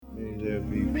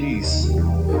be peace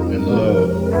and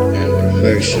love and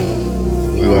perfection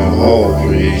throughout all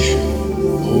creation.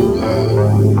 Oh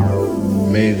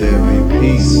God, may there be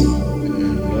peace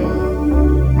and love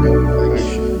and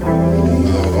perfection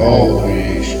throughout all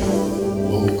creation.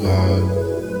 Oh God,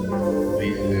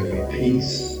 may there be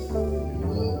peace and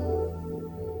love and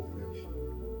perfection.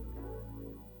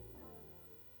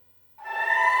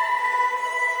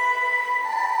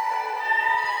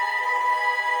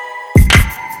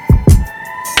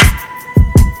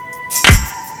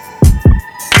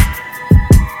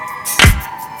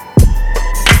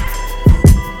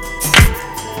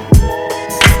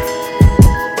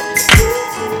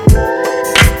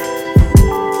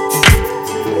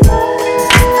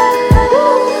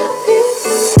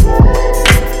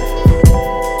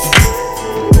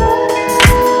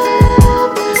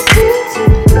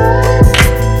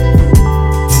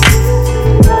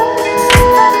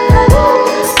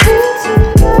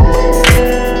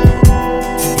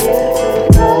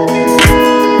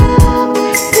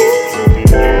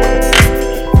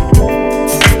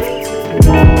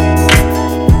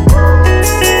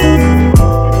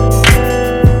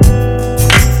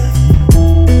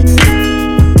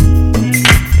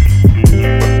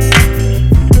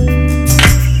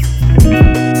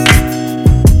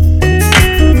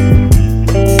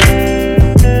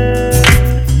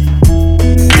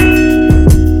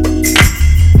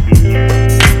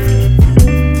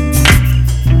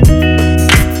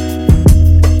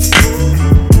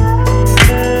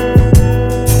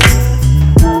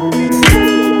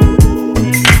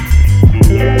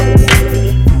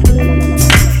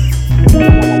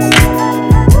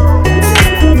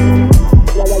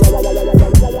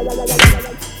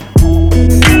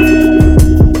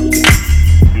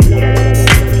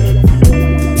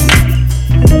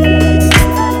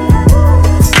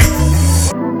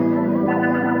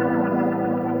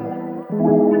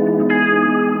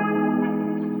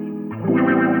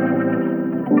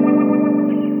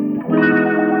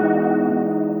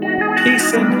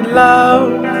 Peace and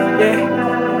love,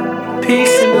 yeah.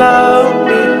 Peace and love,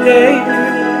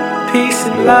 yeah. Peace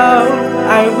and love,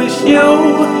 I wish you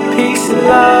peace and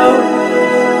love.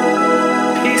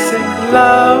 Peace and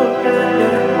love,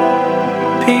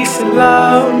 yeah. Peace and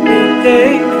love,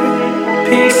 yeah.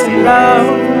 Peace and love,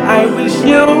 I wish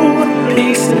you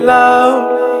peace and love.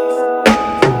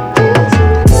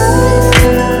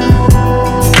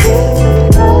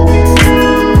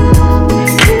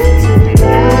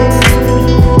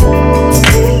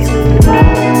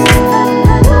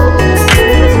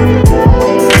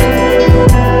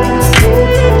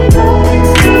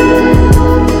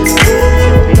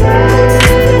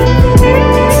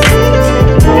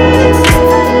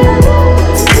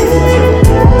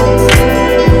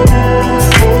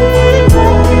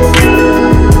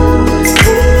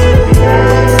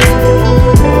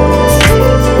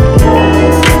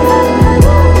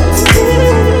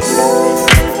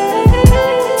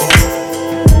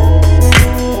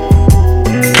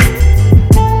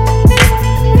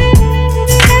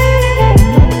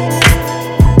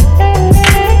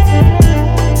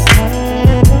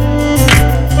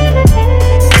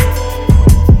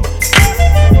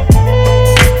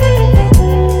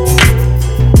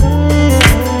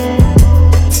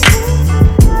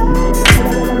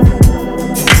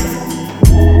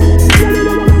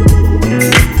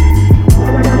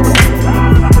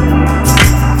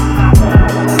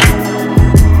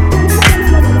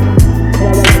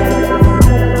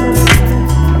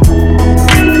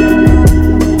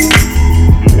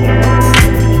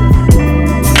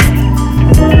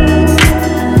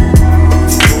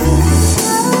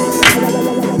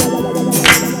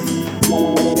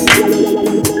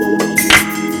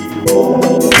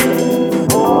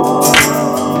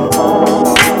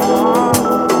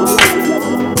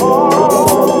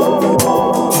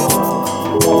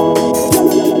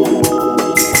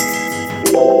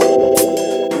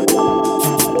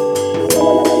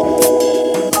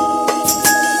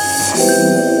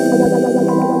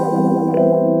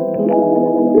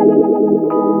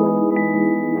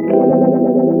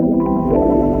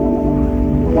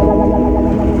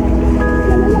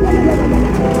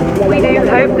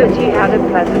 Hope that you had a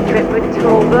pleasant trip with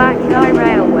Tall Black Sky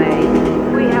Railway.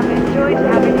 We have enjoyed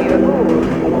having you aboard.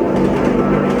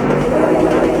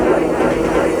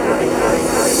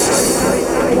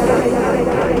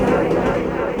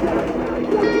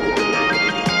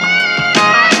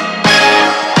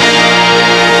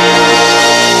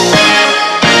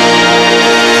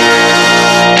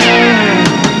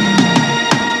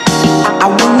 I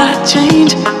will not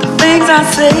change the things I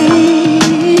say.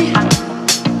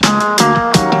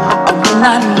 I will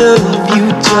not love you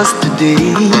just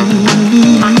today.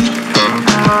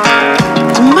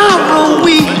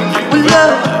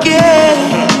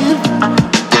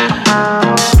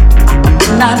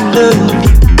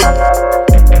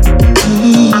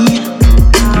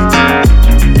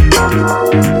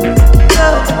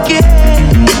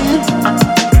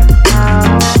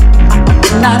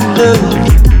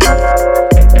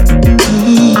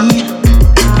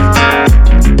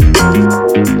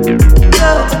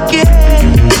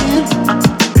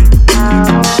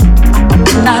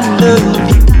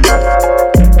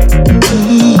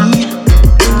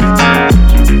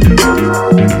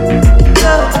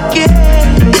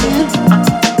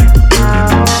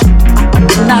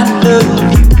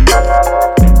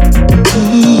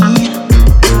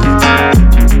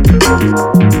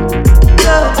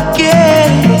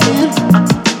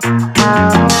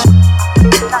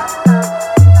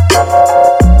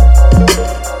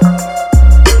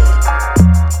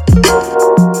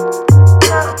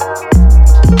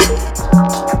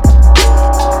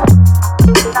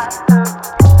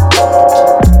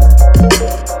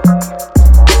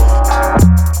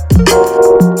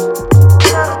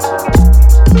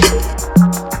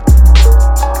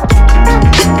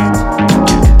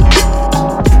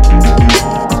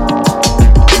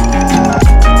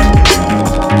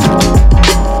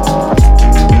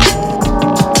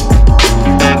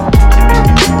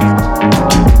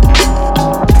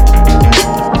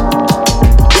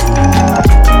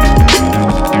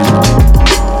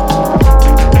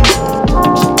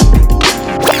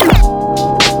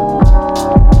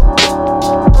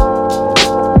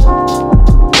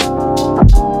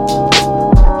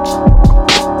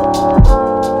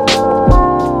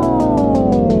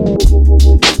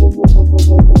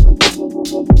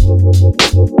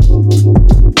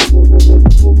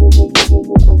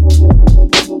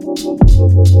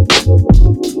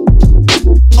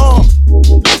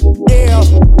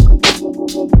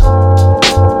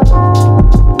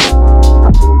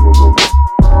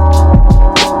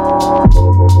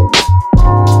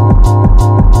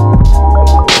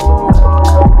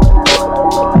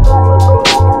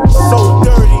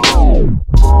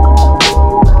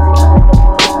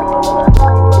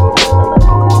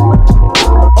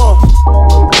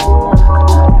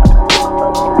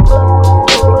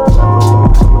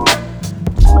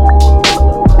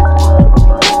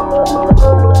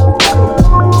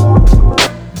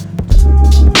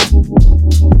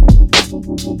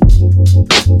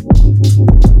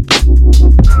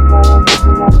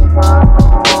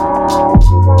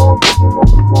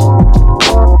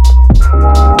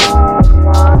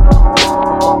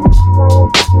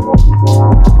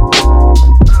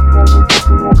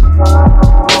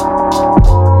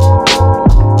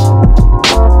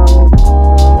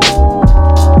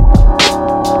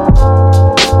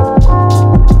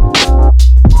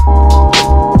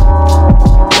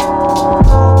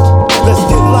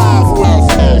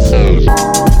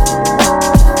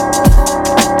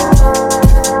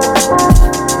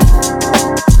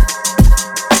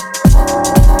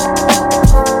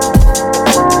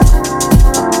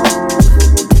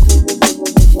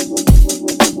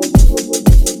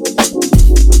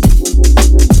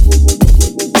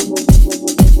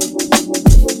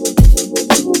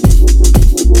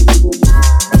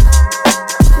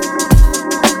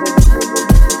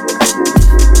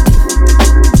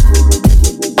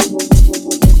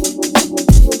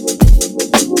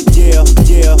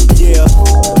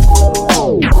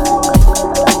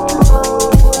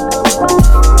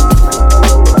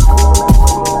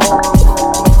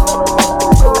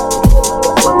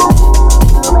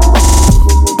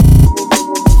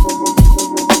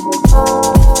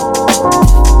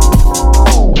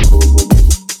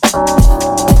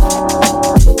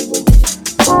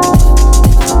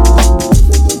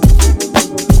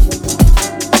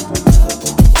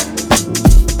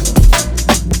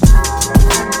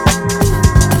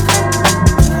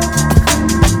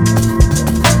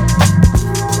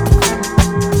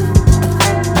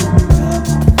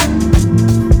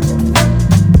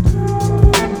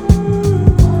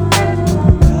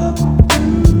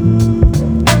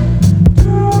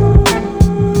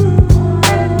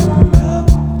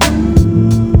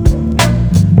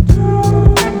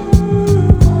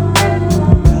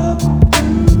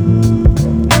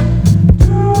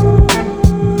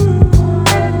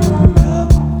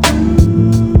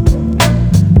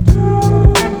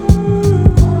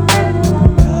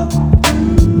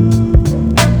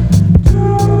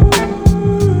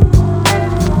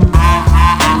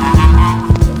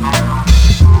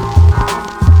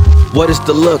 what is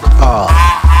the look of?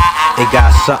 It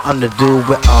got something to do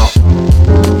with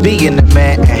being the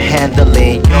man and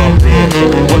handling your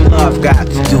biz. What love got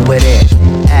to do with it?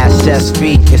 Assets,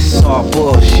 feet, it's all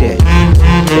bullshit.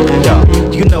 Yo,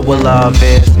 you know what love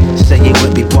is. Say it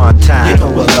with me one time. You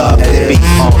know what love is.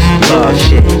 SB on some love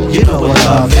shit. You know what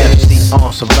love is. MC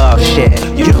on some love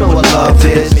shit. You know what love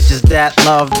is. Bitches that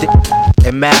love it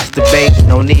and masturbate,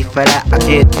 no need for that. I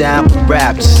get down with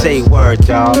rap, just say word,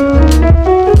 dawg.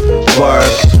 Word,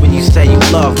 'cause when you say you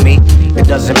love me, it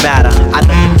doesn't matter. I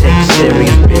never take you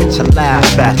serious, bitch. I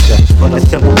laugh at ya. But a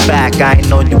simple fact, I ain't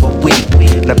known you a week.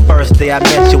 The first day I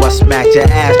met you, I smacked your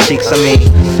ass cheeks. I mean,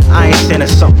 I ain't saying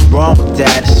there's something wrong with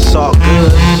that. It's all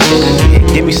good.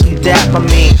 Yeah, give me some dap. I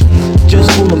mean,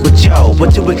 just fooling with yo.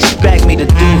 What you expect me to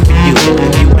do for you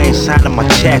if you ain't signing my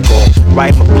check or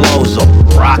write my blows or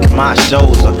rocking my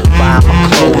shows or buying my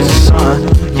clothes, son?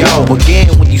 Yo, again,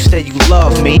 when you say you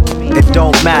love me, it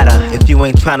don't matter if you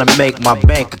ain't trying to make my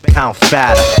bank account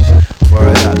fatter.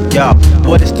 Word up, yo,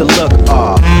 what is the look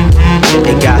of?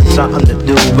 It got something to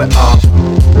do with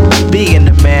being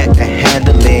the man and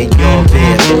handling your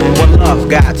biz. What love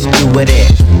got to do with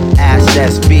it?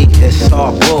 Assets, beat, it's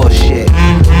all bullshit.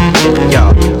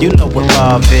 Yo, you know what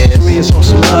love is. Me is on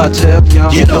some love tip, yo.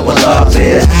 You know what love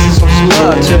is. It's on some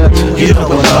love tip. You know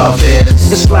what love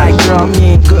is. It's like, girl,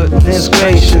 me and goodness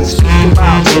gracious, thinking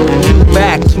about taking you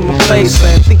back to my place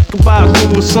and think about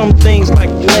doing some things like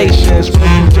relations. When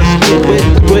you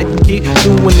just do it, keep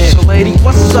doing it. So, lady,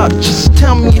 what's up? Just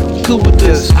tell me if you're cool with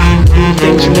this. I can do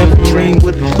things you never dreamed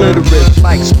with the clitoris,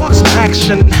 like sports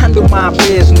action, handle my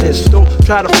business. Don't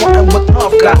try to find what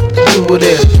love got to do with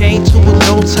this. Came to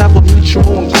adults, have a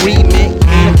mutual agreement.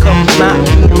 Ain't a couple not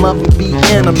be in love and be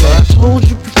intimate. I told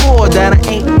you before that I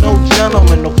ain't no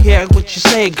gentleman. Don't care what you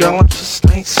say, girl, I just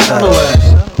ain't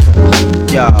settling.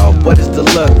 Yo, what is the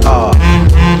look of?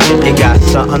 It got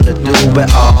something to do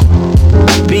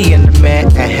with being the man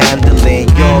and handling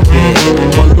your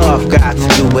biz. What love got to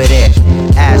do with it?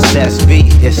 Assets,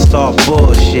 beat, it's all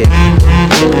bullshit.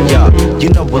 Yo, you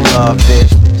know what love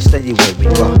is. Stay with me,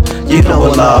 bro. You know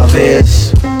what love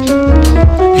is.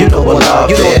 You know what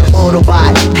love is. You know the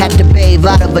motorbike had to bathe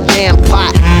out of a damn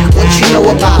pot. What you know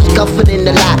about scuffing in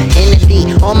the lot? In the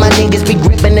D, all my niggas be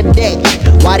gripping the deck.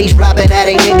 Why these rapping at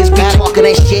niggas be talking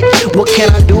that shit? What can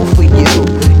I do for you?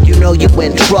 You know you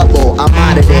in trouble, I'm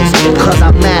out of this. Cause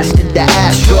I mastered the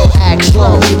astro, act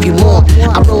slow if you want.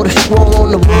 I wrote a scroll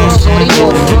on the wall so they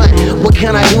won't front. What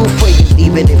can I do for you?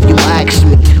 Even if you ask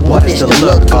me, what is the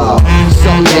look of?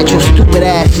 Something that your stupid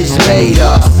ass is made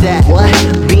of. What?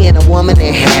 Being a woman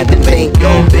and handling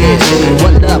your business.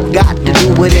 What love got to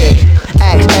do with it?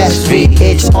 Ask SV,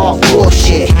 it's all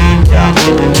bullshit.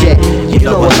 Yeah, you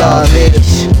know what love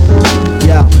is.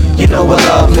 Yeah, you know what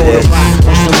love is.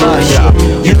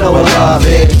 You know what love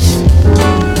is.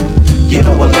 You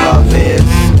know what love is.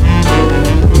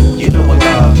 You know what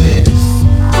love is.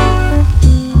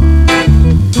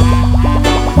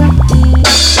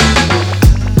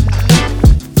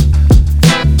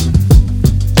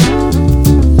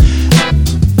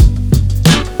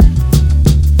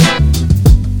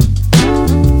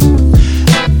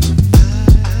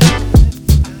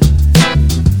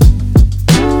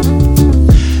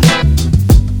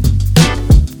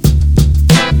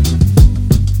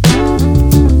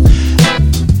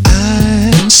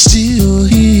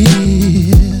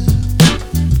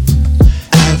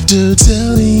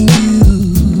 Telling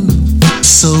you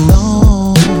so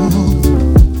long,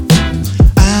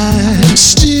 I'm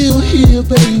still here,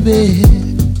 baby.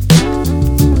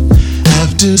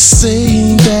 After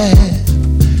saying that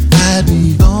I'd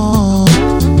be gone,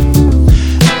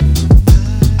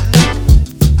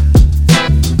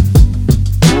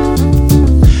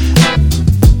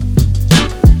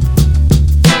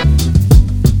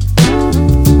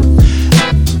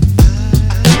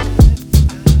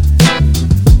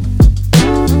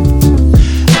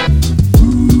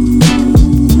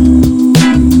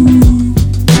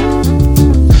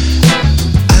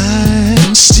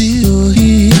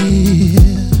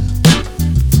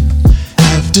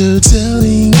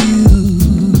 telling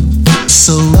you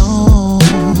so long,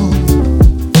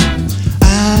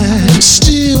 I'm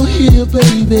still here,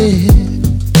 baby.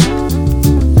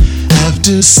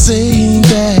 After saying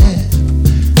that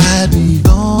I'd be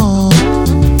gone,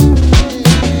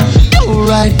 you're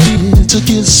right here to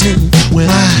kiss me when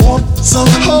I want some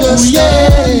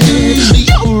understanding.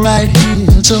 You're right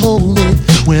here to hold me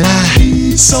when I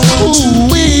need someone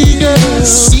to be, girl.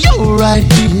 You're right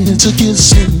here to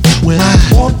kiss me when I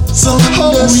want some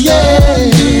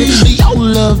understanding. Your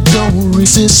love don't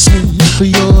resist me for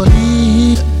your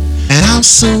need, and I'm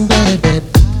so glad that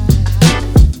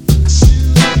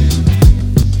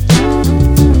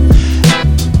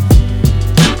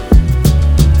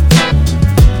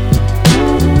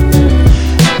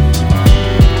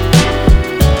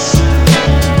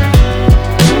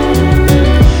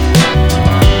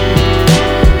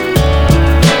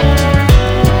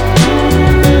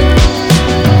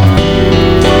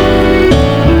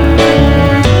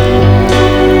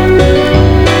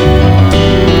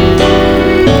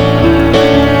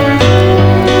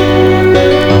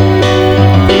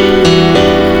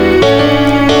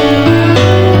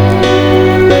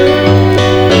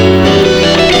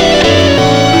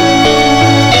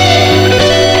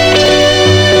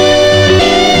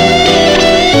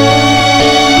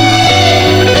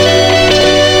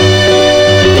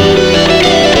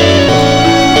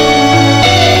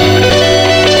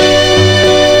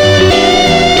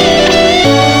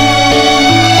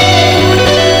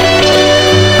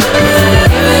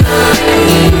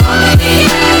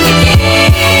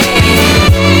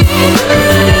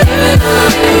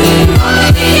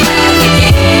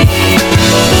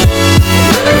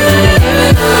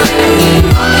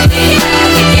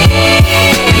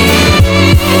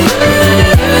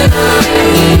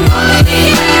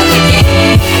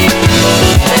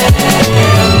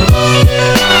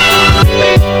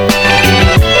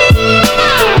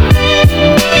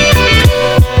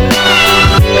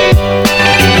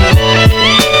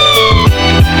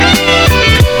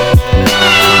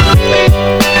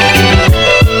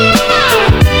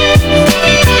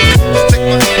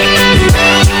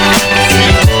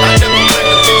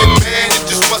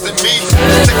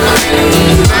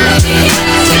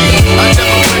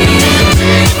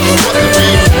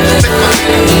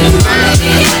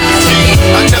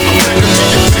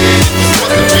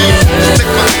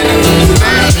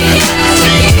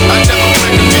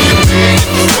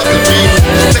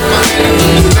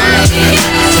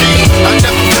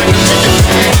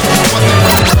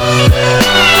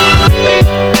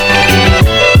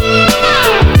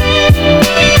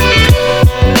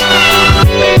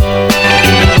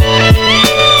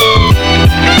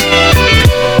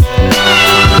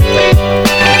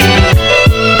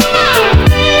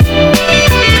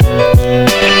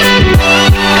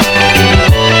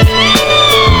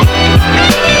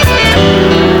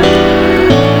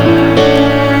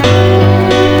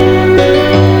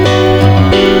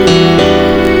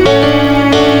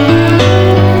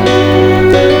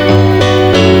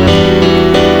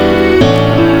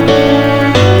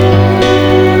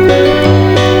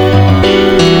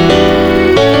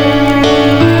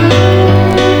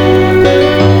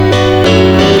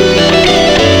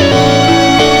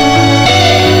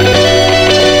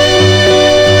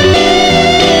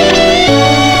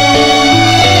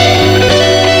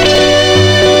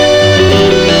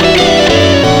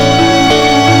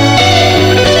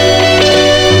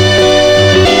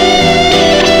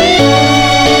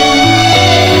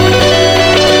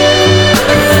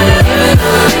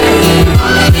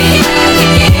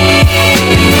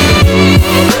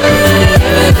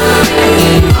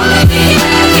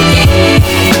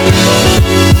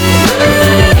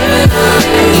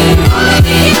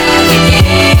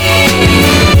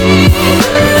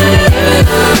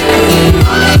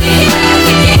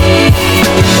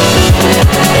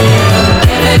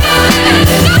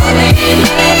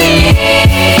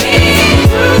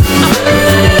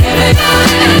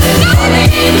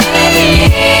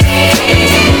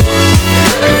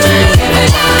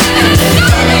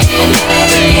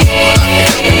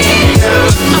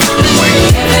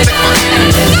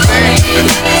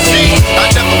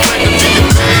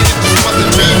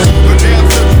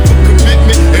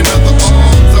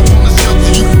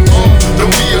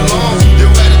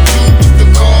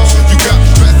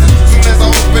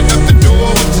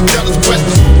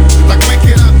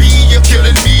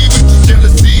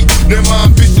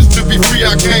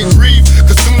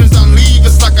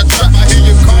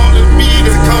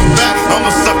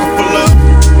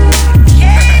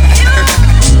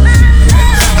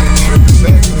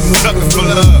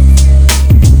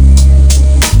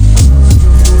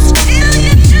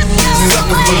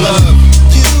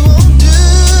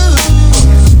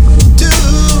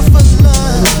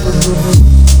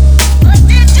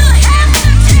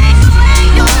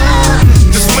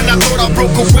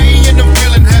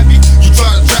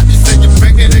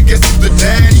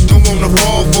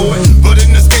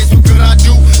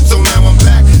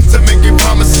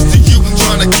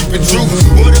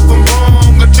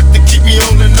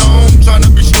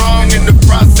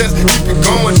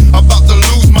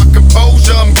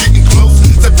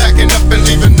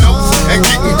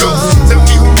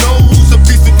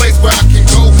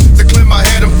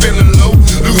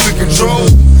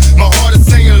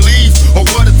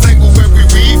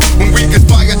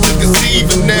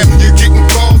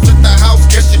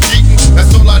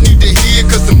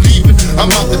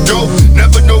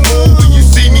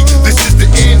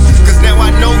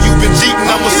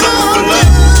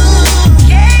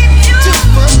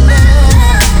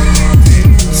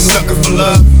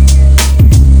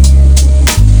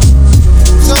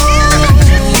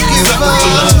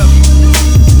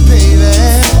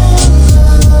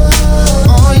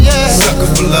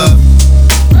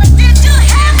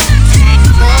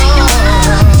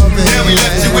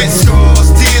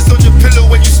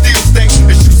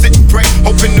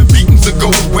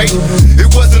wait. It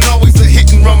wasn't always a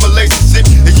hit and run relationship.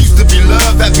 It used to be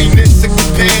love, happiness, and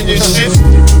companionship.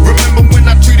 Remember when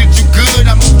I treated you good?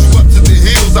 I moved you up to the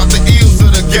hills, out the hills of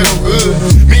the ghetto hood.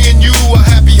 Me and you a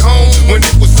happy home when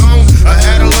it was on. I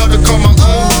had a love to call my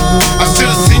own. I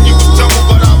should've seen you was trouble,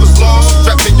 but I was lost.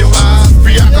 Trapped in your eyes,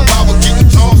 preoccupied with getting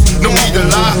tossed. No need to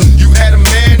lie, you had a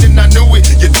man and I knew it.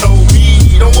 You told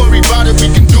me, don't worry about it, we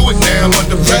can do it now. I'm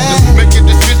under pressure, make a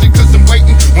decision 'cause I'm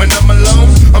waiting. When I'm alone,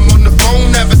 I'm on the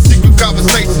phone, having secret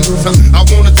conversations. I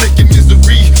wanna take your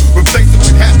misery, replace it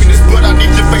with happiness, but I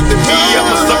need your faith in me. I'm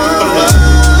a sucker for love.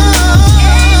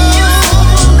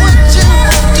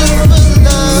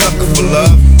 Sucker for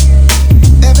love.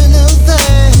 Every little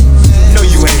thing. No,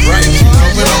 you ain't right,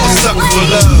 but I'm a sucker for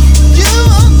love. You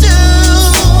won't do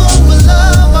for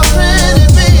love, my pretty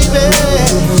baby.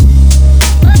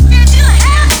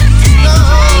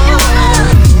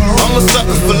 I'm a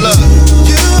sucker for love.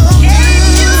 You won't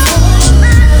do for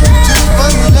love.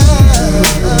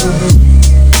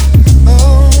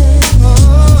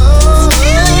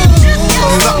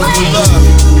 Sucker for love.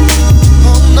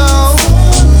 Oh no.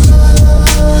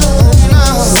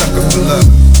 Sucker for love.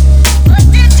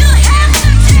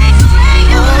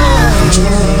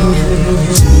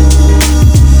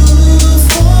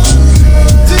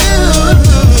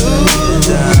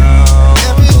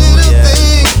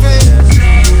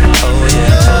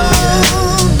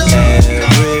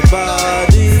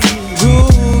 Everybody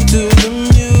groove to the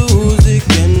music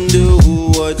and do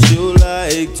what you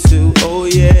like to. Oh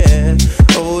yeah,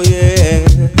 oh yeah.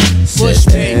 Bush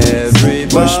baby.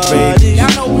 Everybody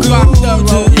Y'all know we rock the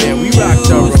road. Yeah, we rock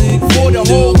the road. For the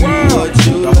whole world.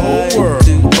 The whole world.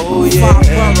 Oh yeah,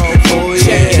 5 boroughs. oh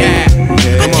Check it yeah. out.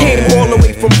 I came all the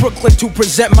way from Brooklyn to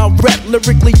present my rep.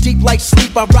 Lyrically deep like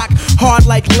sleep, I rock hard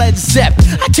like Led Zepp.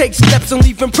 I take steps and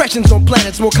leave impressions on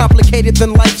planets more complicated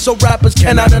than life, so rappers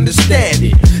cannot understand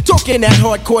it. Talking that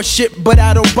hardcore shit, but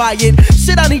I don't buy it.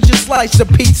 Sit down, eat your slice of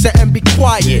pizza and be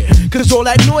quiet, 'cause all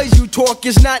that noise you talk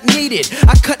is not needed.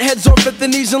 I cut heads off at the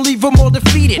knees and leave them all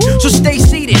defeated. So stay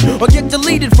seated or get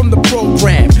deleted from the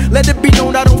program. Let it be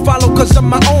known I don't follow 'cause I'm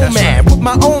my own man. With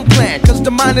my own plan, 'cause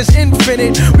the mind is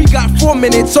infinite. We got 4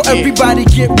 minutes, so everybody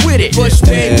get with it. Bush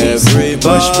baby.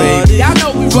 Everybody, Y'all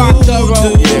know we rock the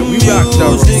road. yeah, we rock the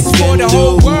road. For the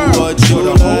whole world. For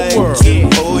the whole world.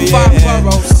 Oh yeah, 5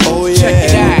 boroughs. oh yeah. Check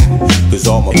it out. 'Cause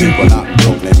all my people out in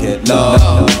Brooklyn get love.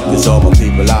 'Cause all my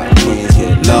people out in Queens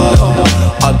get love.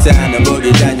 Uptown and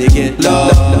boogie down you get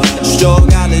love.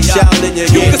 Strong Island shouting you You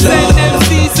can get send love.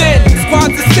 MCs in.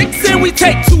 Squads of 6 and we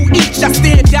take 2 each. I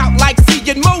stand out like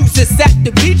seeing Moses at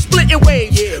the beach splitting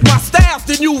waves. My style's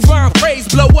the new Von praise.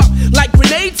 Blow up like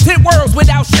grenades, hit worlds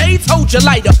without shades. Hold your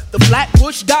lighter. The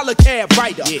Flatbush dollar cab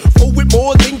rider. Oh, with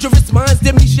more dangerous minds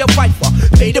than Michelle Pfeiffer.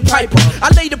 Pay the piper. I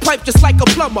lay the pipe just like a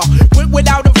plumber. Went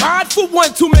without a ride for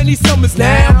one too many summers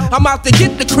now. I'm out to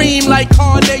get the cream like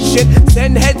Carnation.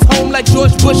 Send heads home like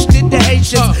George Bush did the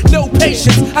Haitians. No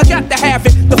patience, I got to have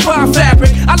it. The fine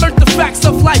fabric. I learned the facts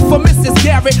of life from Mrs.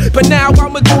 Garrett. But now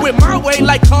I'ma do it my way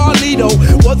like Carlito.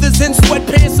 Others in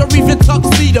sweatpants or even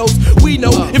tuxedos. We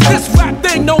know if this rap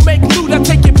thing don't make loot, I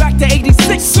take it back to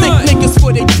 86. Stick niggas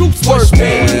for their troops. Bush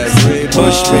baby.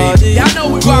 Everybody, Y'all know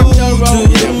we rock the road.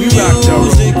 Yeah, we rock the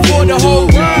road. For the whole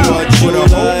world. For the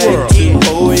whole world.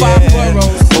 Oh 5 yeah,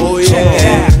 boroughs. oh Check it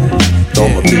yeah. out.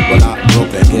 Normal people out in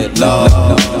Brooklyn get love.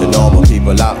 The normal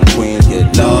people out in Queens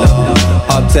get love.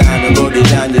 Uptown and boogie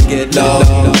down you get love.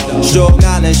 Strong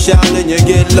Island shouting you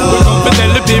get love. We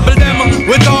tell the people them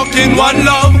we talking one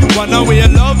love, one away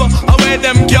love. Away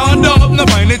them can't dub, no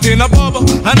find it in a pub.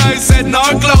 And I said no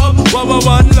club,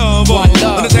 one love.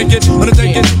 Wanna take it, wanna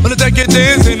take it, wanna take it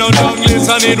easy. No don't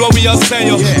listen it what we are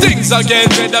saying. Things are getting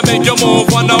better, make you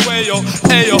move one away yo.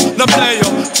 Hey yo, no play yo,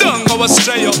 don't go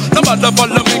astray yo. No matter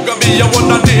follow me, go be a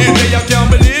one and day. I can't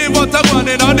believe what I want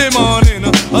in the morning.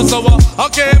 And so I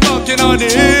came back in the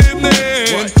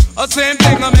evening. The same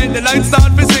thing I made the lights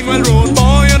start to sing. Well, road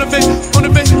boy on the fit,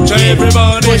 to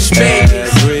everybody. Bush baby.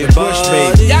 Bush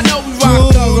baby. Y'all know we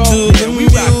rock the road. Yeah, we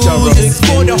rock the road. It's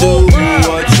for the whole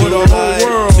world. For the whole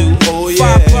world.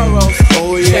 5 boroughs.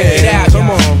 Oh Check it yeah, out. Come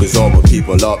on. 'Cause all my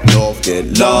people up north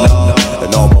get love.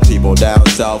 And all my people down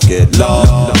south get love.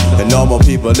 And all my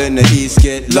people in the east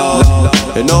get love.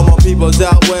 And all my people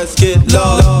out west get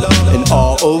love. And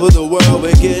all over the world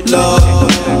we get love.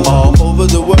 All over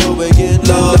the world we get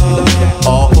love.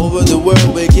 All over the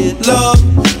world we get love.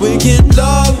 We get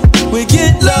love. We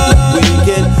get love. We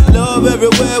get love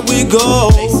everywhere we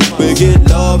go. We get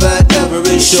love at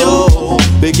every show.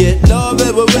 We get love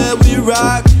everywhere we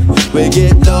rock. We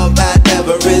get love at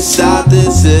every stop.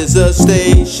 This is a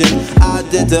station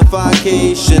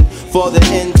identification for the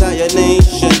entire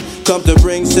nation. come to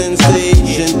bring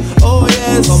sensation. Oh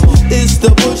yes, it's the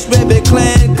Bush Baby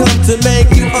Clan, come to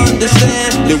make you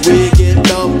understand that we get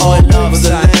love all over the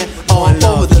land, all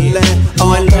over the land,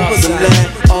 all over the land,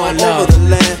 all over the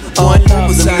land, all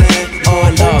over the land,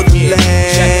 all over the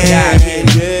land. Check it out,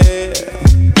 yeah.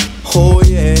 Oh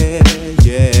yeah,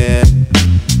 yeah.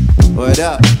 What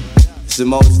up? It's the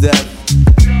Mos Def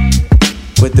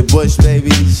with the Bush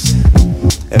Babies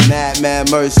and Mad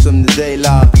Merch from the De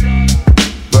La.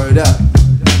 Word up,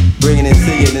 bringing it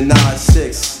to you in the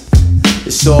 9-6.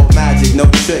 It's all magic, no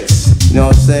tricks. You know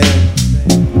what I'm saying?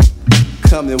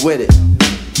 Coming with it.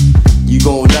 You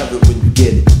gon' love it when you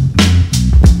get it.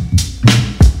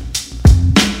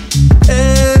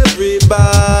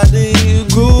 Everybody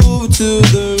groove to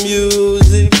the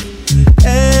music.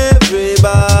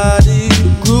 Everybody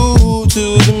groove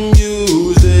to the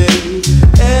music.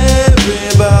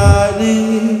 Everybody.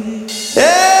 Hey,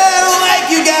 I don't like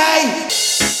you guys.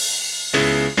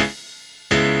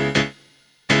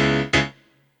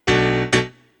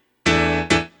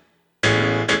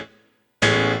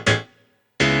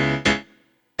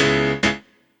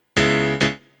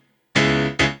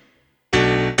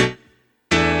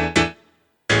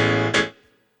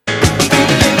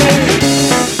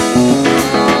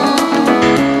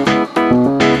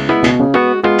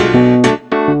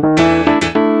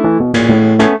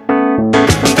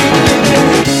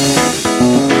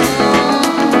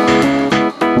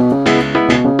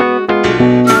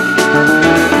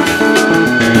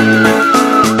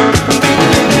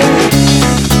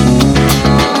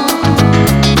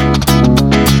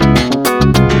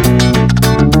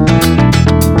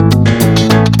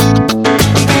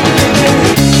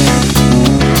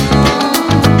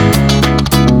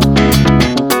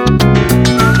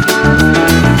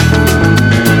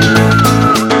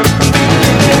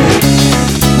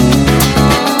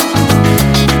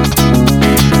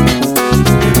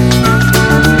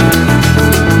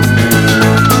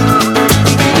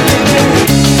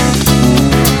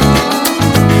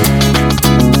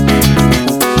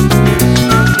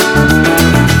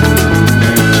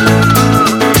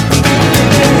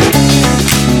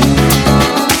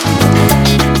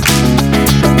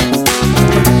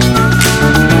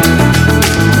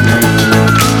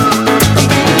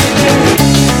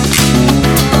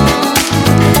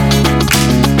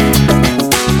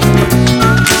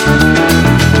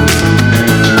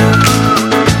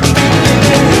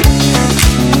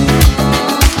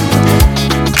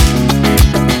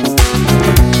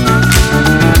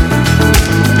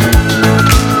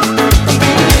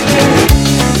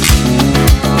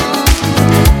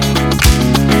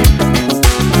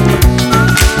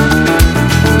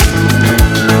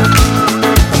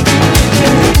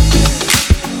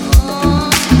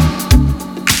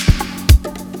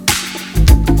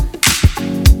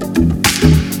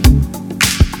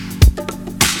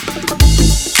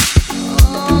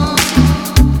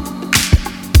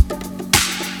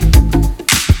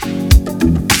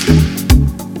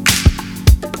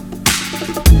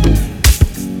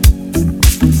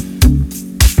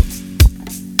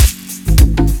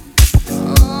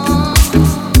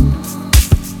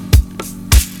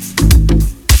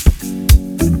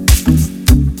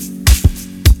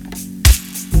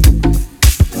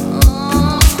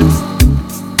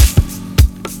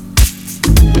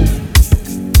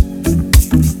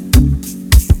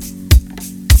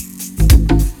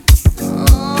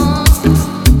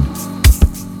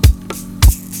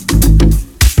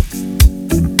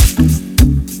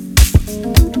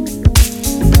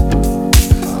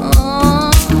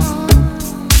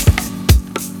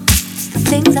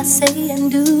 things I say and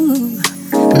do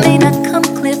may not come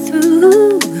clear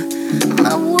through.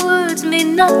 My words may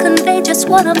not convey just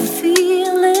what I'm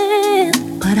feeling,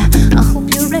 but I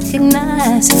hope you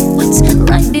recognize what's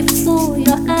right before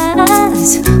your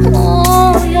eyes.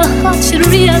 Oh, your heart should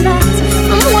realize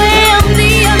from where I'm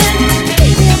dealing.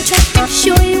 Baby, I'm trying to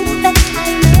show you that I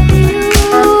love you.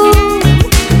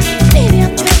 Baby,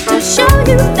 I'm trying to show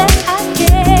you that I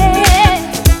care.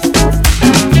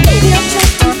 Baby, I'm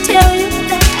trying to tell you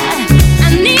that I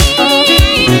need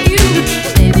you.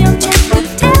 Baby, I'm trying to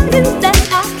tell you that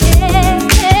I care.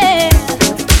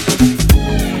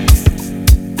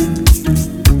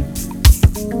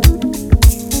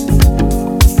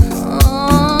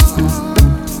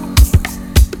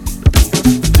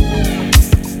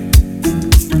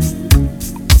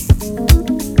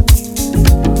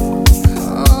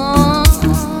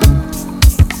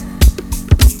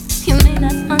 You may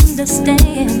not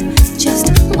understand just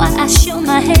why I show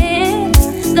my hand,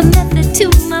 the method to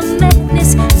my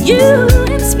madness you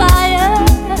inspire.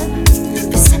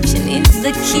 Perception is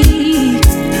the key,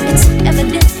 it's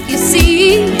evident you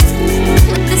see.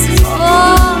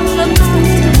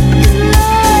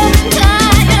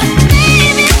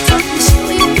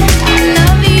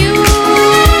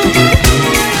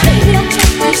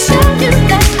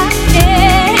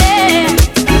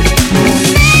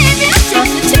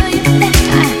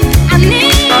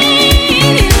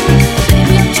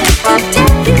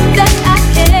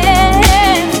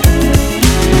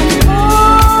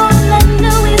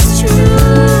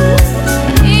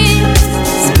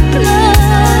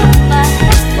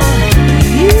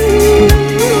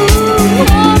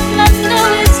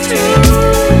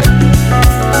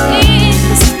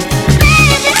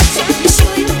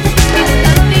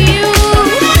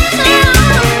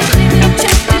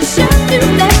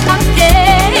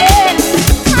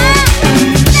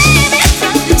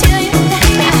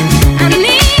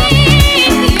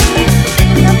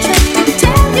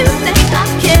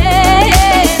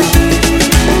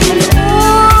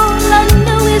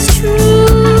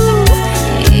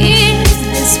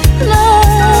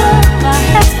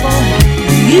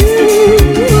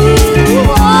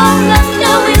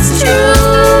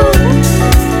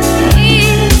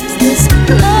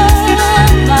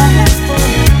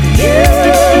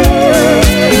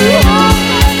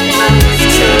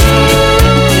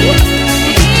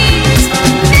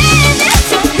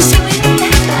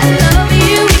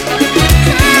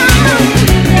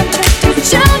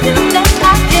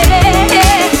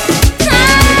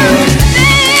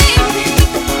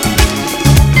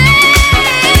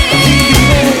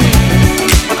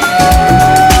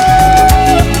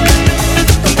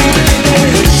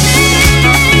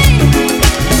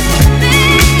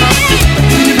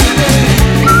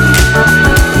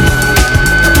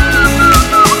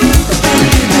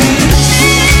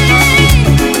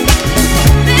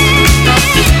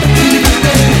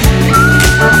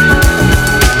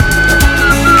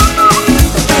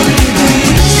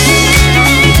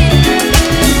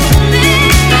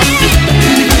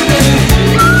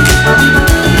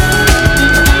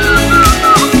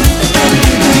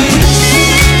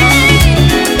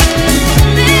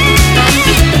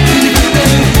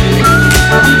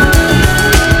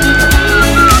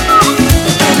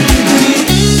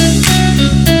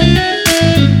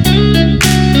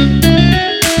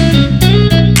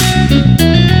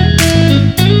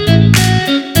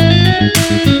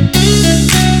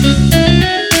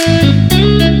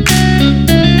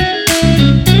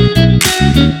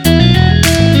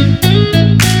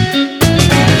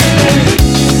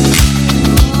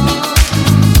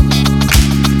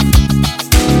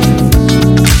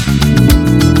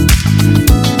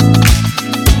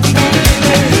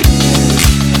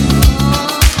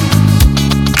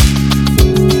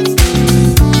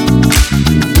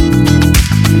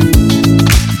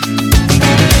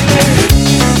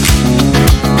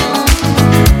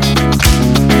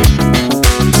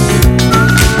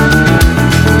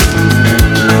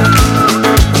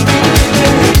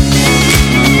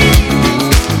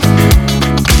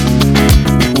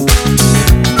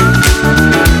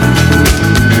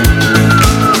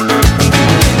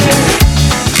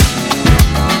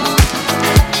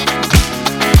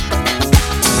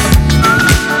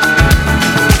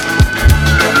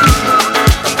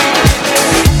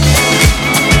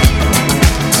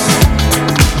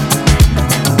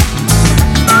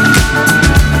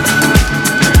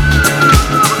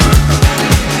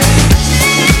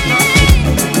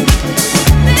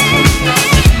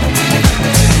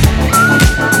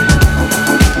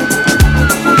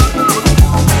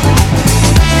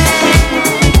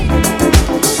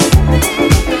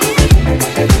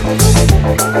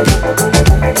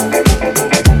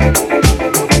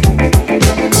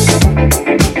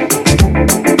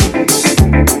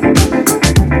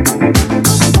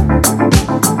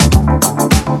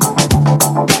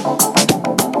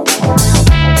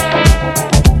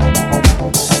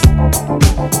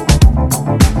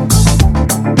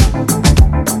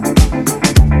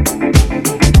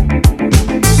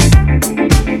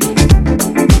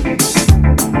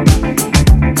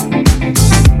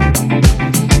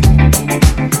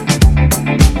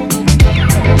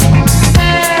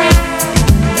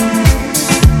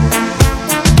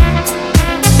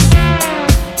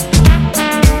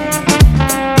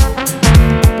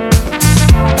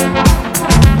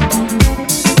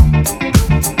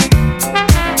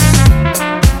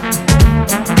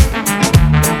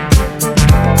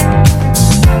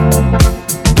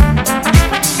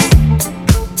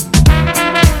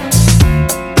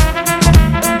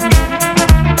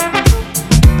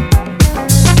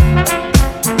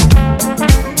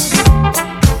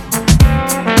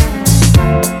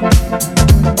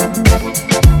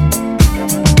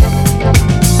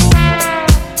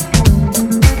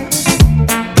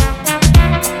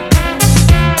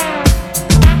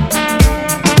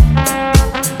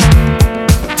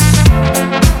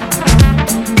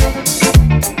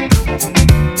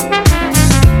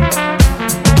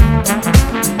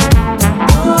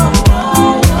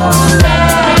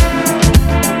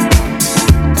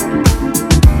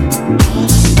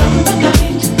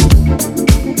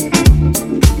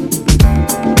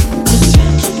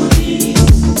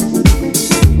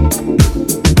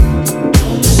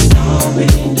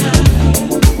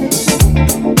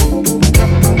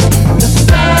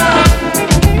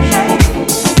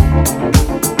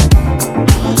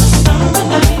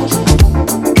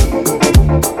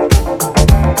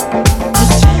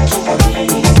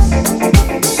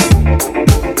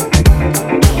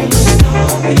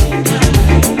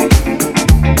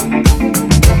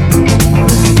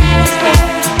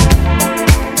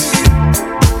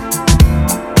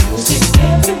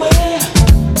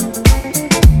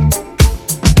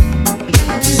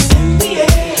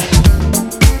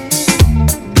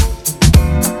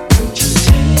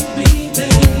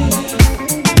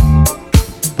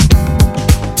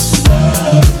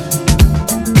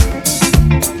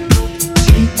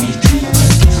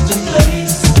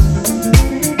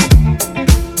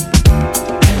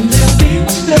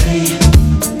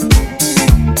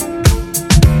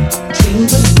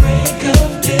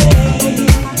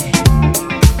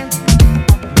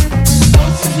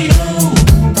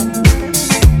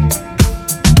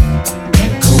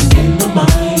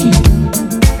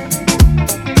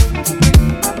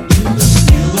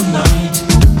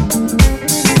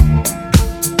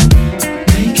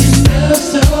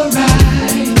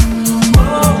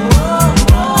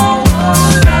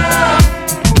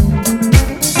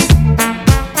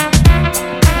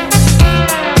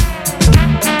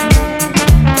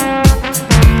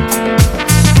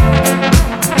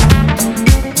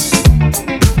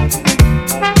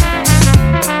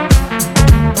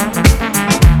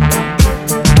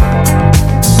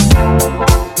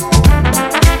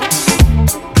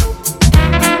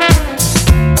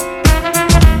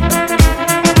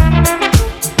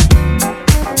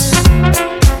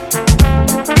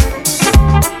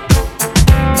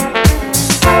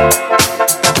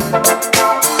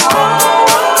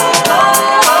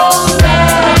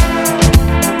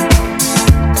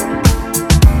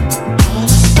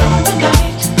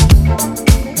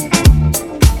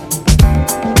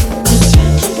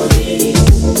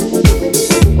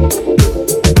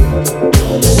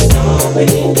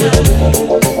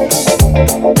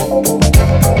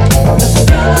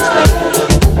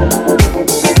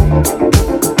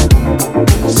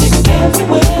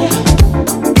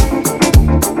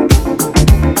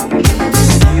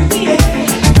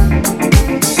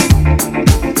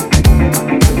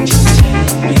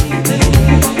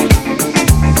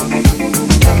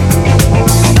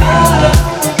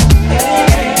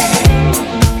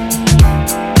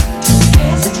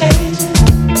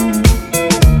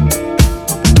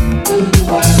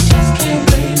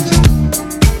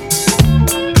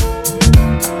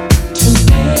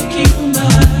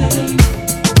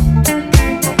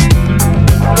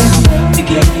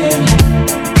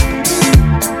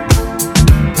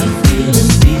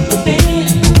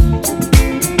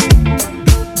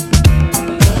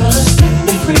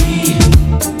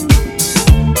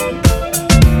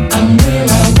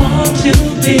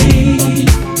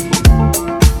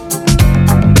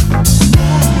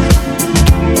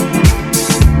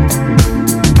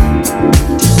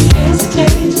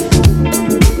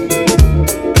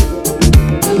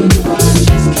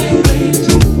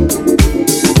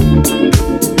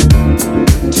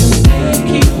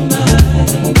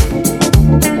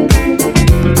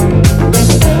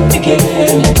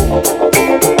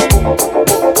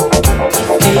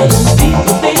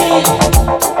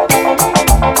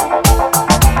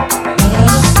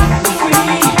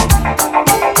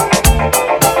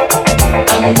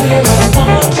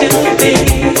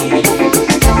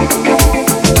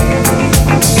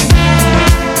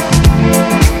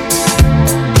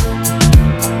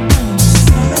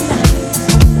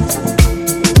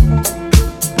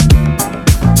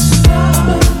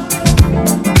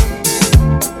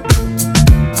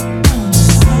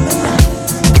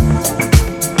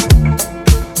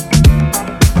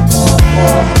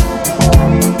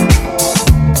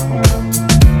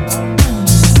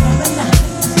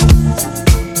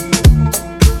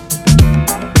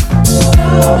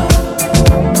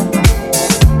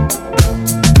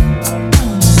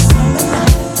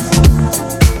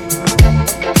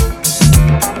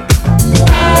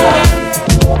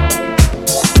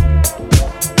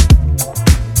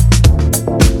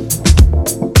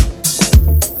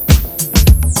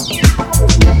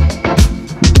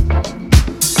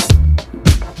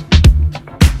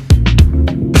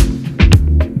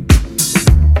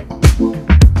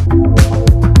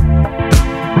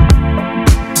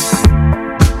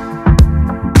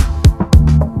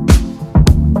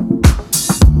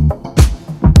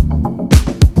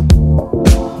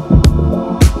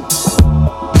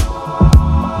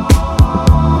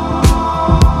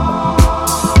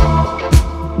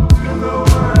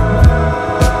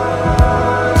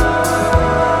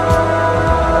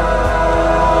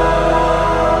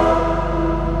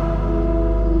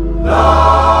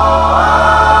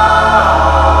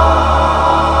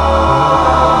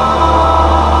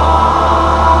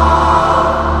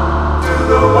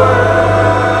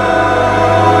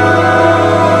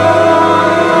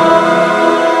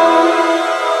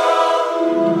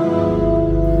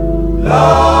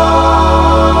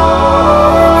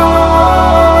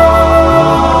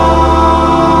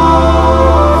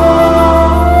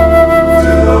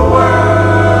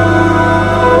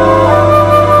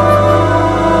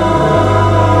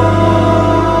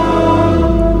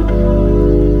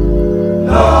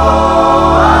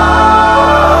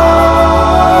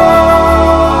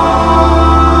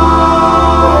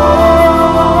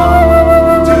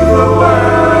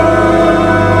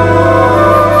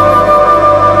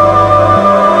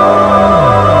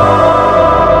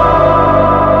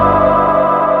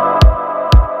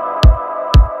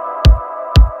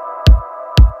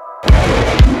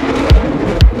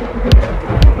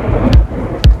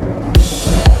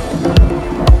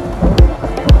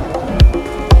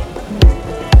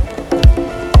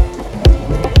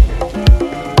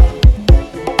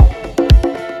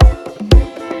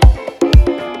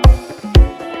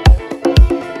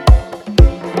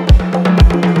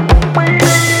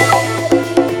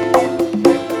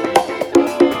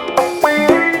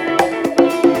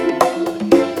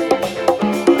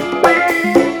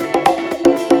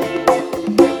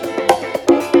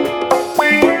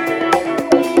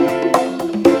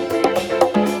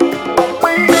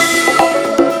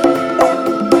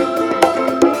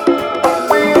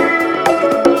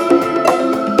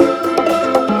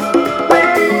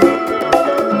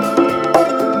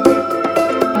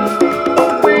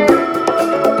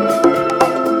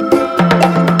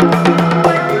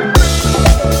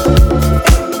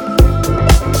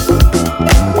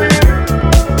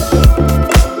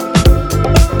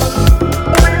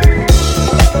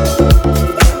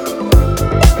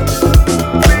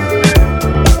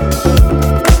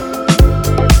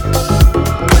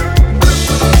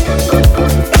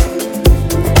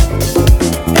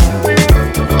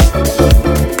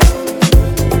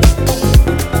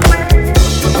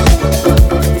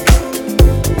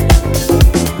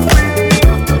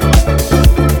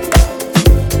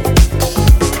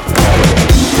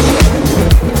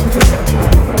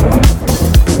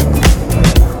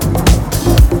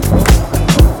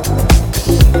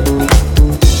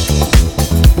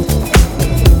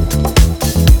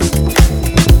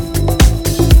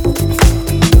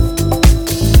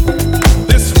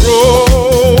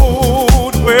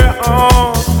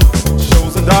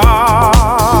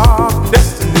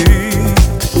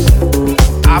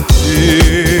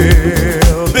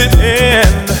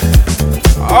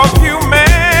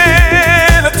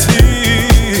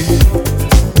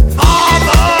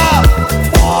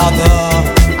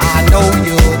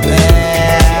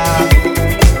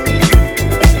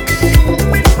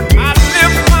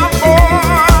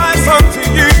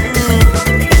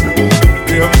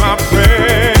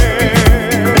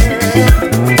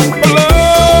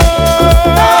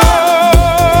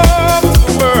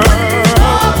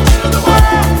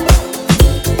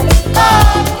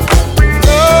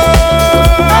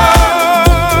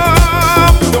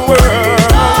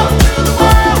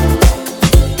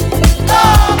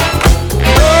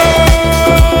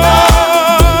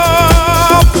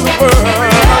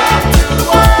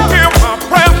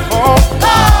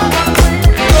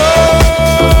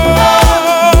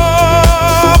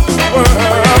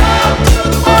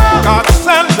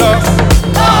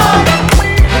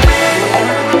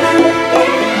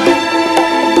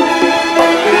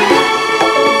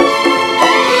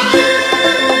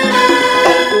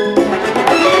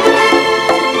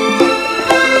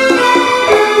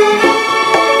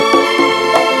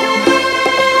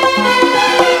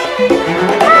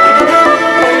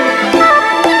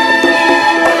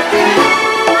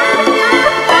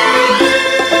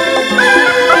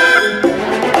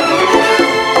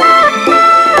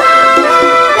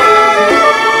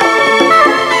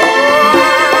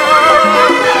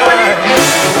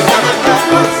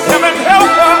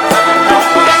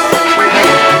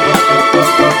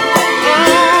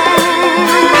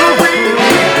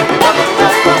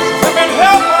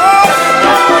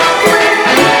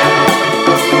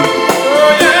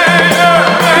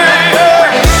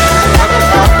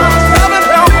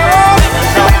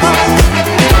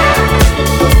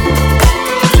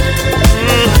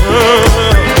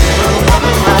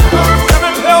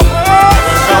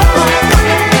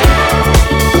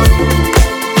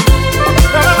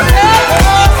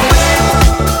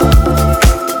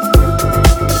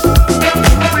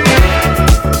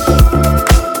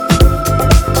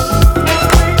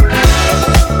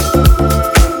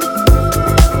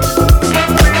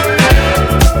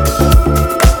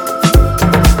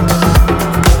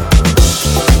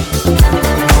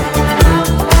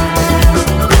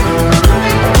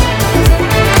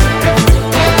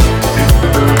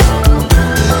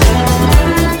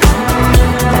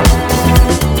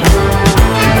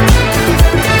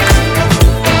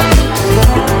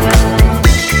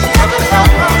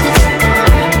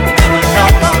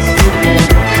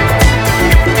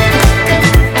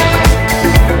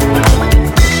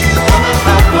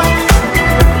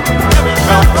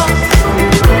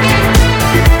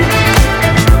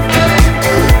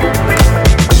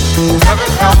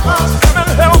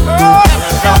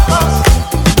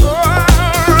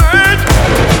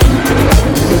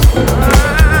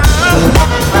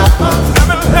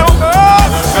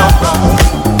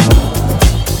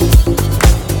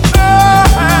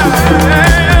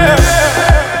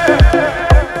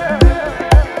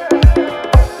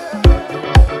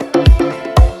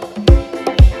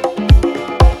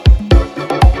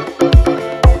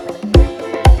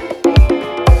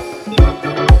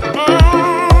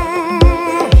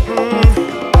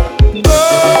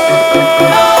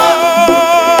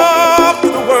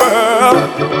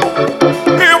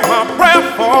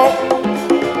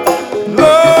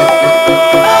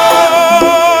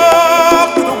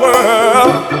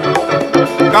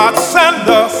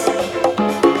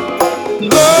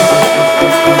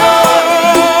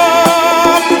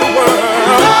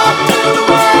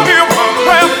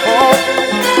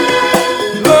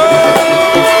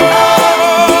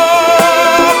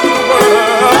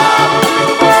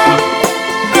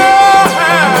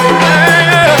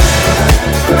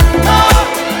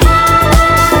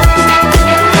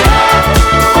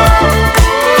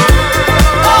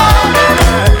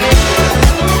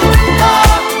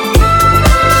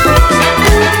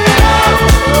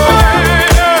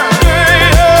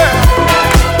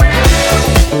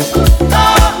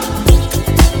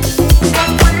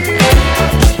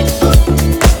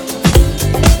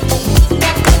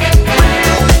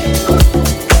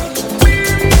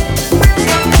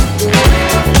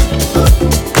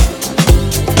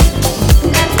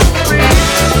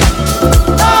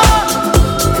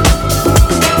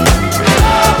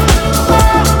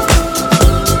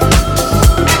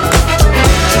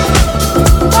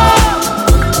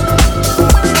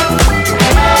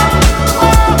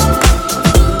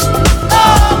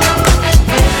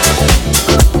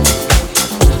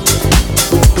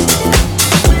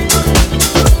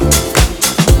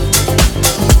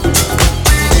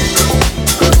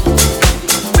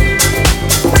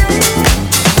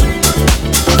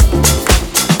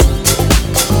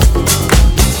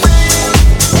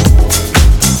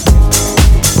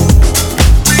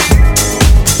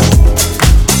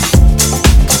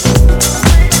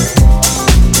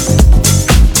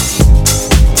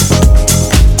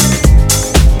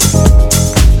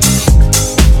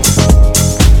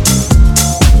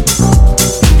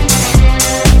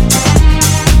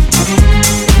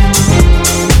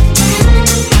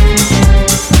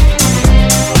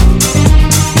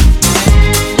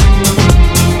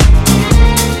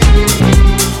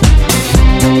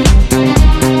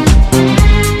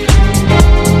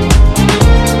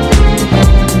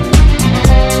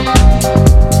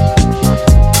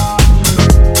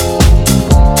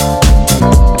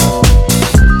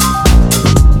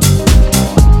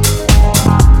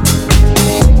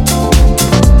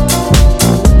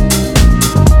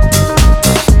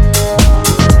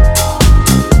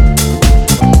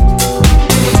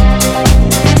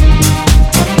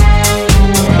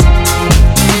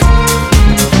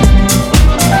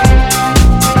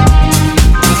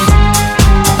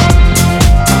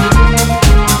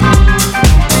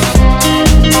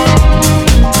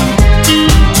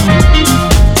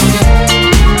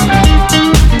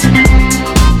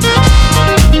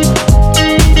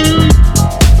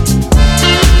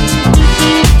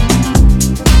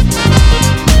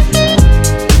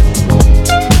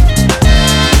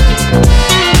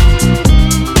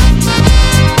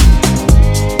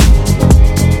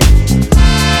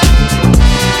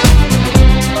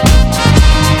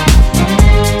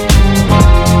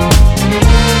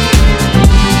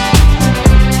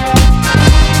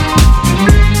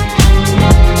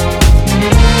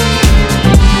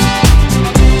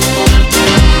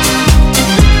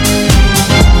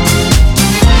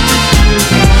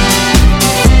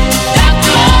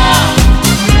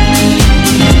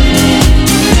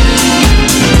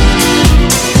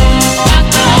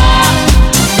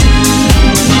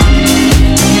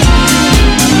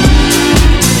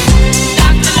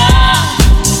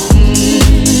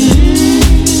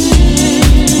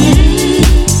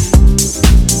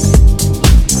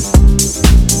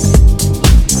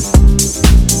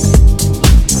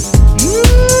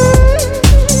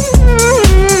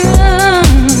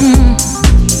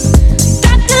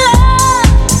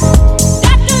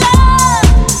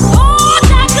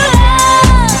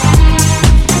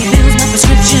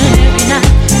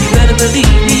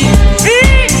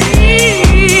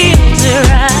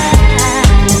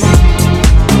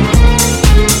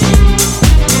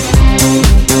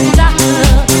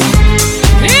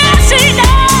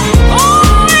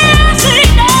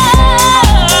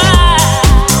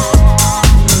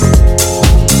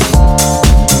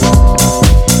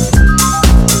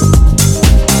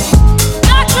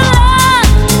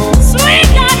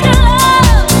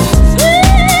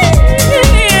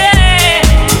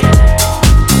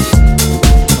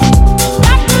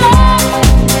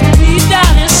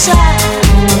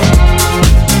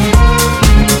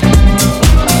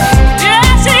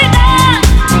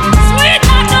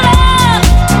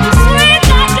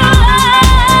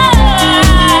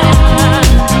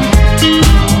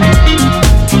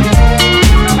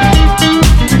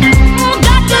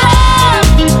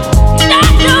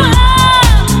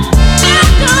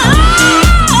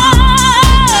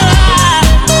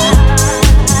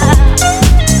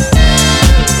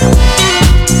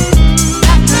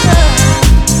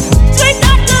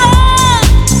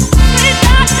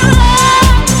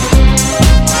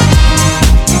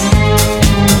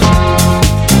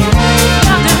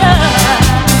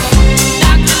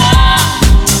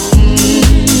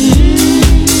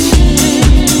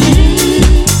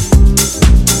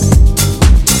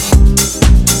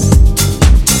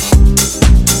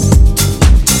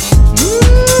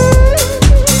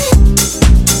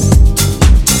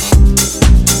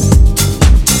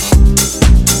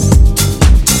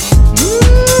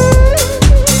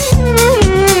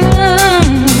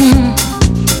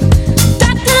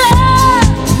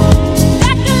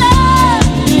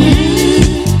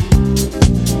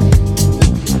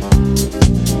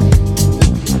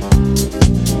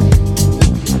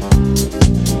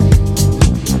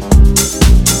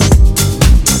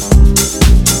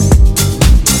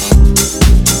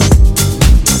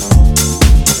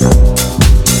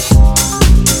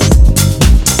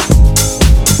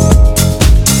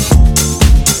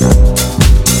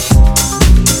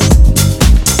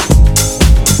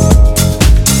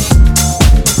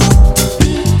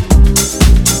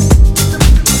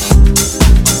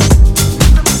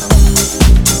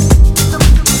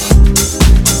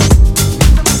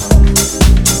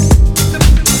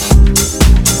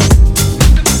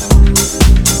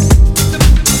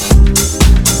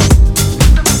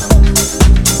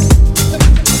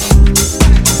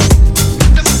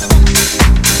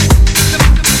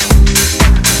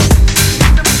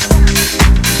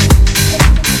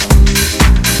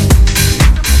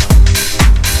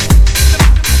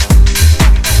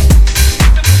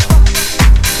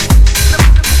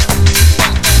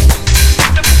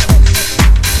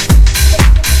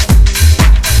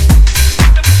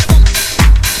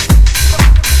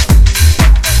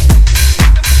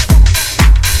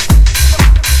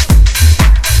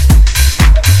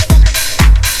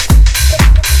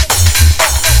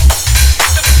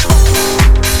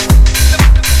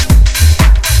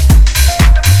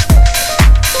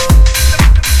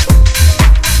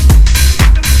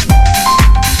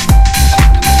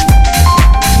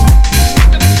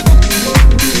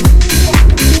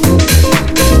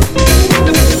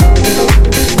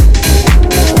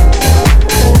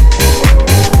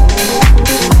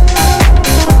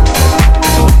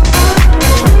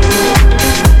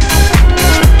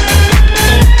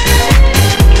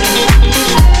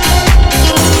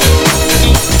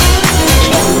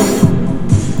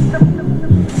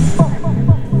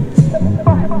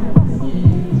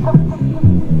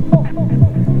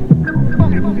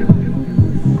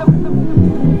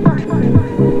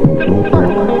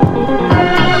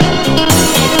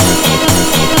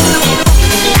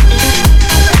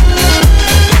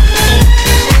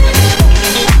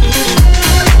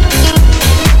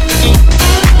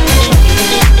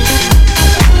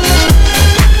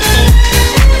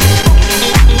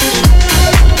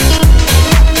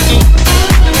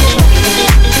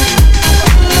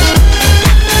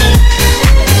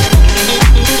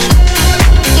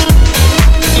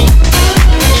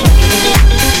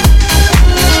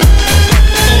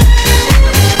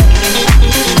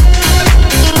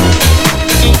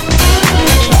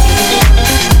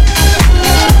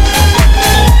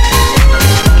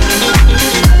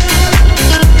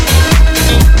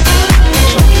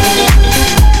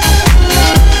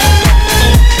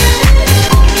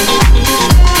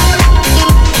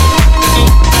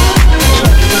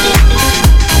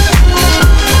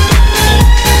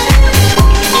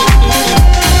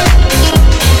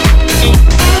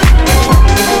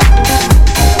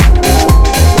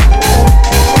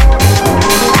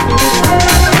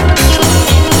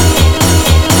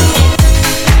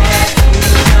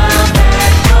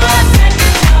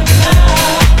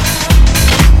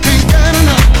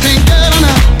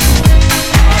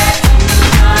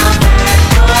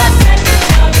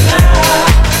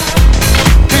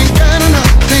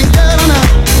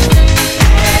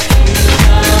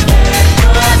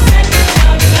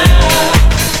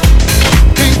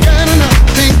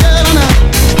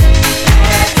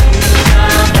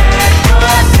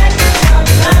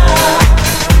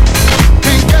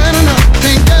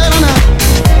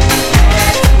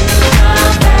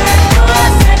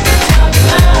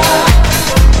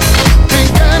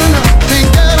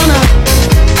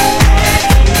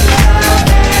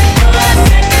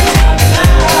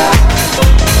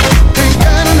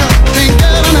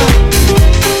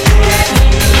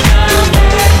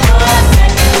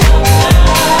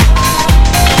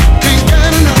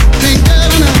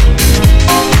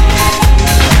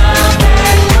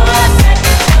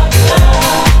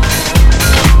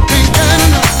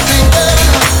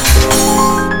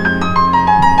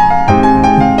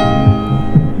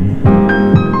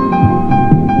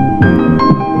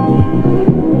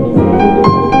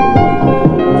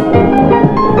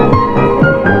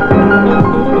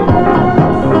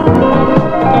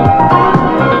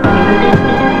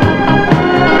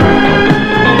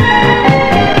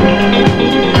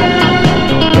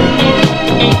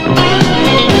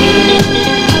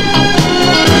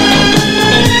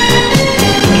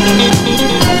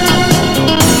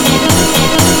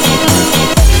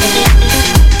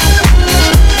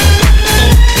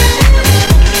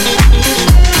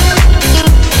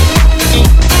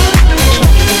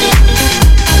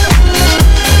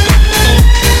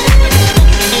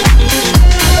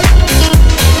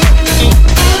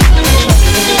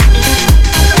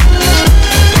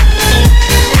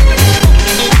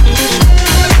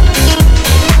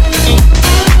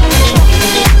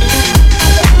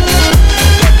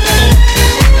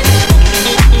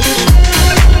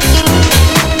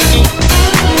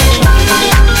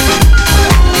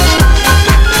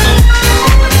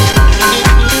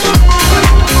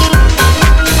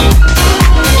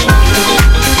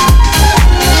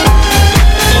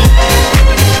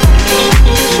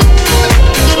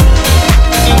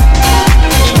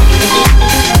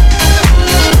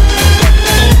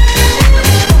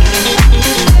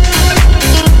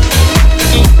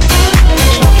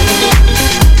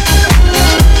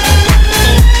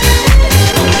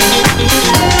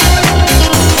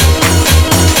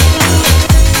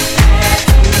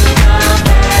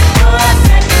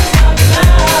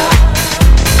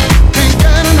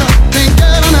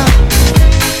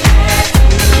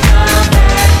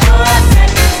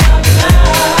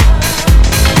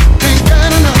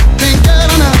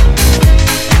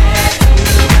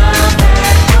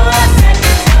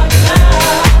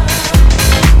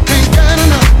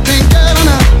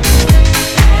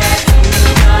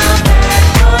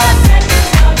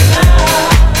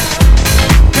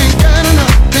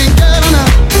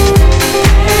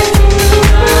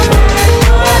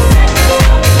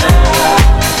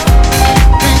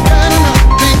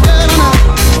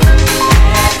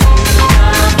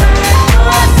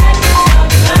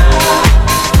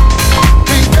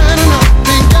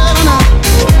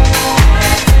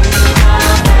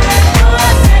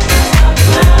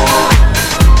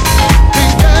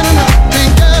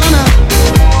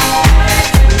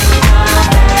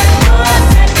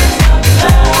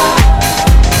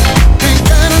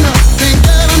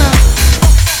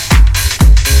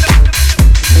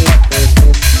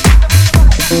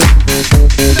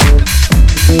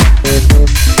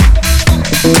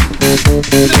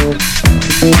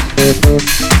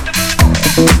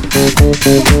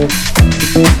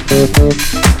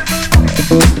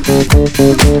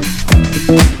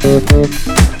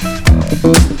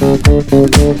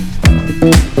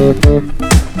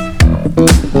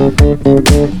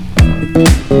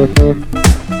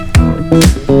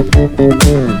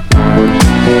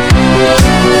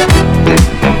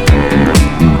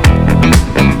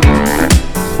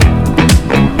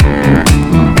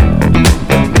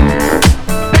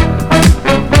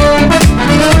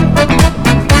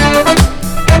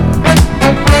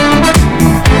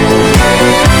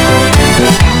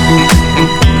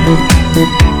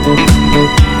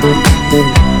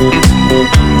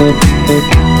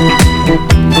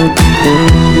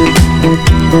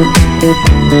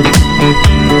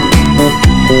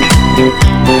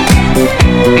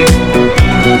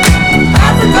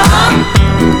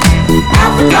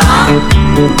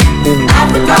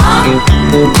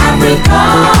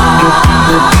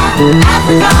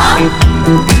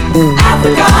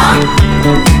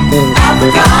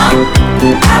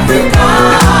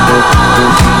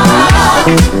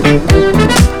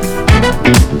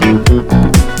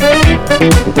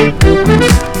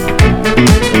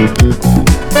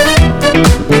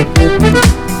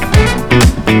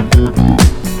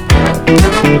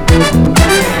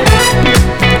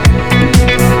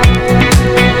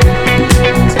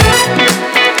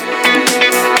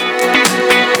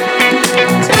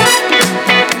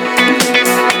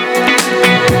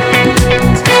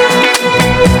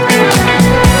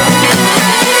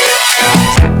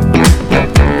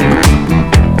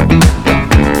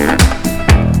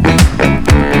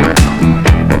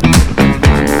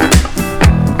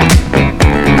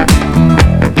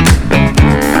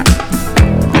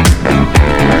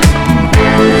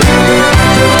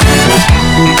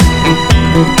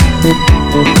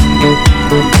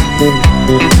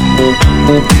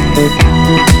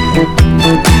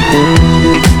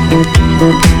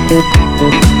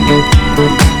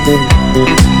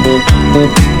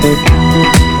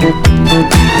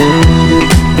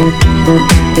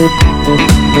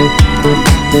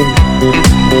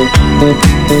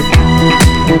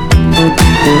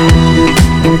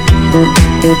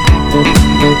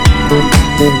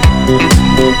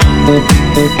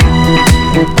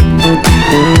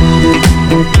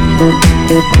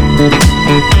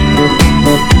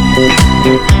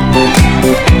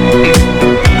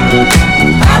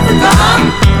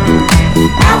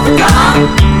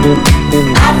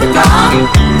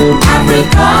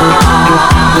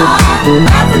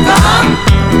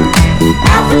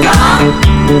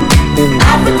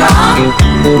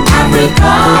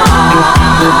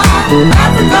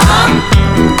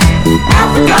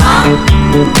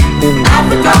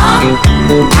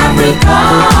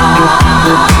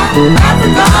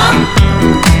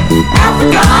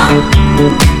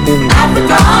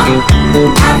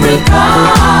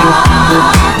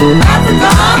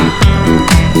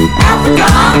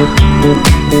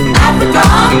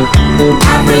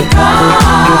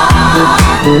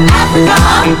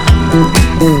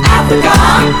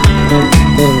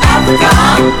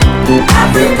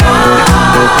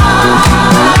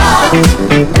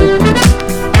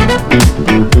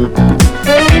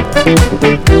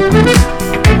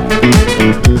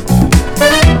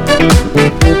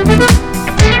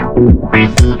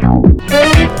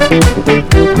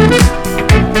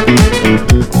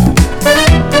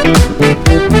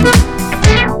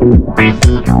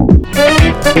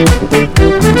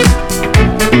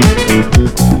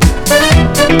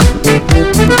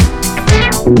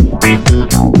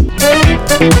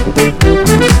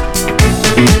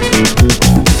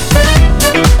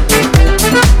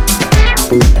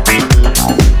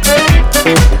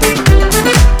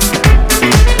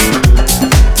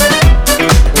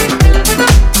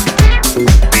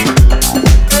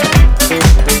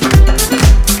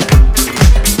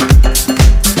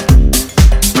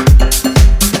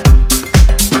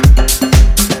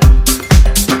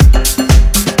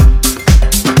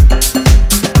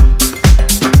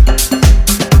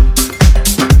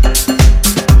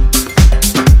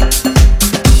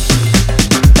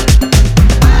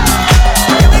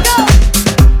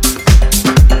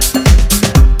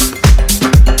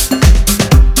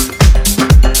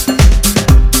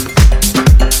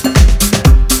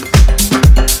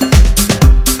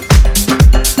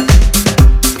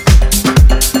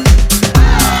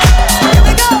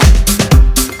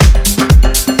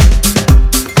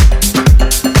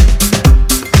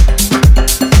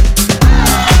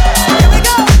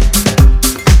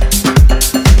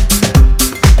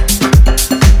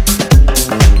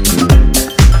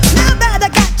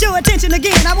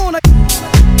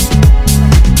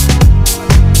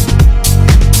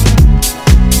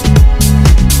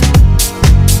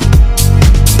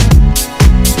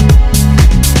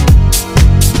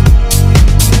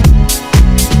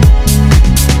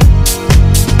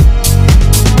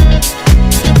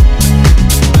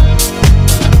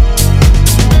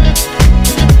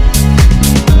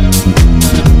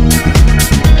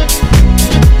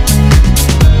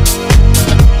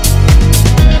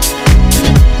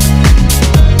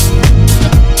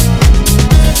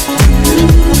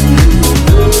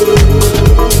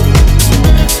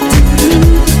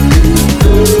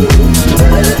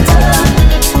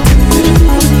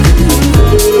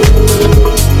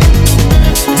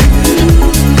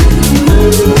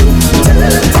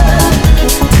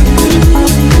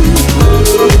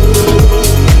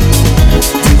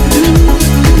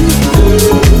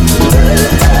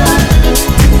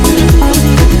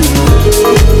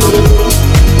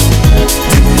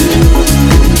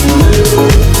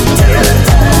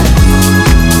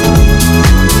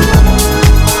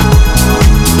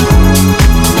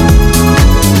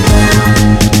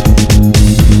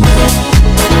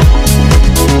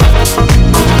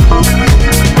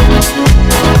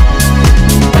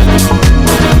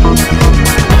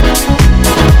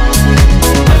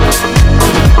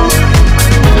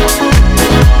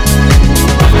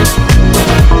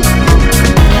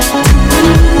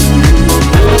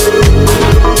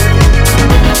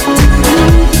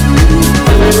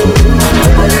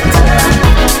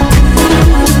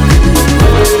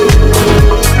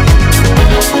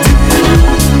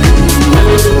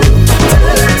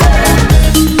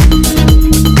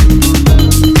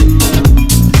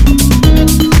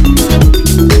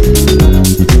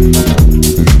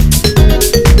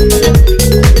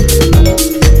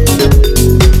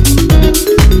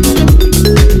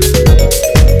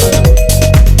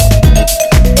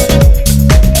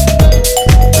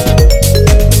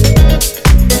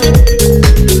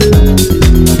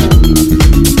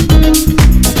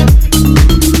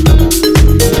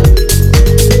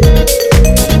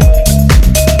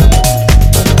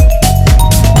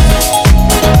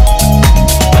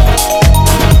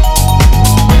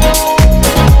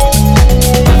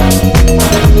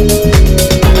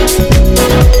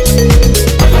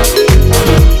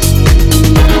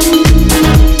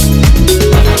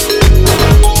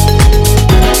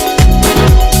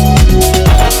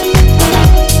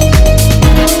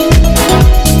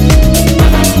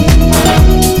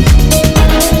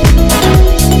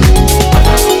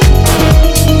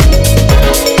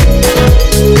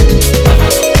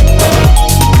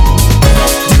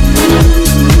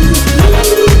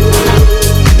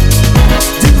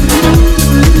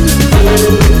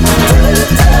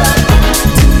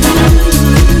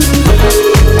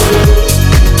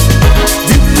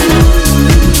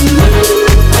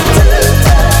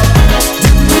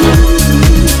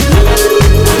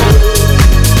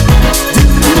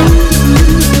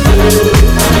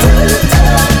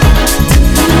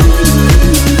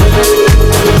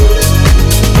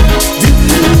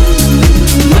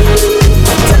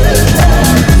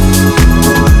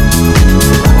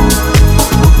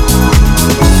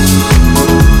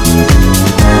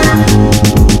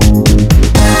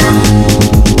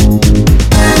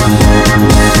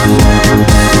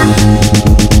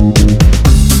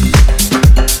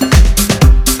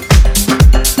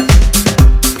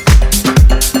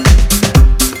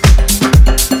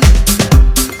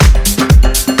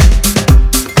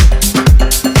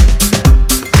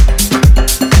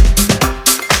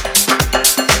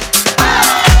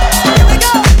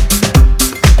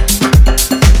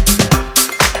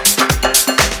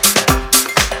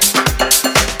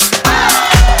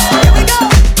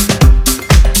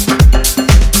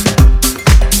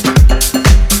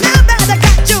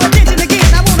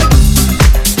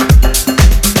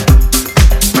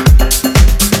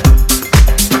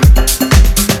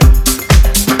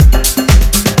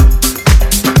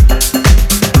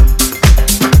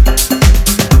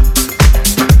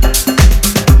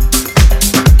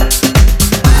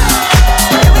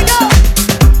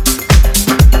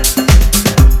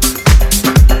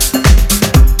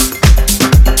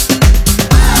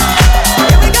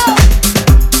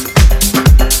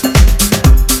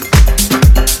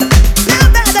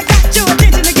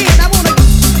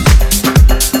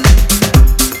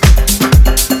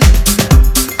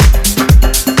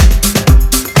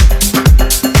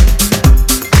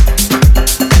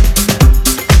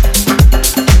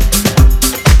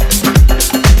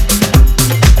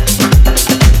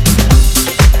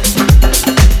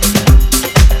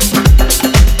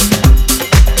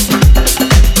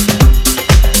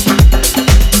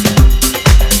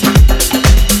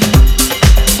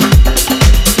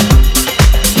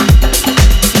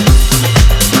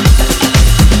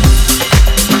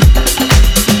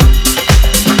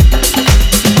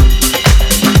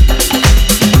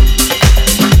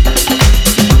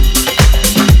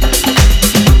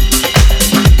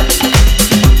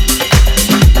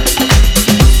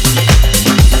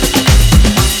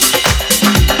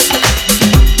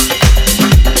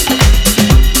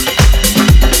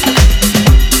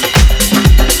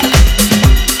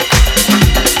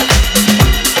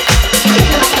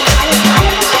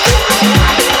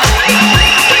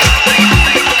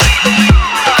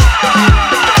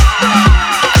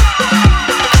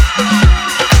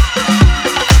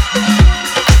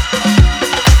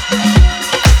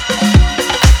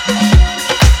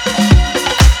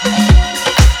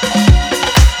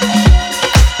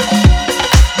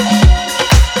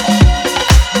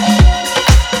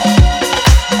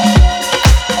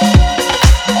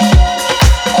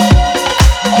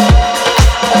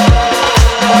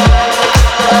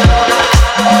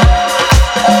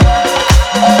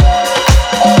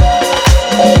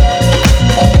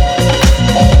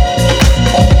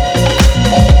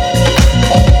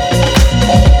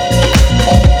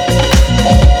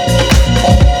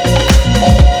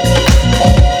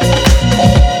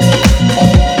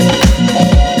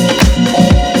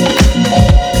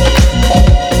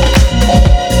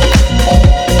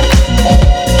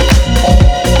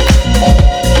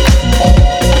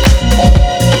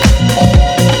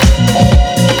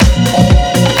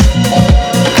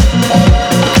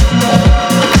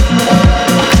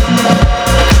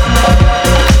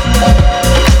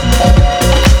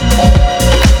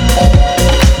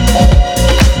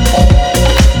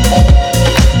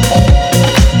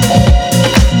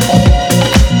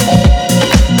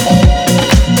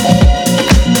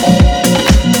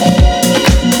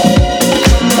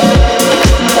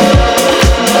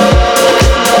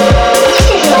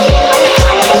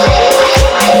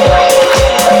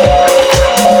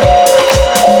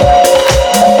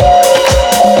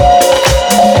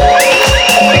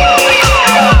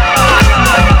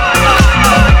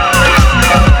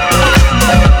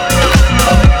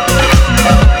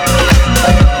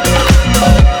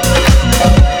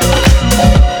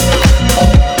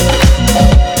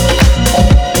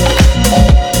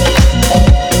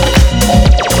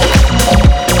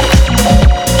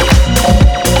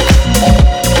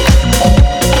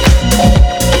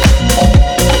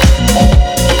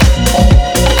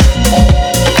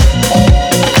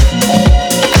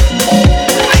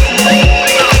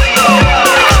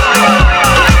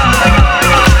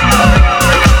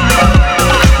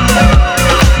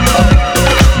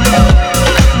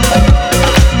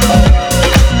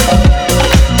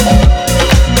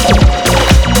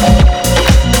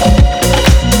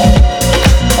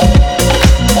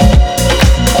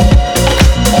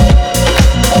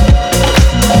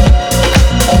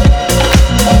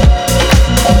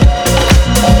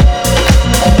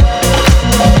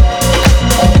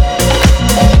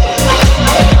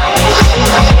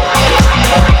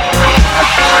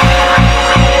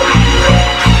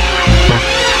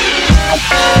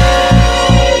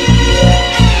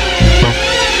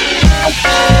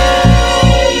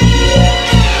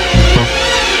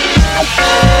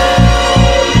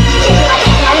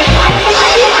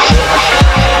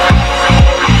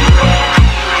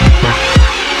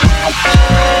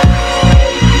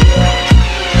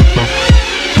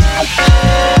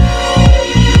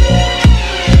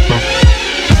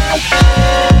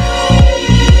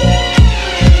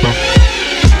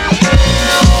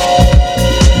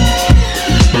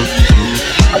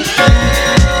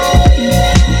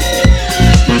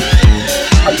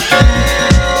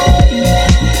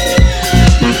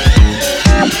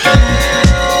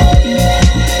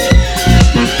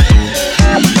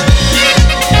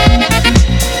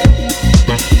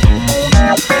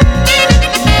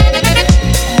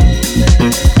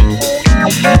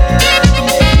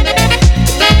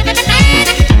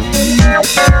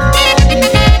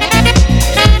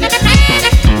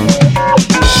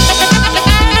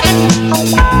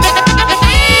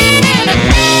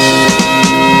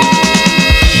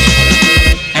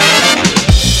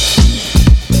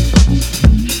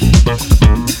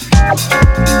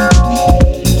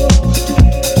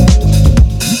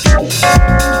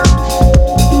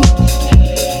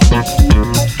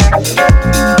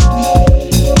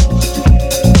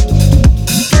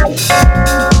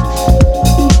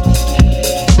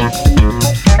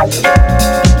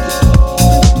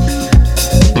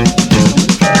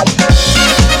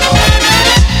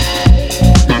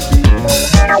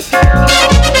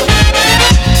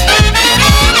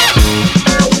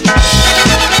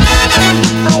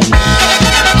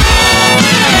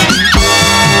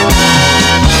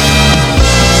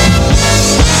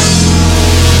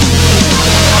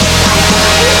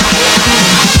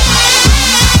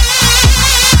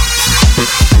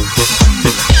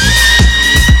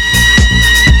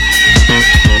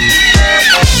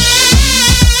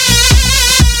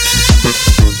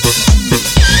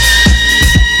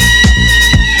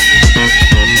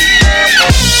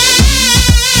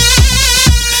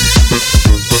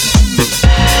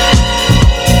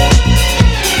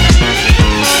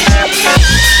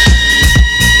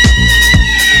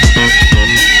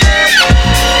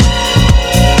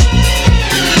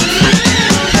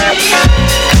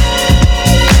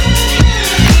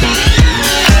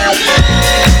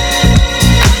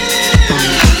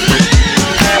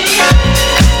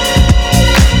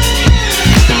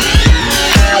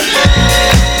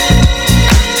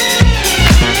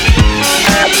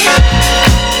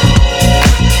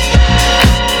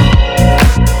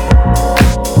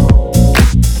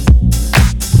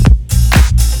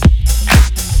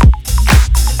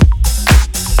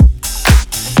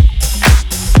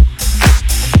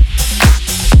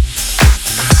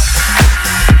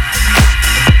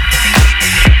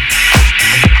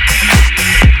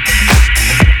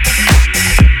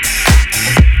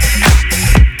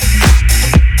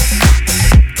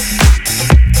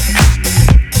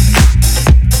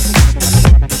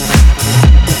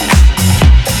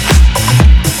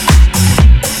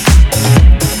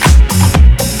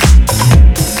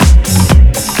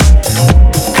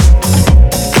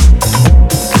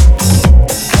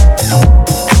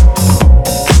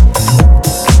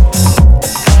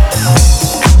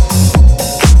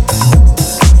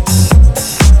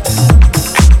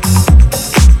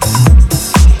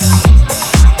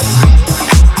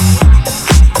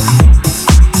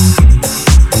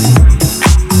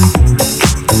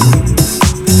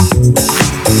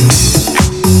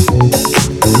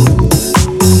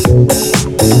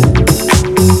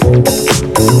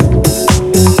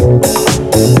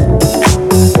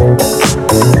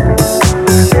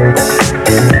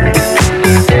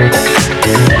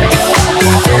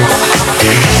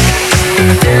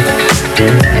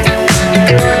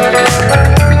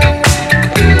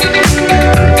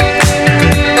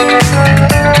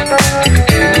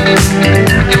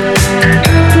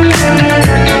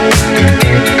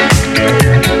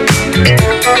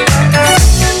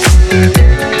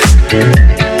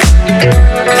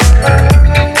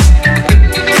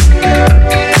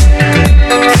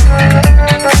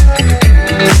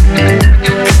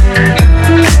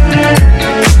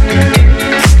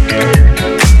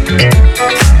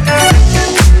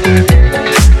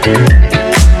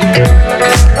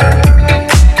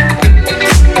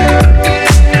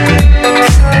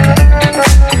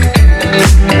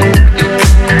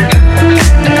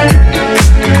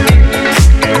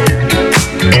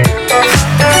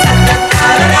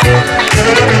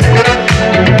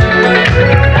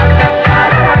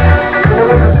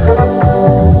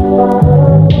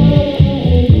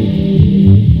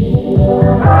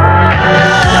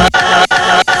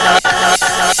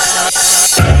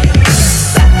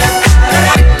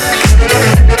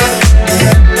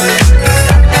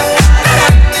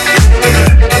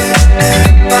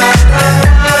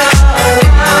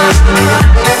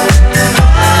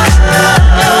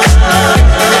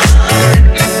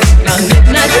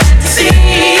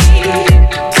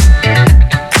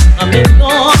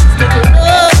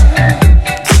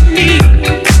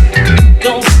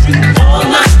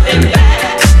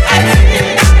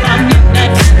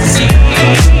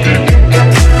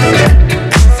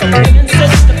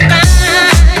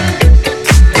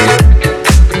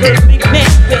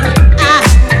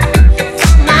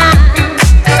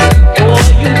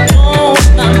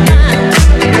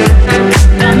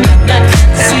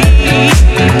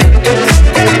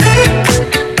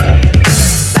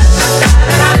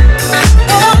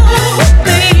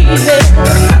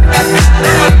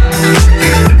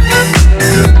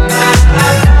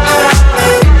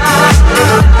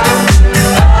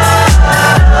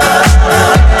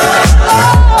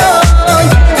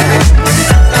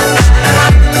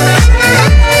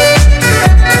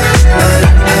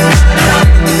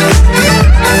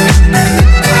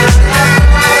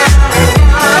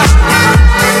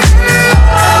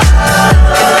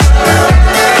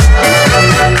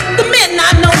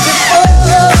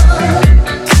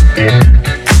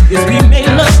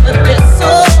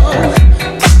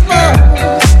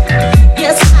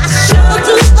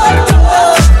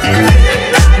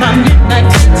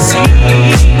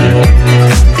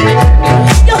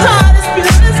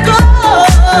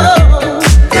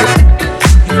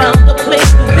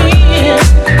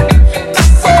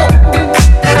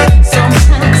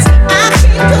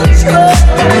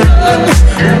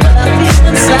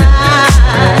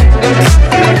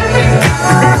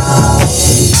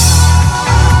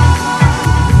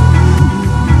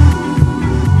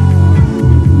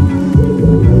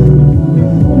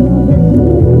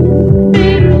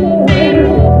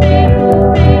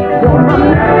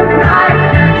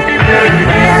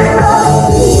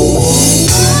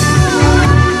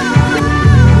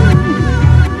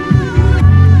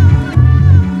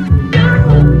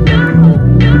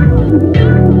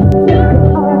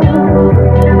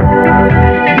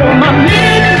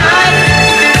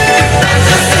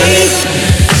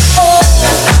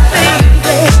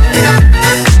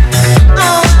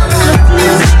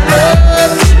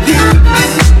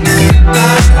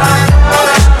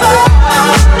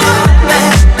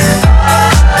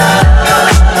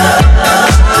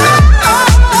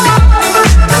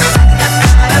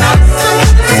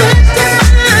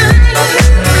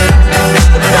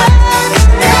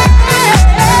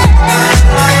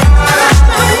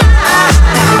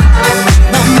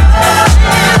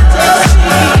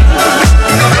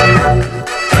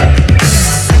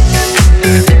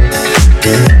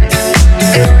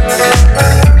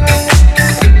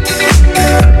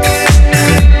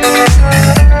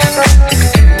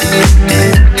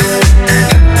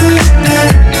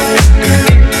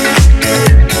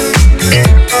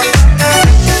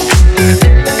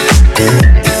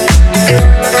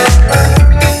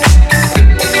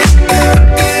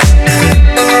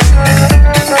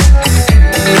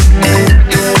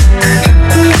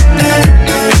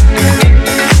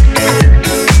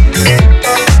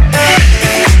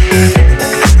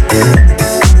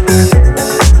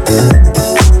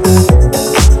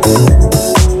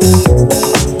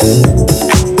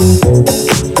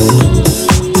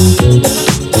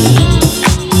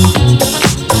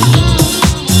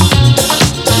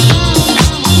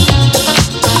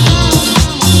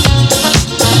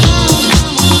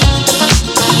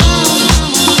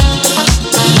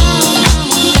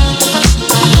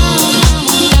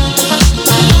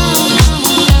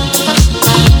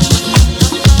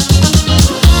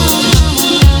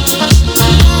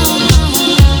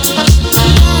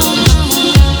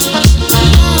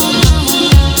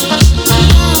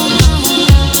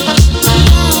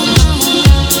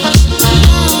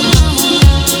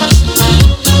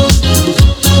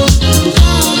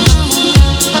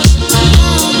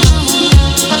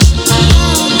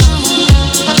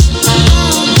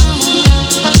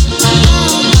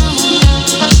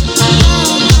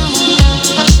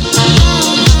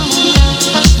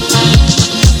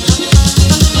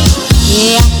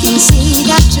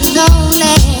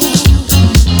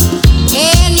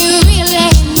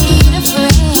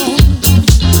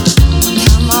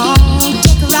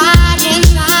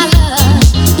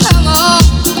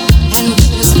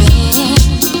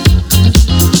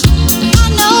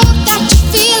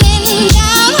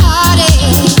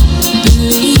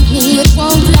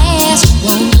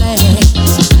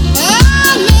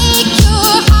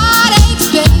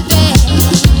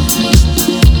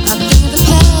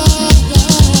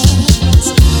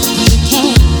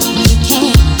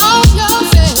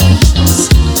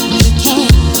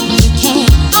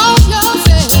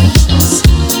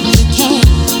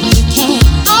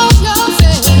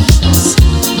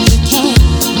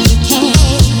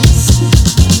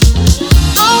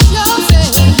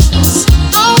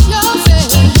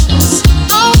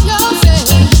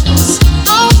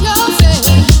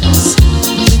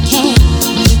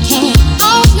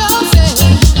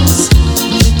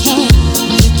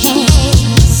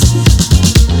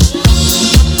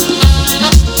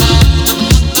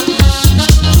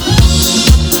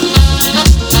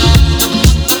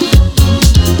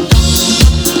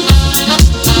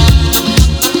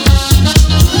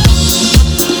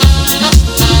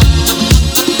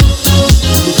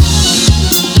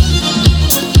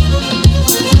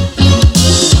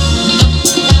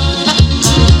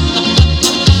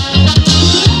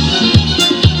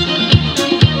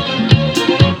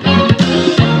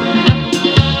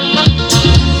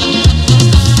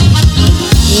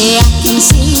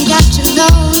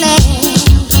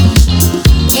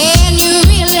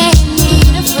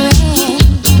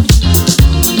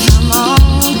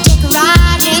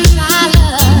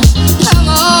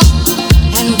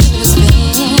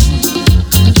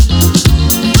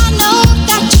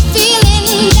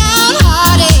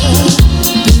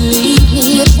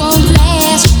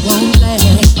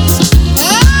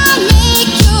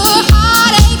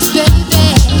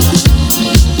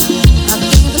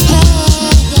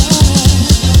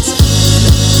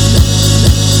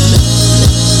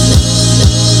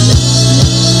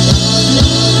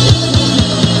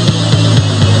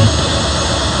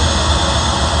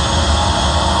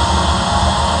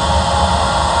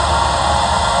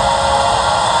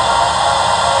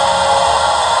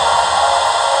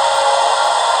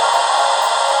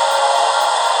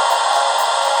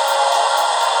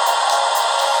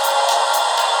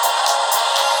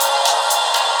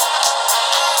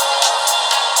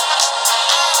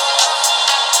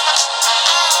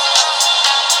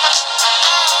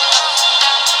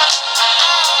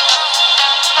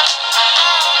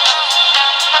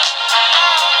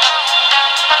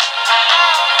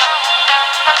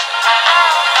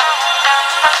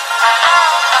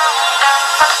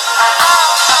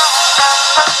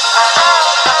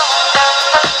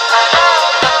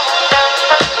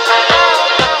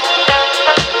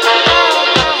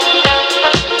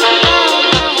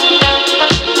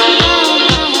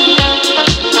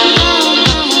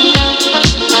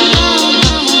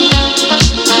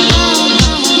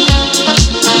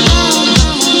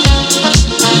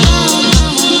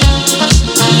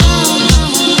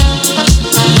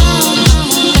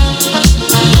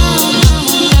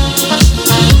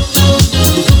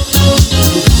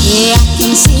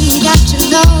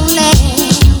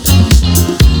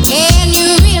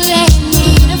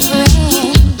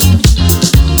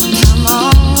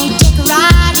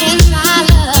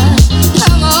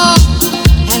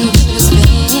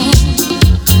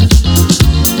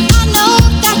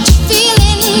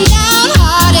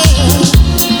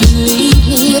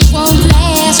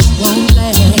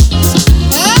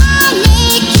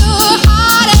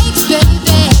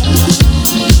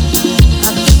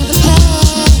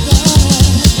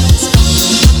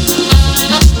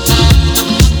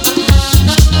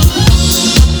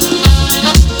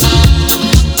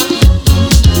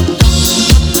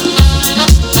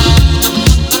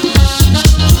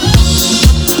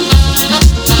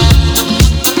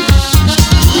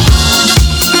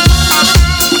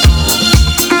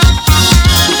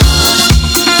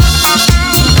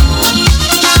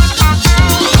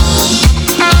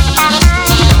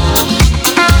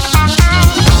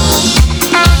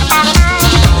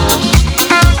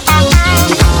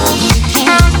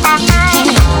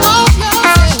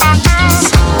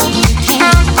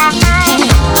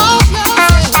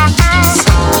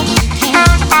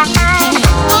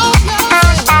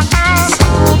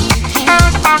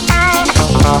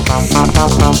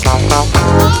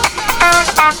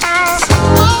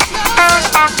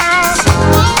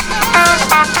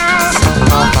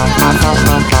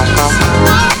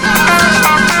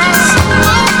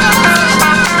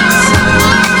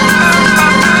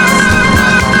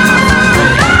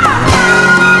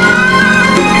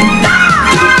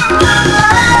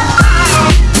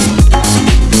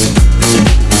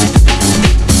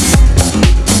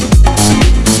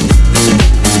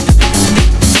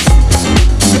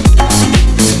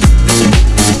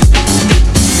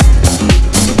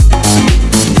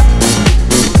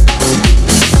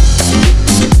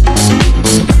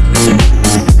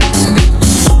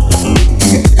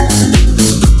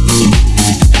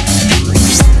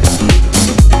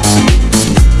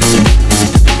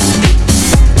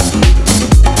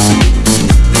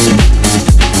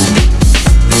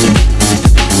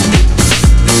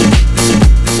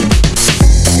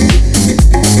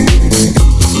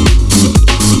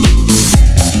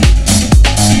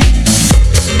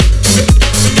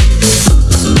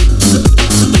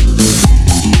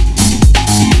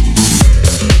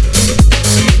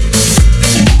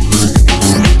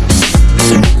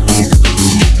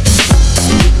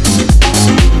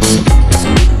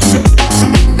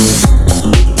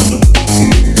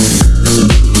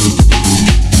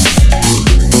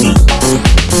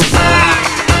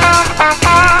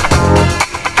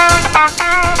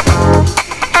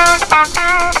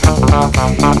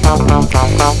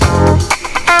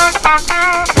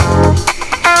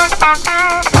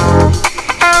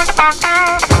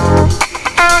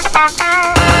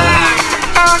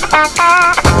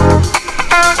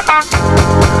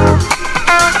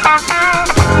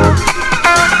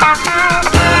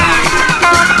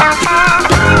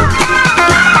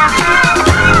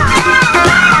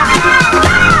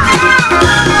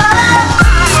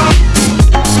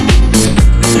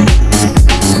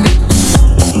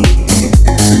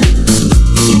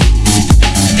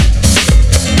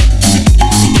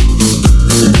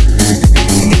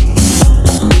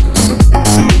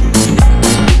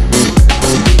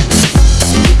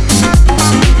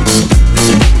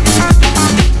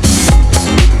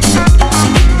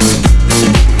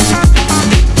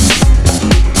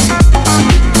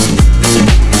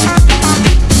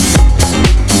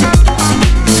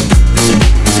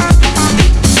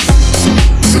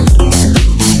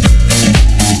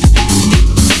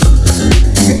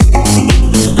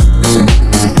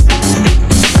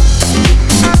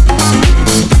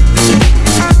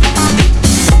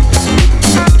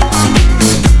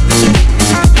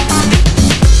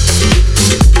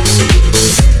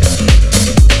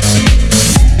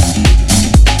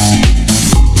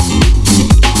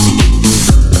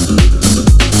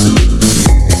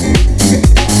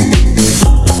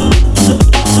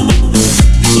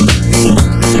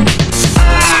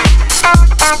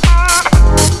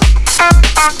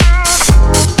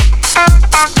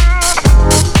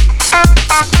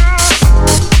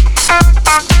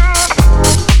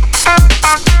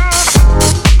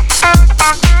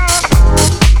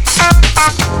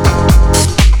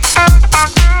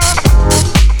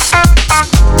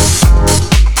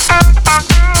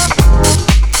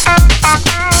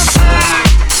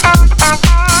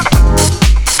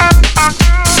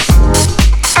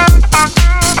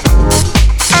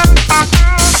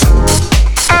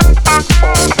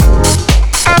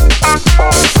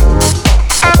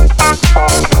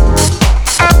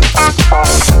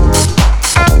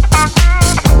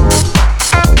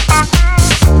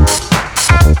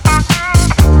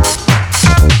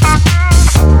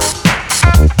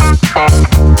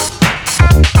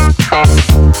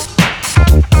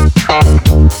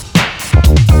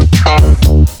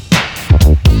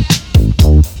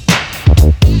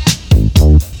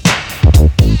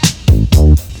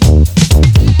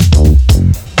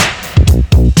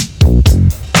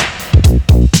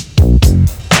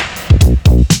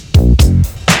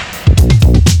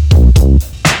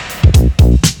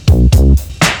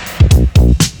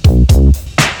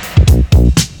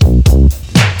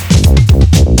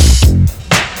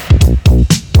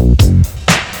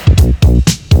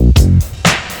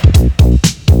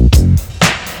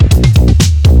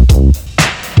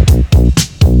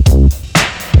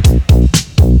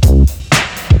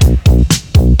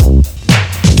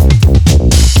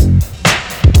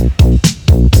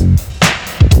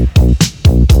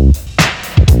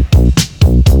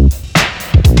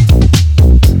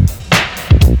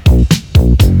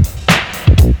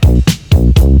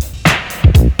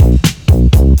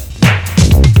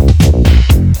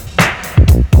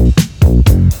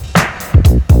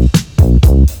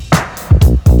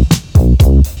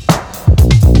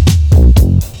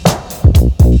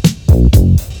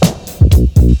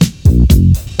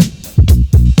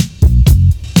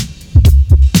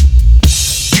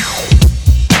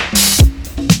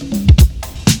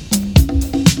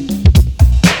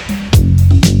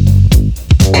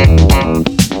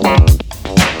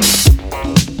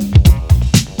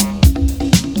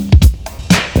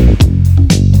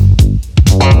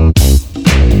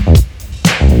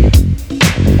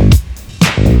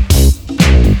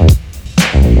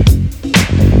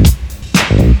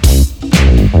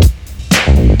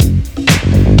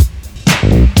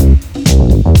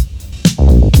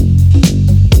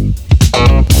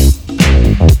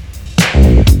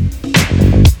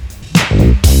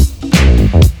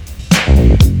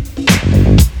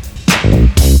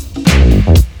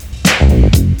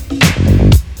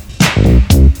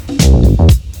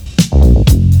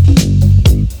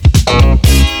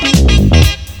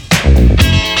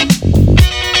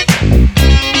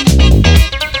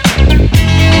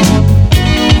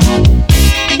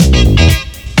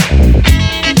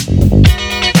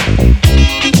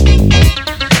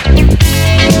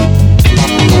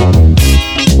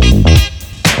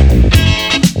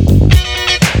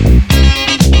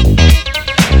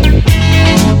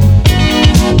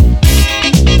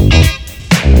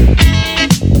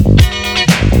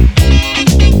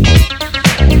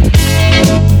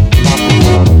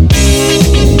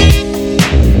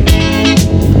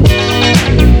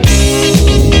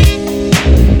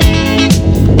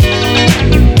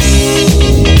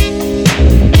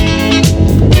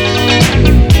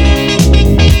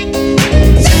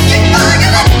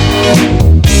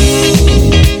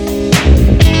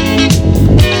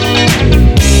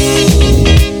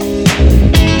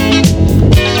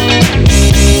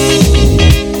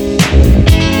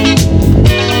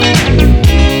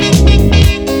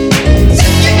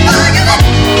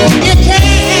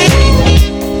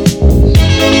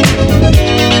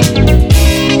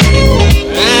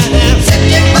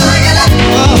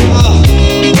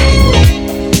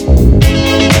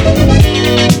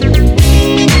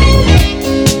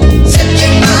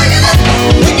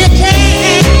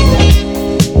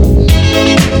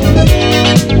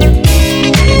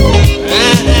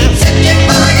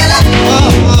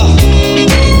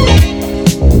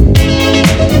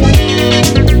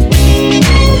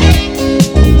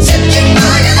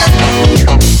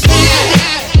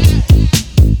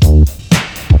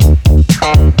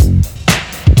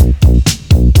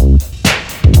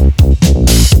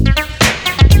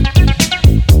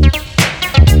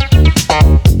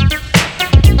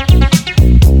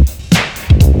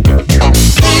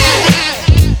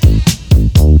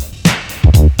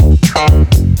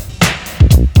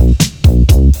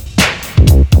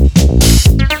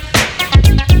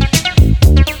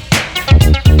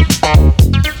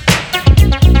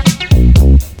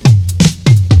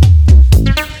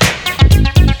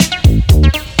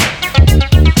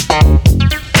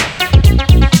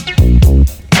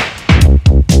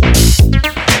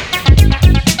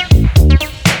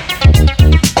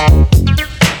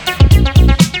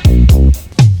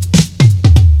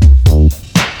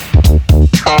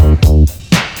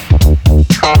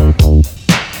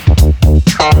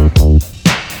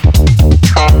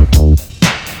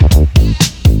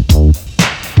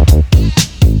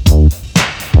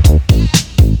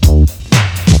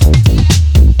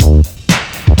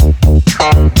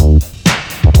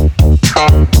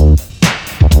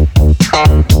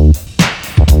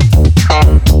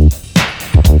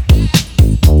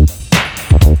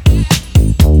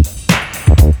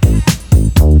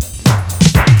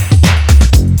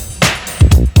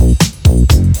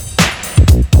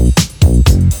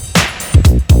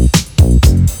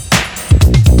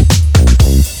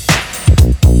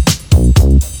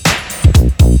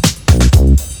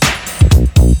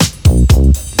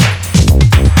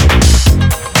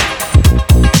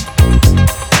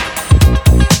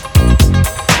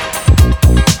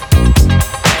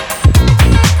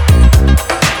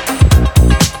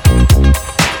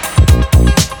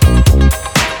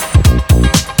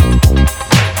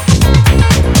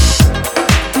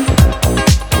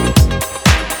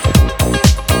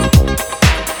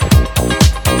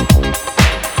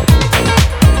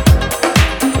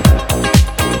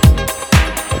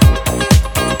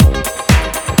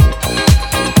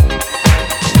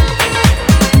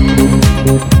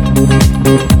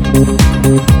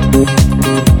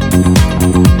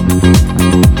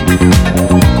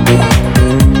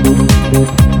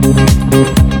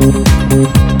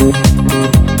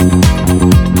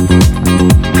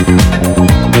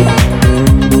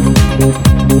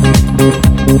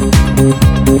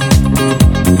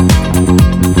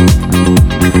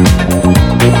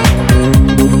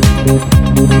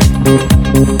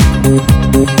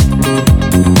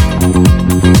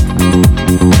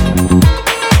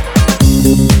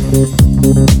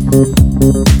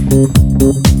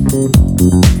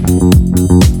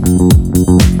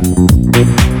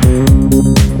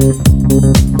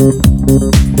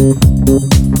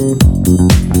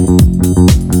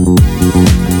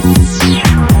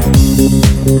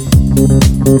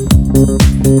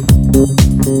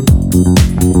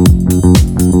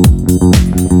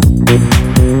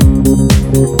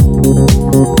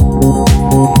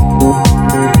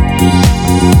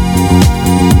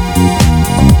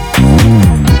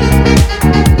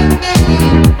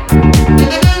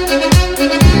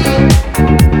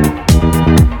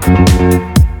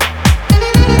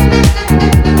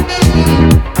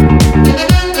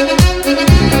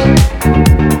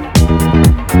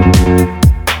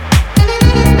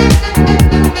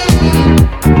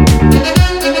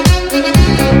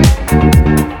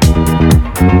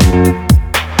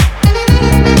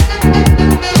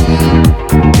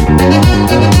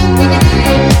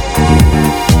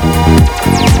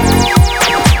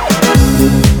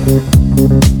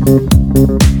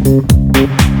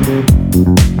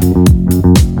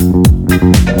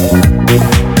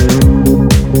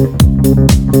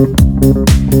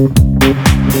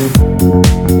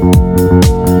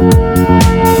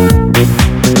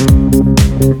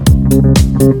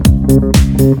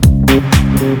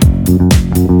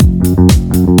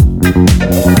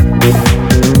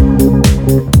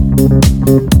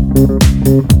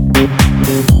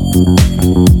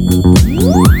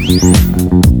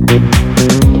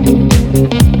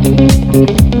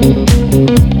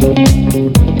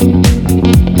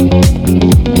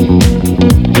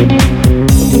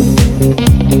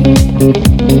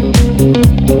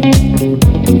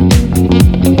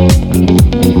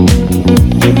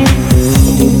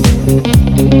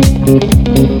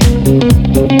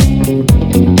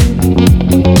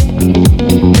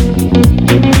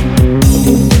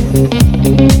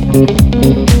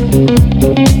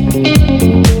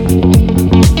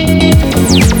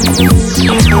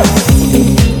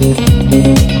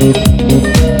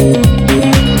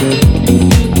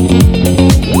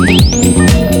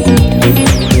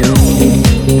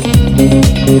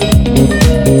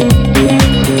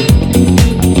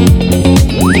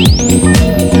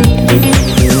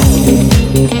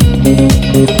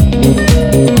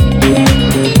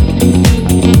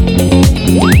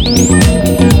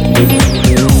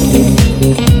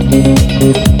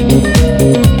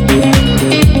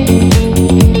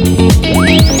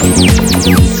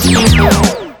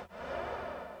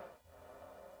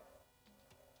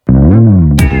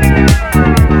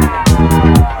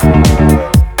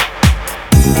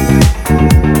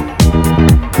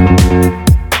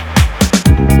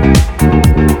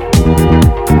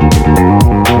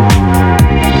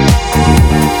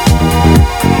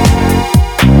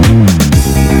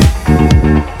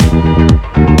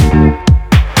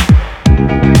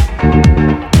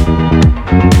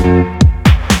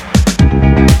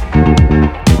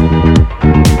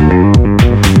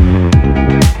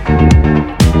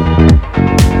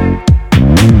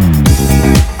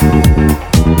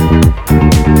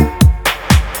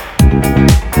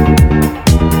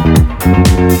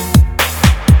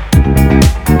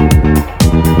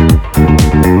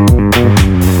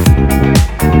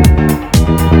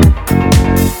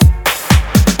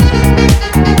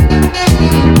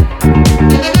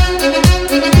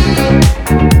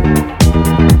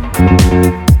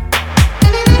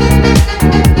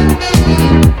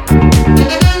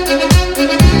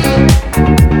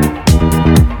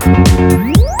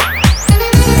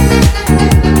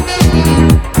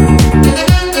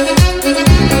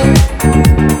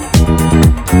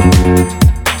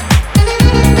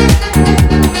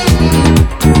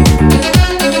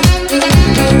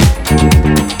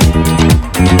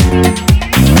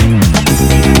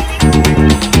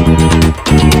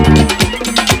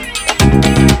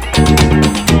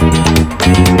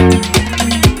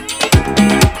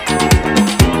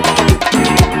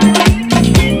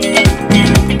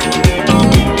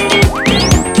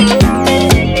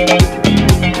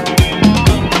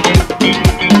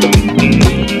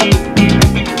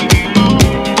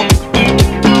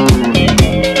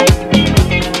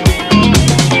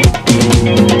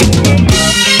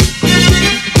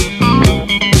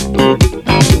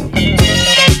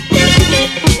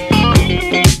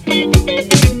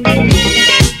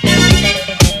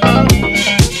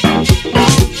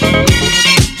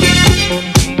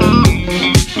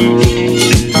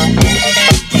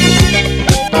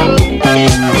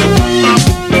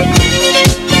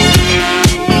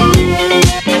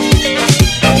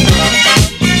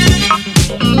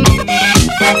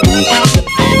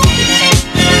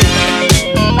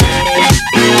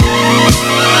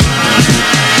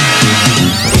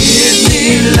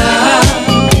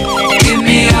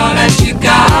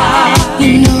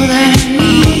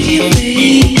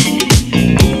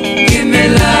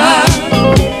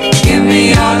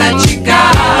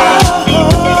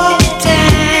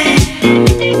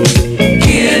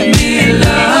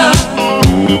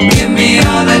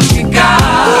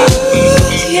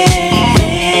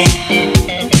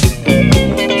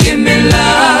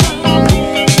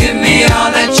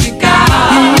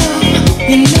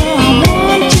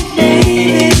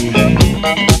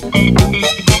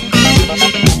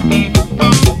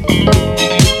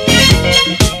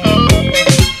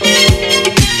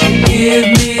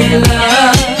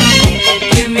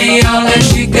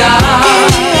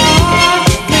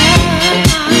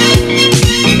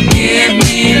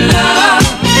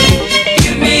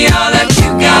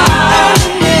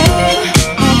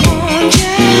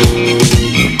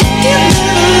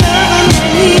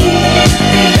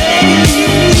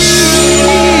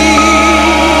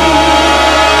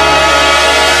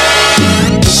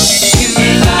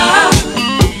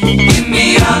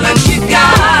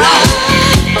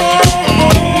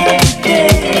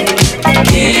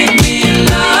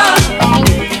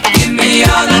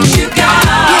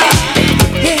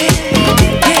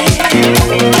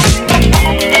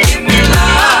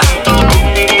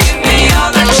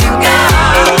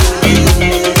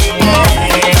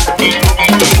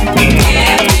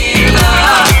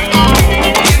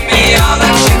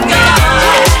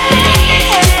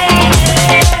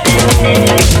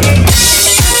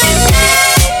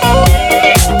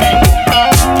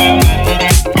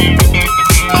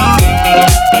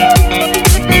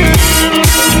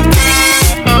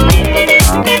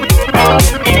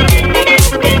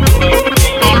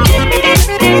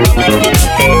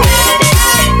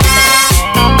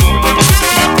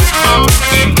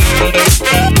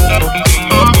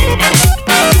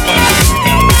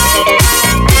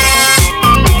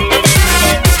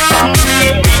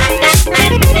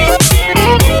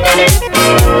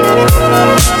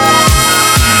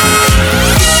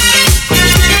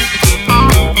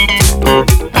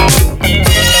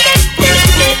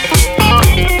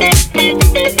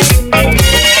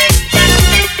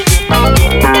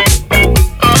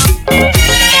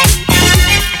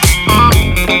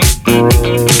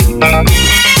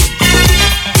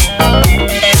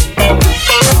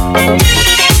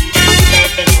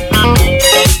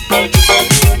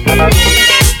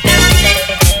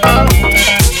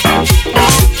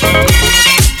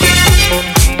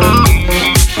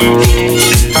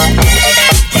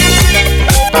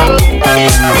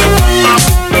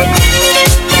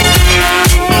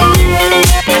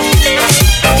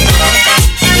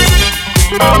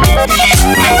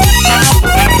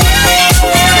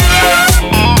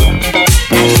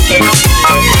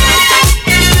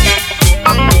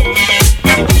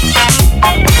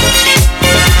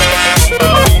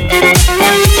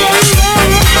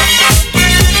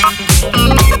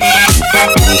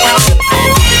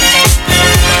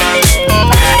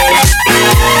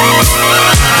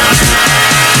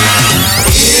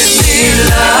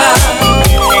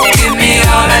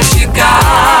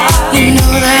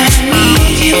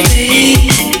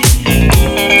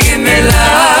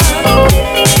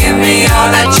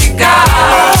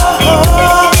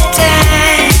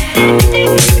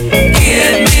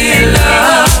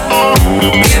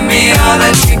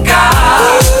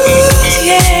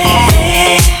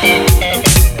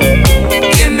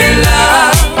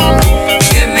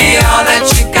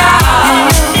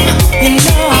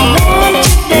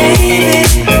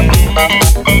 Give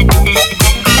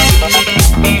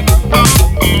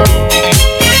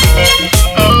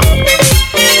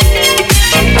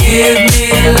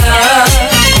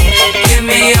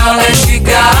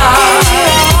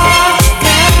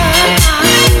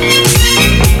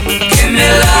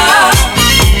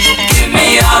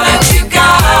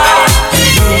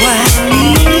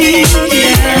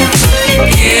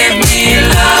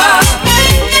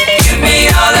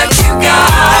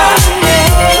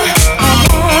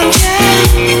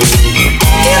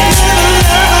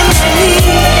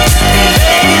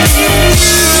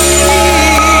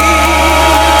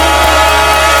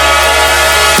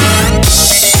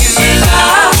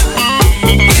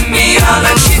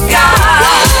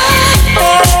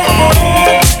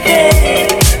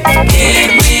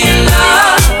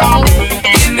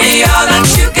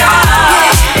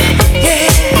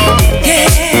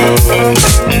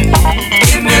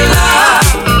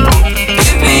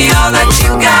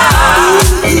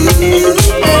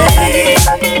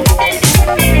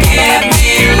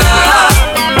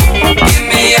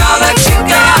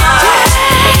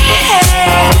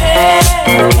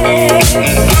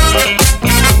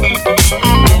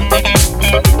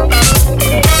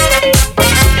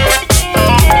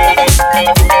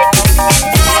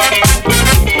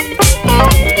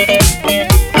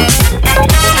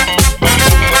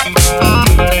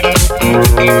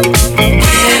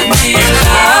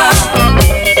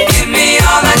me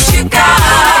all that you got.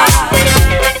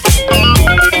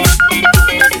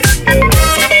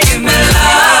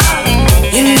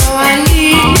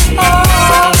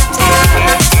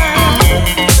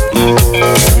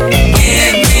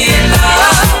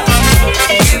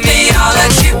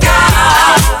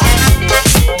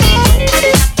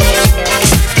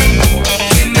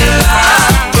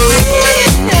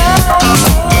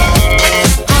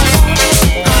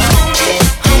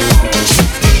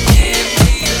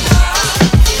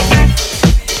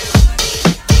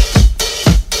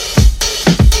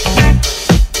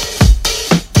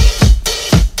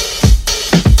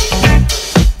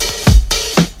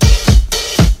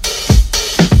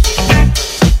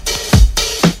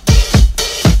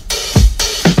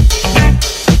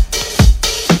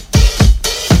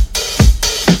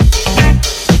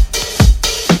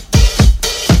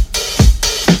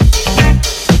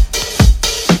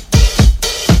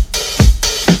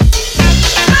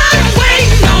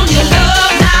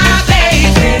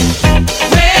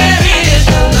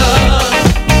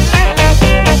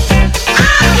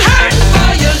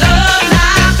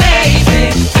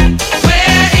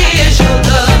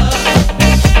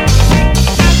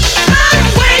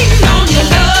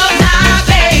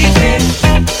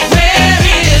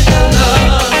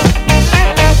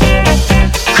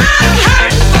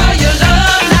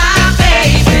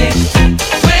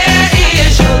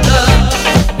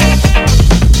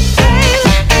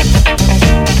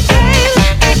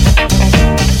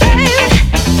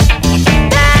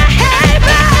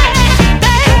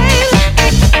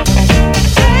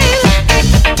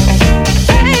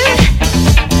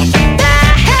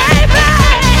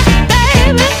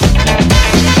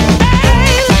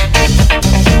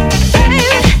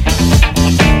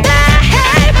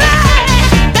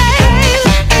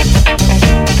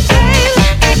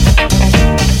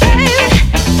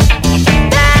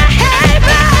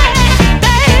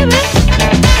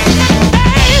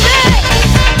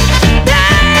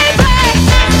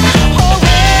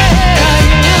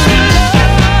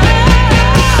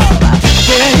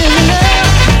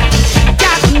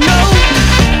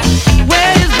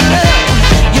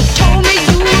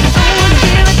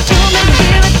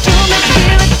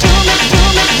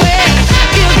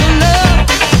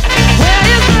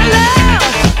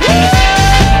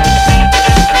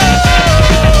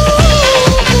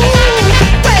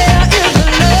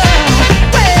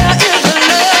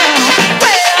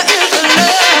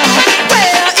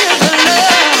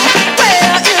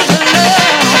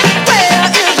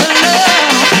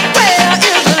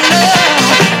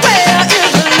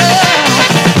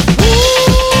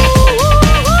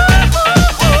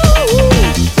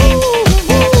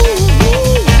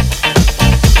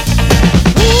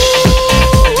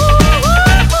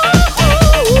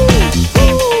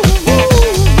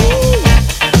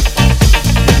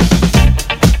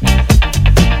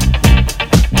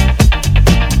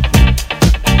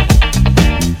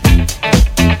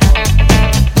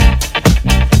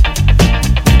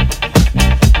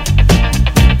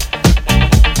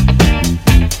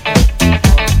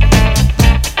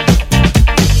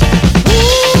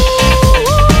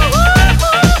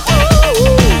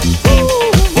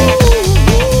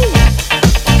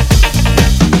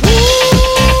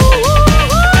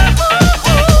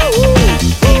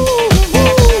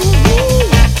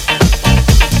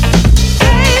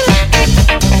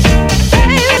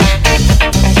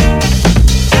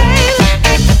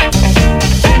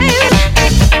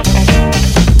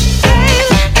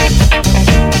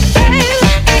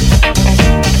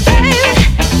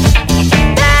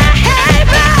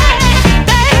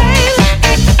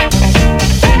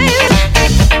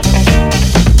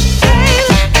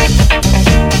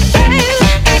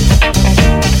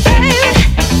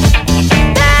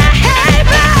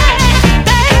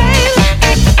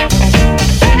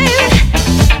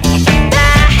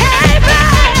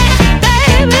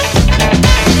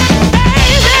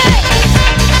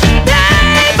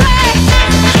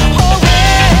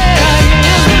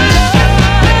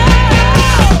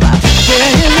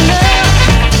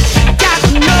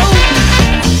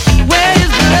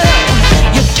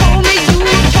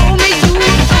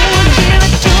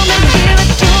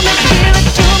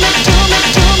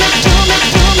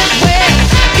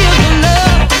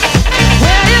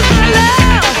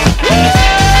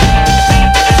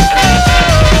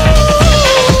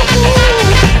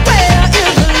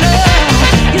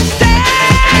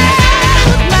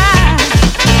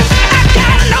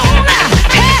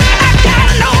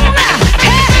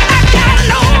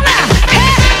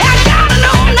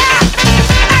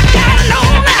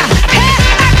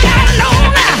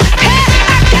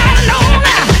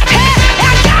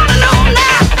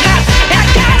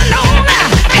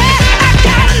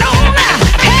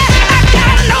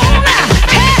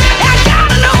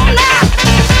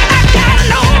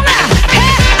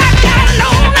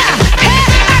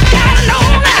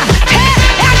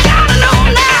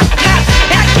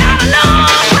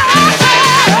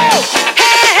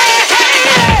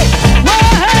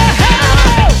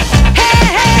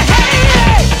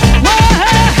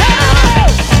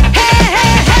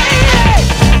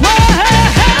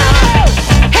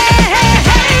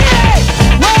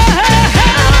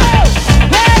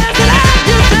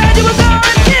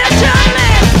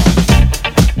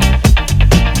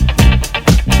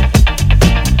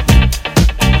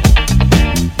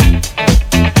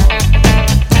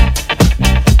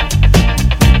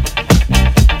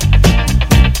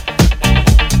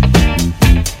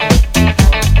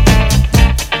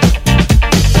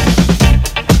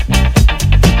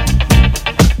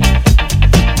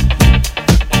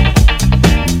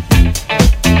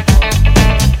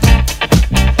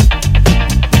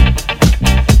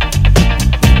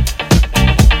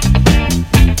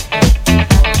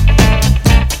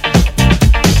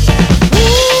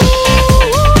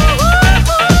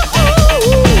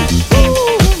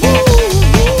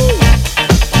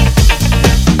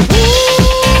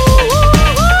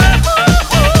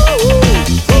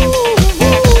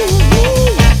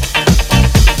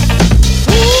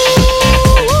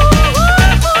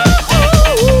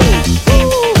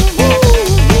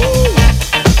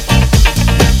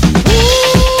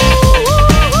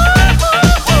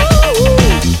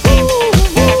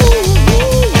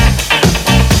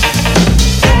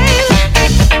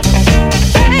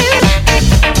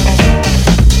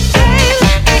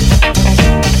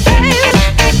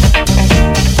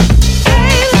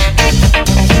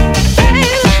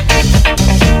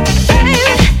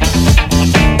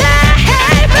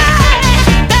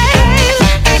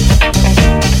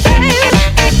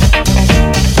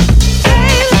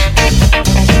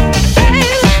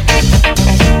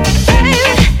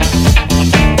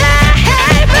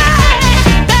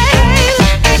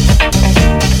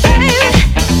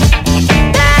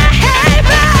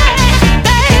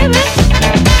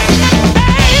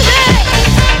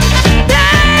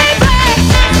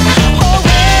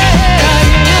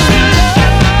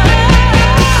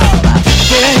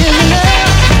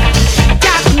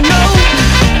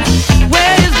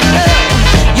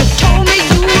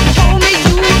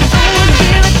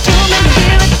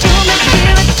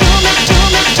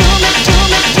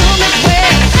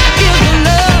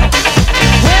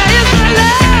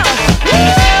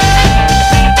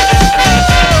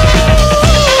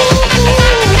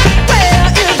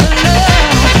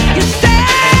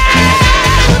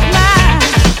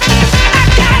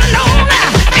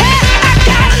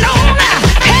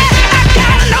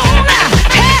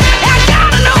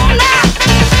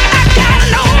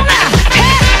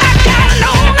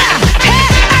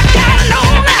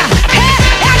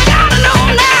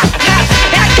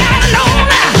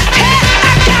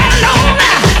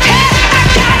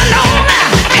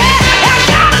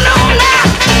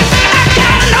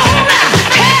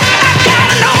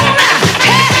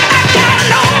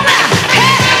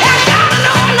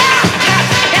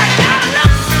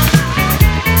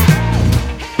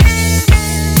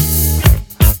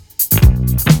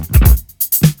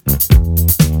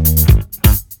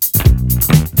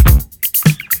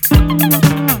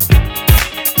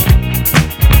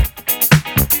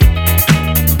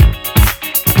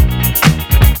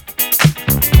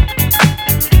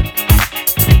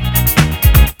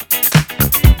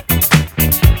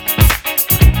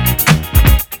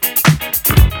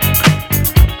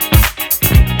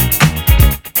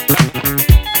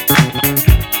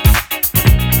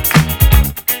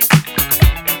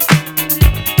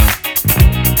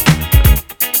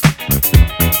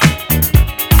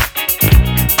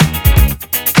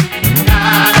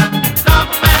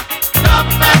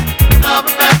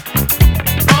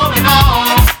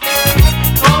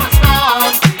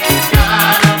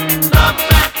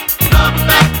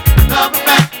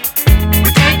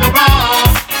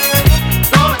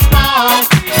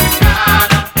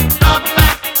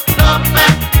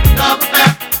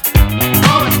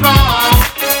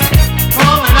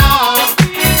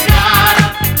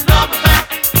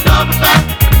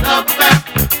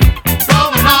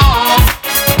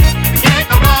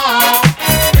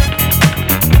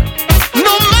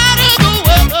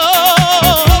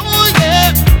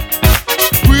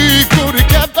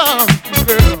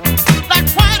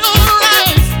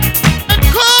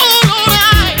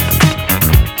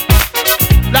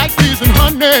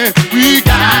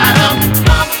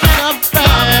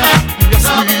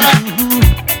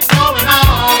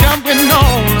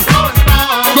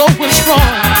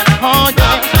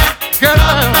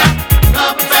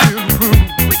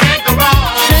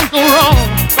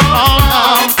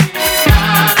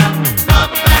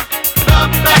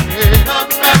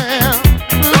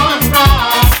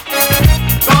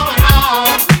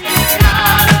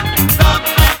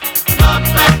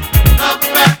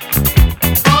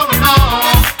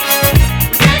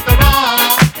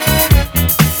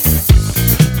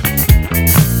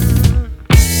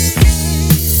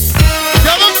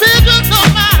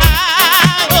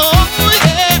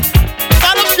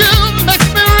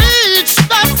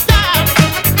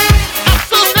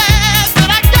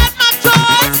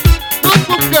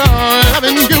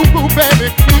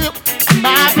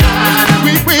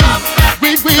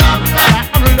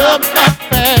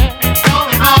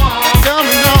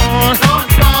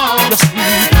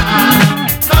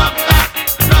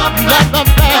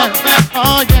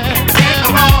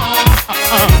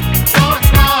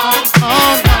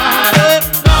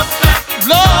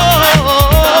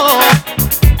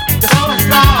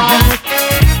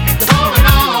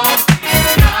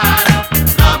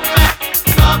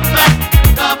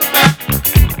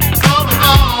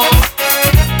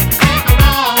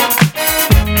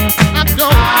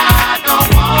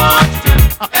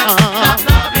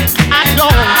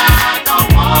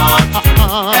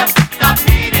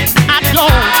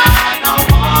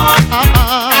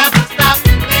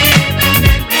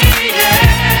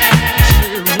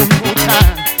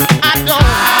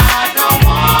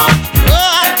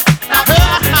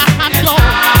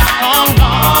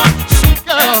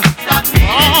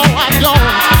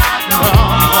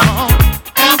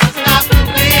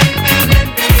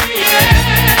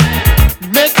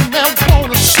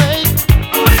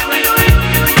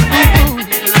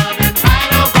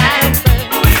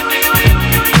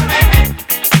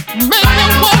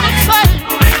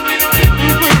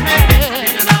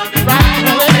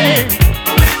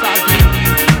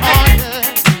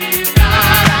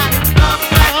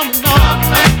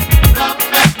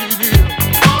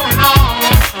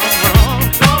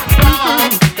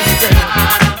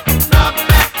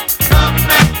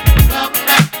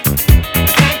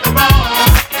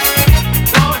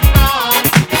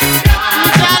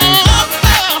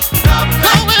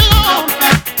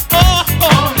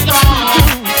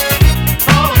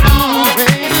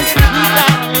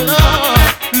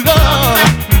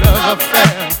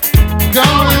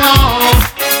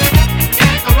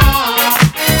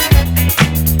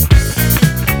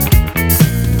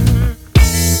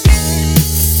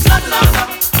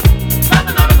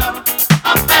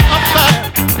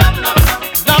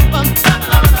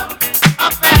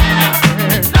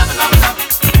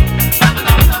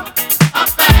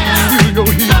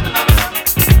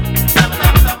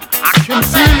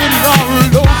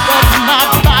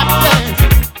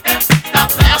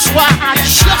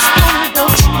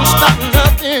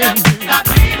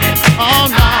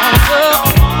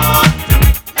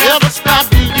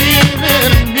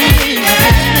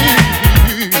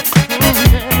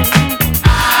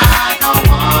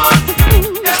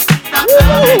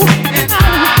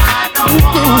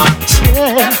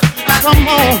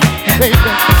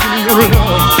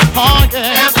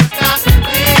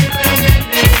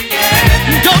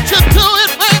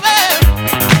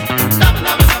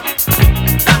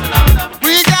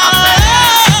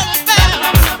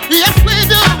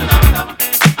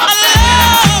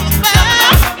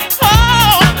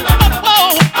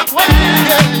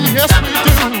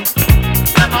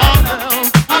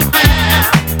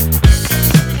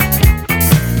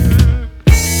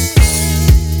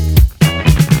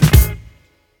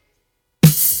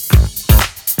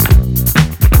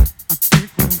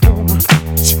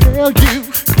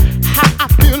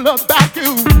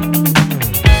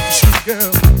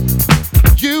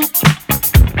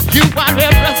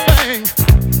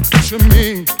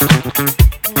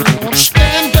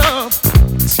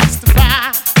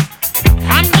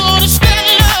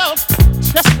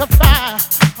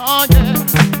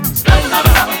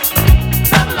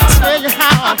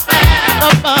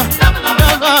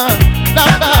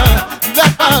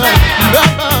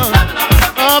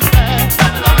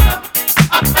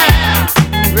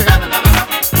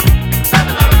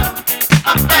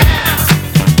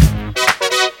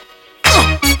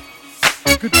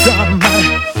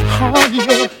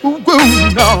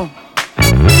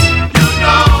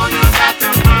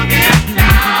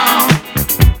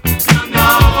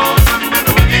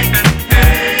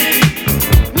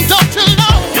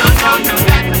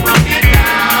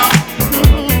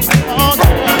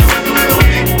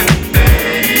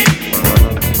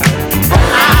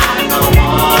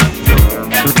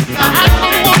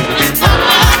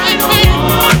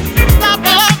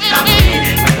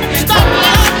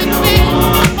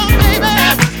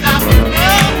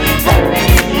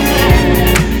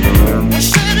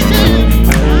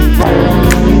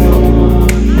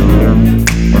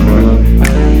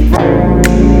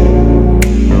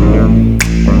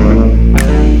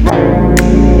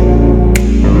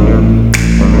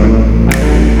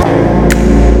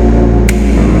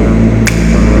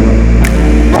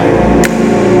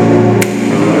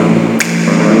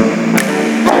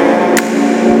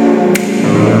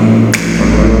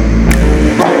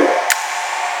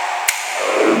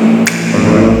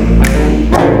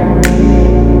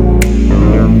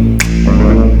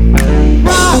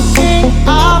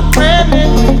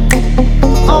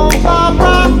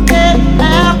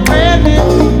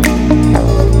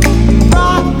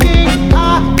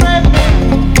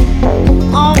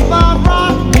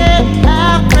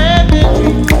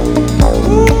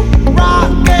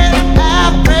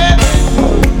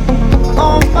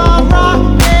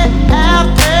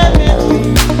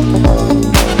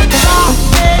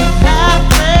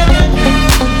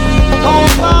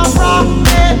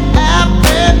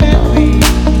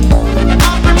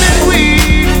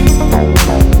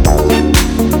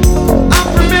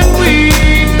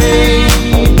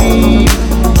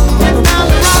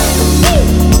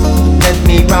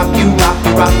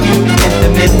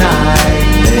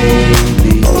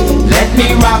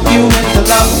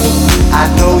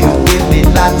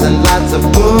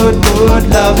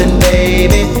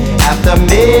 after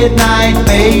midnight,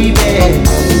 baby.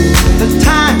 The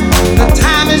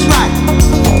time is right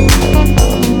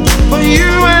for you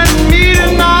and me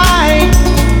tonight.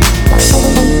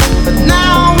 But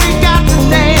now we got to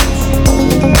dance.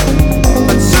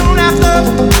 But soon after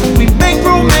we make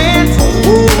romance.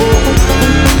 Ooh,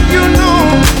 you know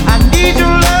I need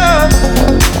your love,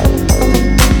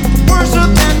 worse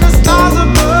than the stars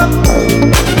above.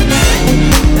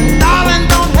 And darling,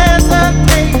 don't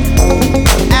hesitate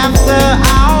after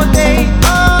our date. Oh,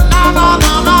 no, no,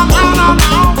 no, no, no, no,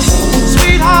 no.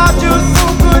 Sweetheart, you're so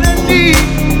good indeed.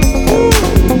 Ooh,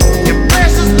 your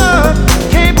precious love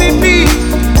can't be beat.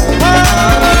 Oh,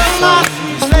 my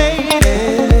lady,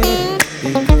 be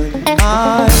good,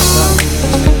 my son.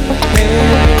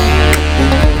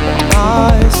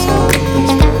 My son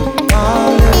is good, my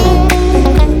lady, be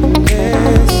good,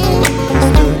 yes, is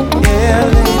good, yeah,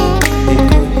 lady, be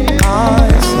good, my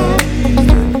son is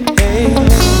good, hey,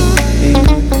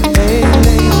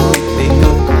 lady, be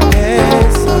good,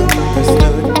 yes, son is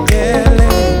good, yeah,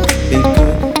 lady, be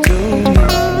good to me,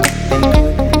 be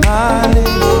good, my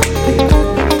lady, be good,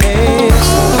 yes,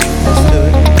 son is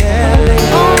good, yeah, lady,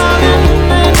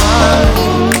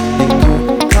 be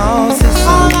good, cause it's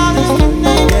all out is the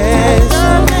name, yes,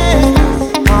 son is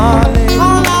good, my lady,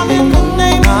 all out in the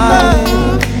name of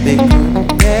love, be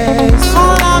good, yes,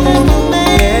 all out in the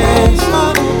name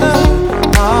of love,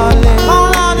 my lady,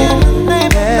 all out in the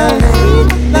name of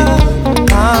love,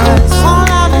 my son, all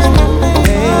out in the name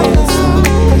of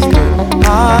love,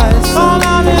 my son, all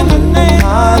out in the name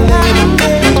of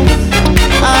lady,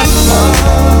 I love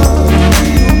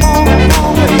you,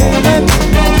 oh, baby.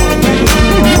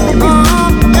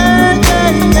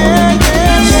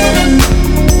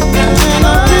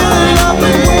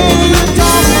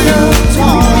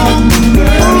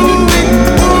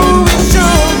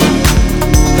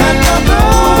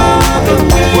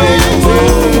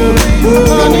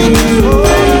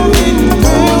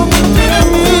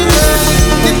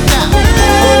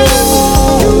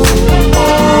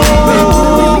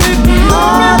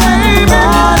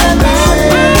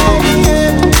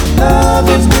 Love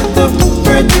is with the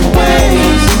pretty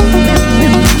ways.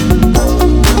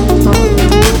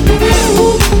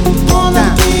 Wanna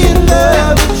be in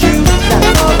love with you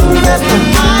for the rest of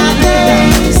my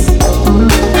days.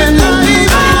 And I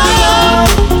even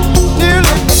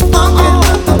nearly all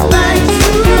of the things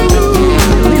you do.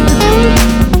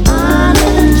 I'm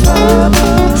in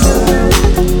trouble.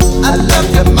 I love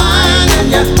your mind and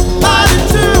your body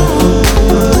too.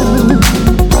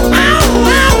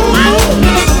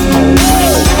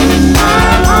 My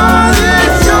heart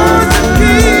is yours to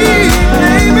keep,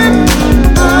 baby.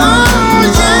 Oh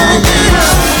yeah,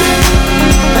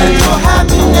 yeah. And your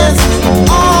happiness is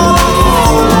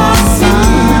all I see.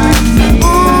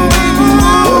 Ooh,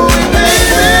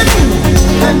 baby.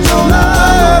 And your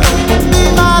love be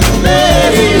my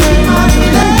lady, my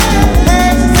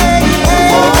lady.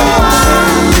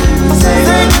 Say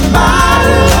goodbye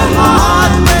to the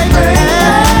heartbreaker.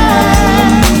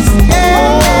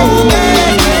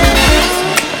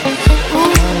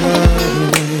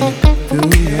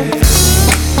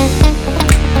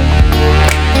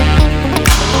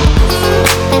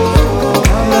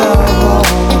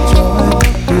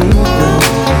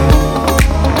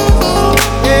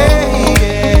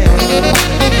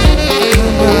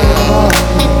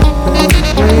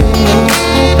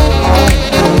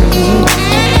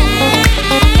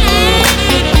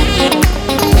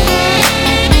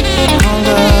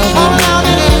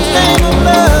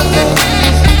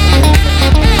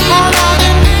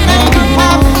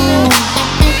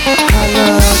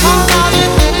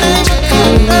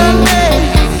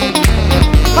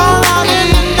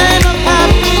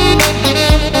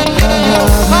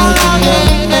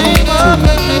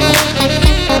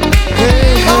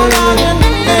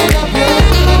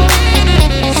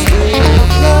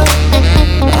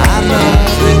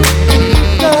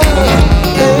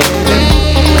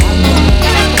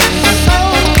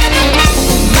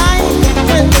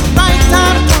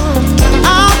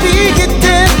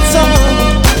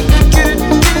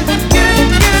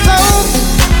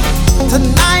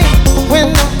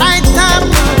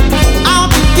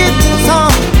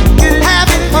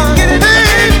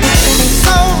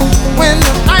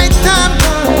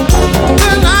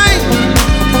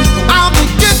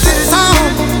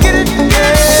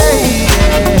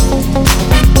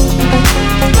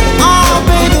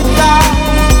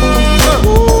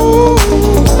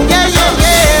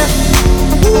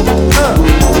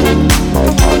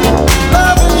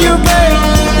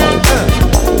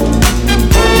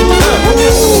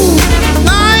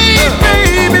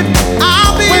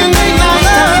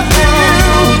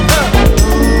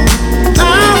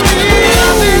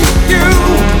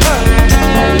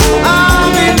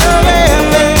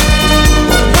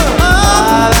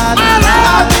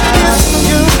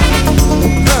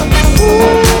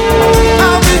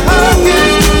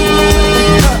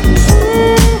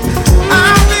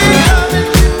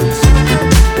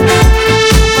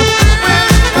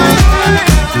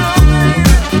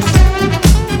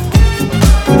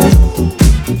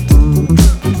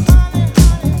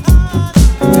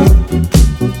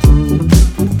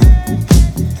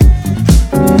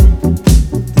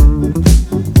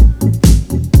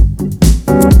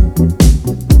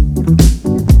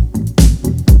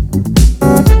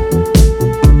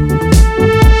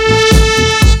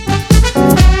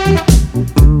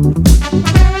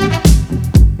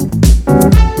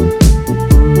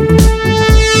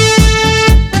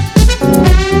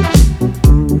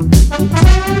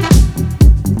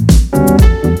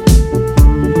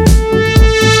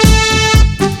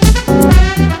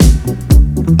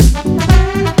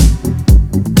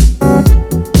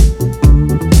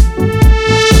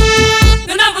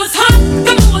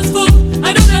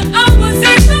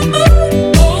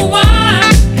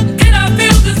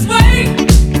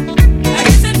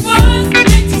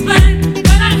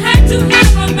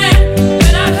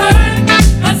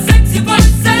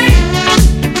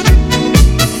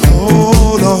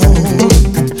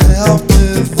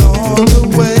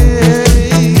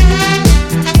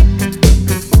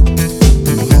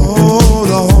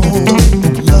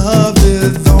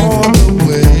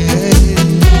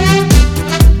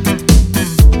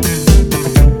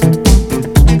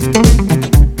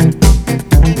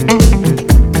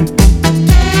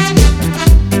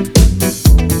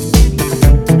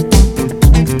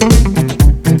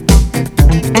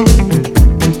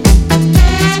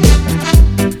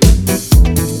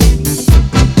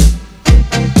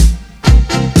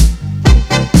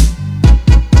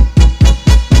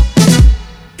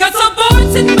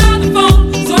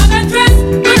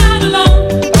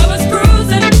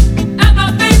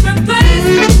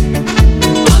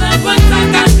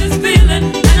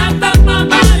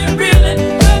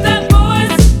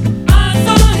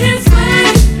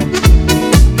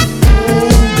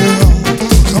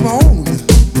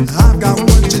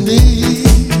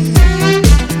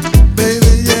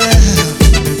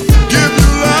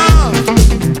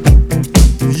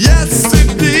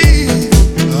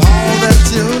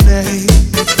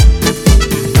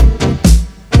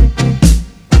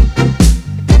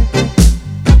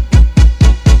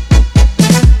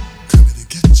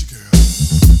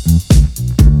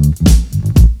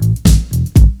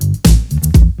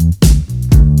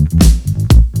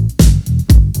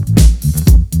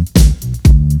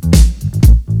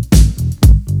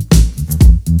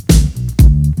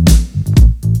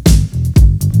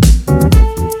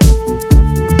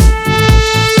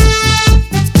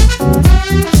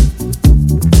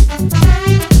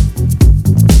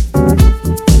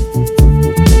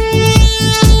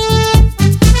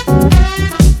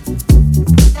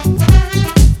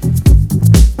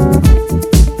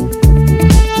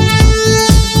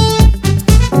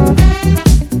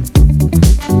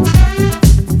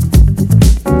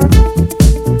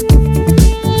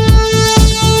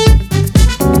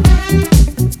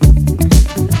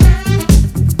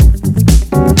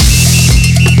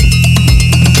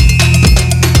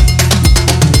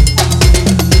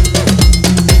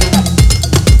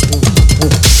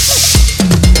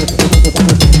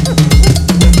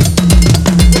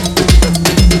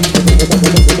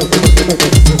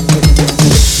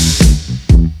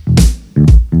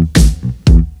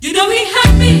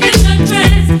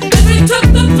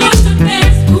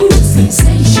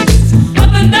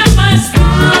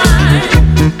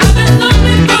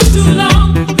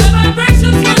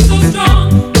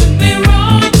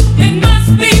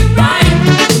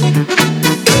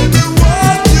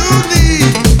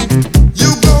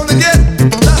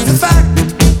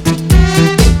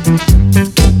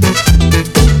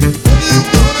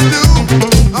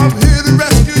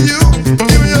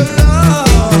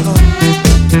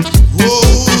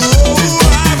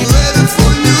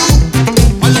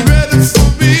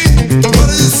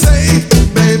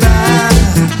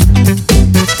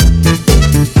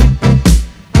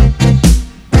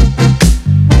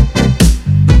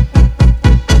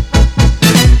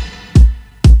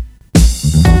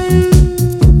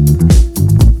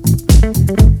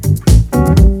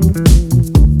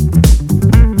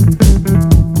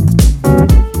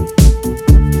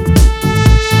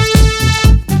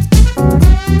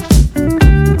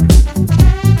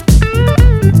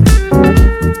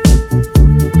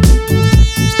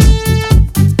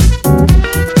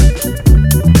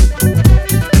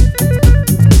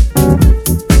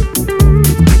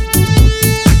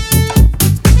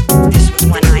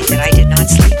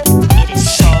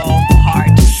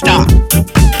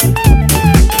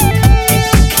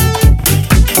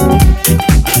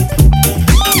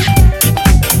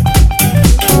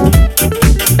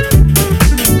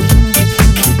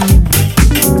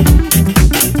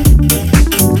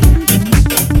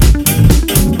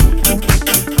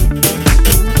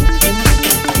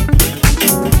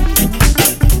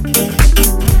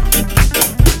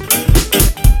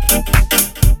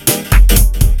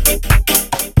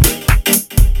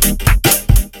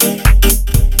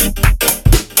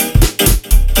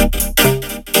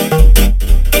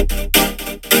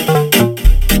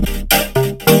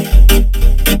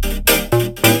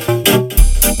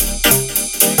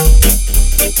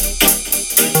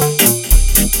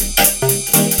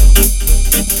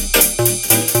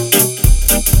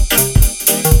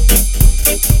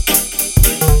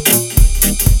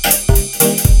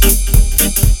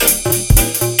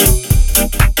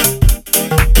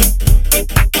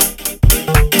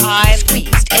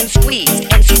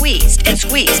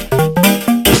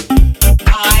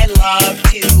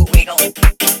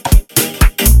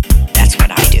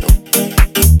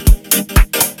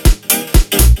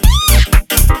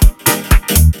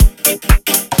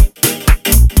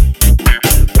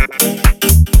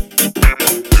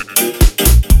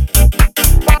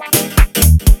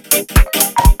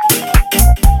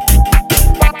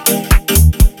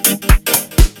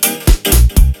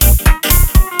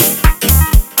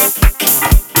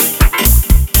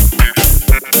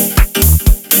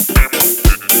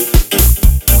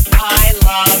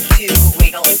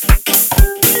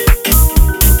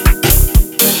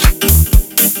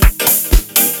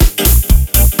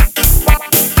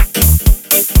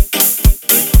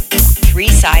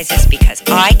 sizes because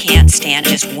I can't stand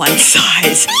just one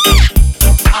size.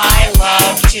 I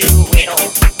love to wiggle.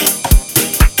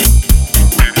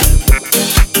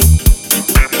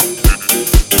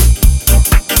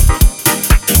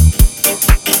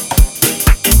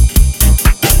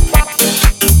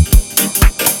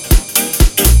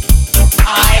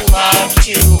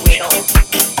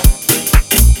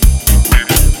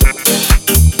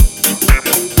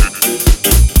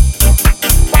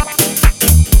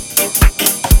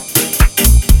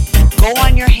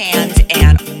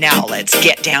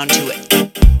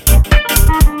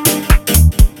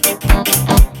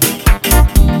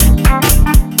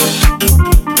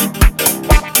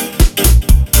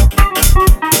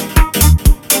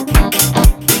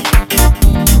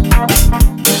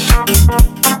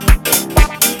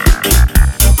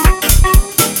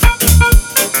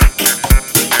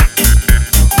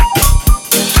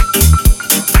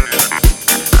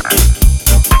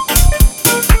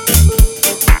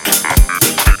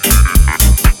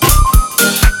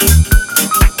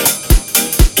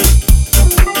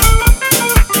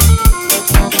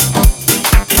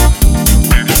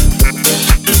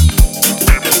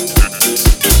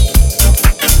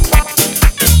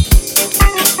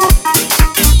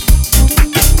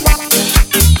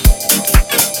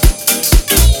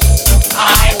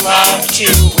 love to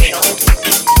riddle.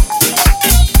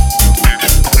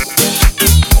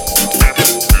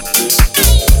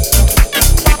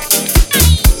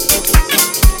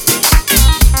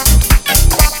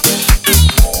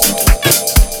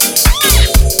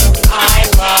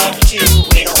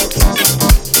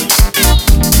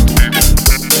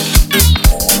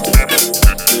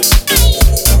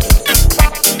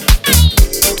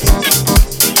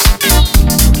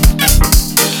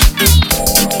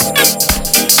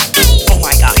 Oh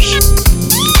my God.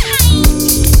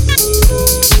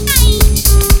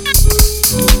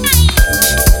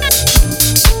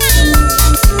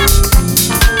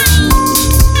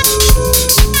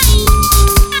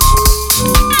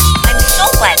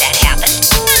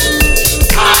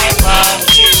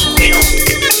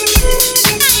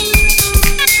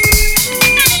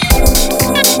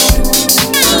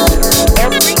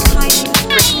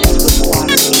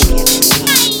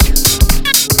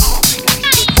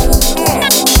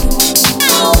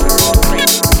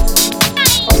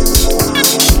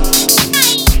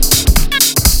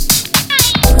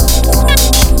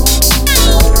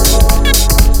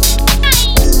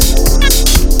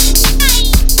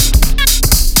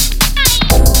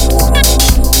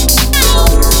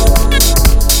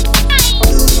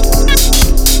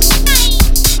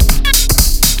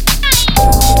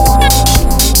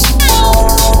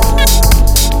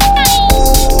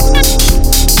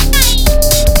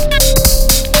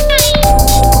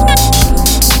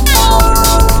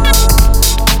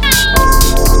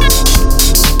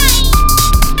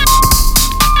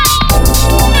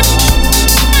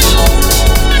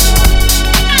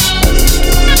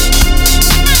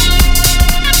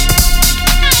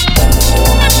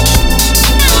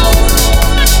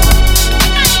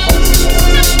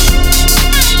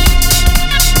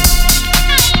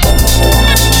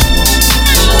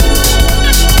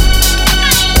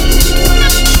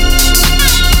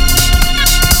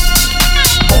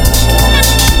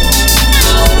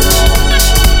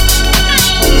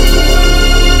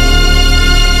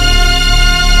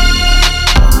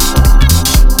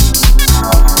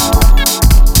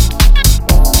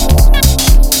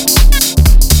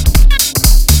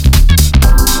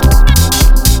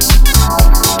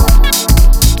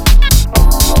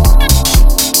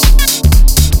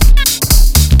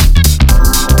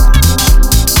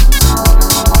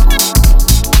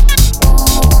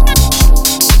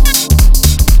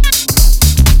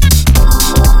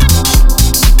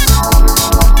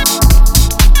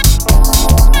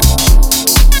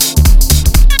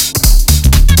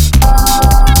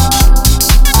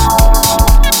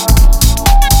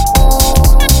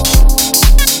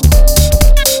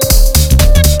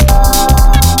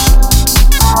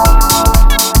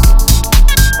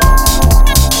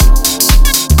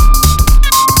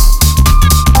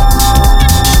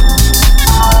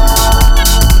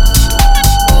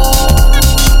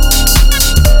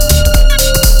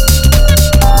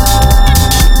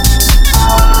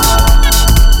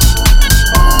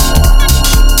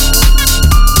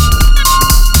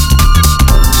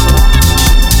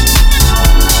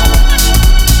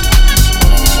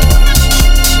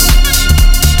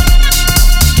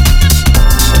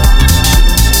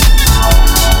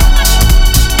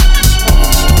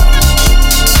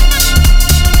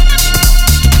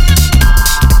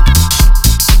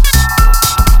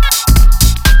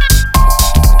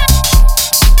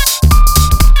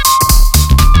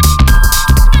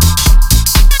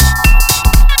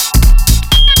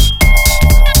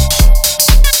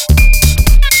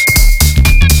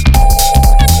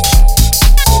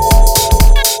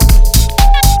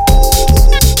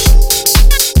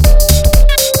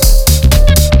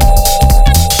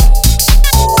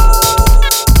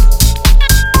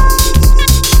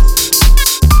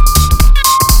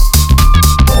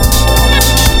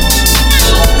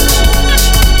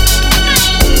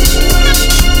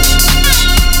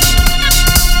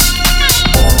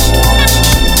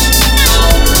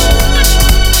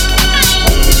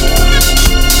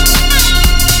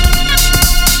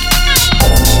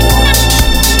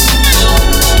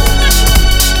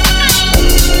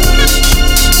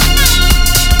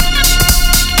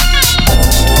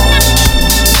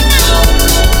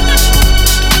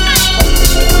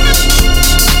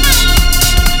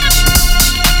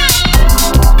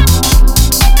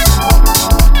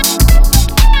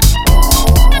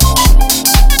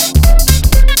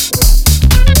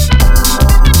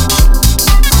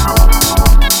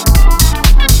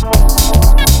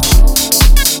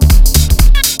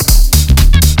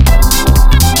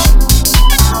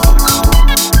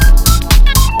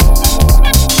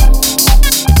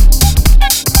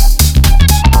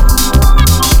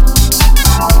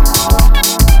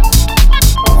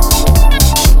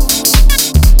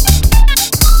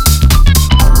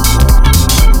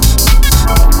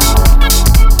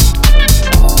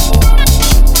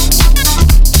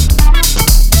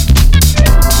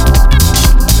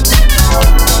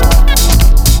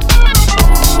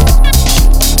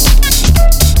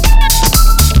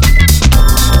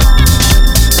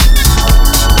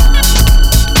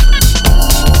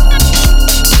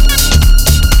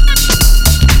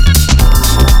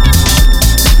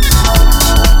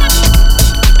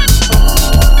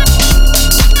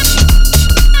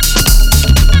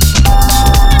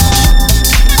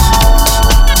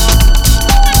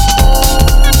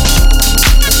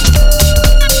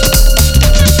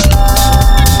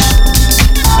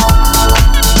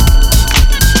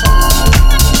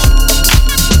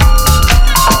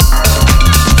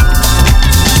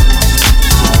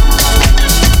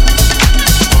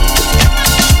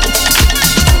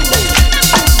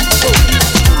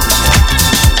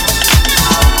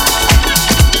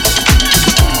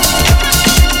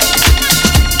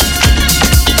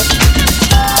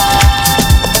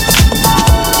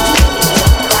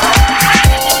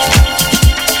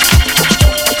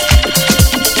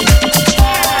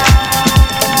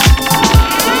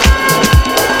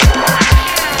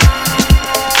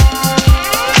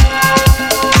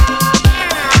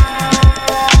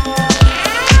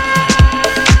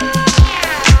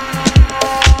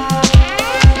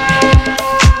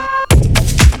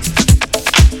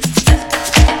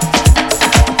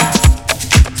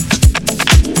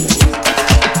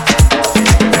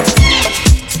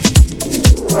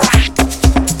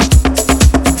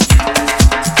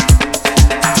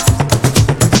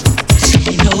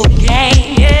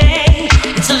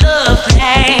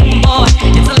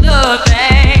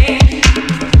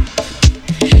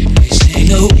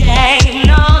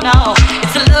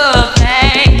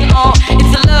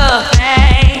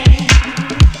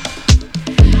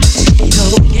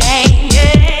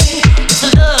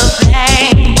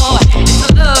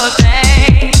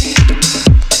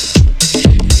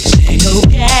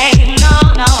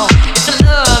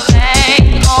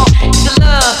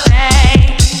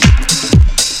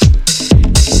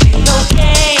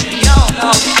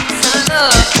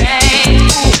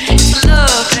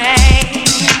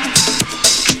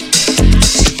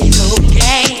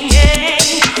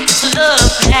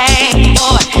 thing,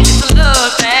 boy, it's a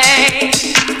love thing.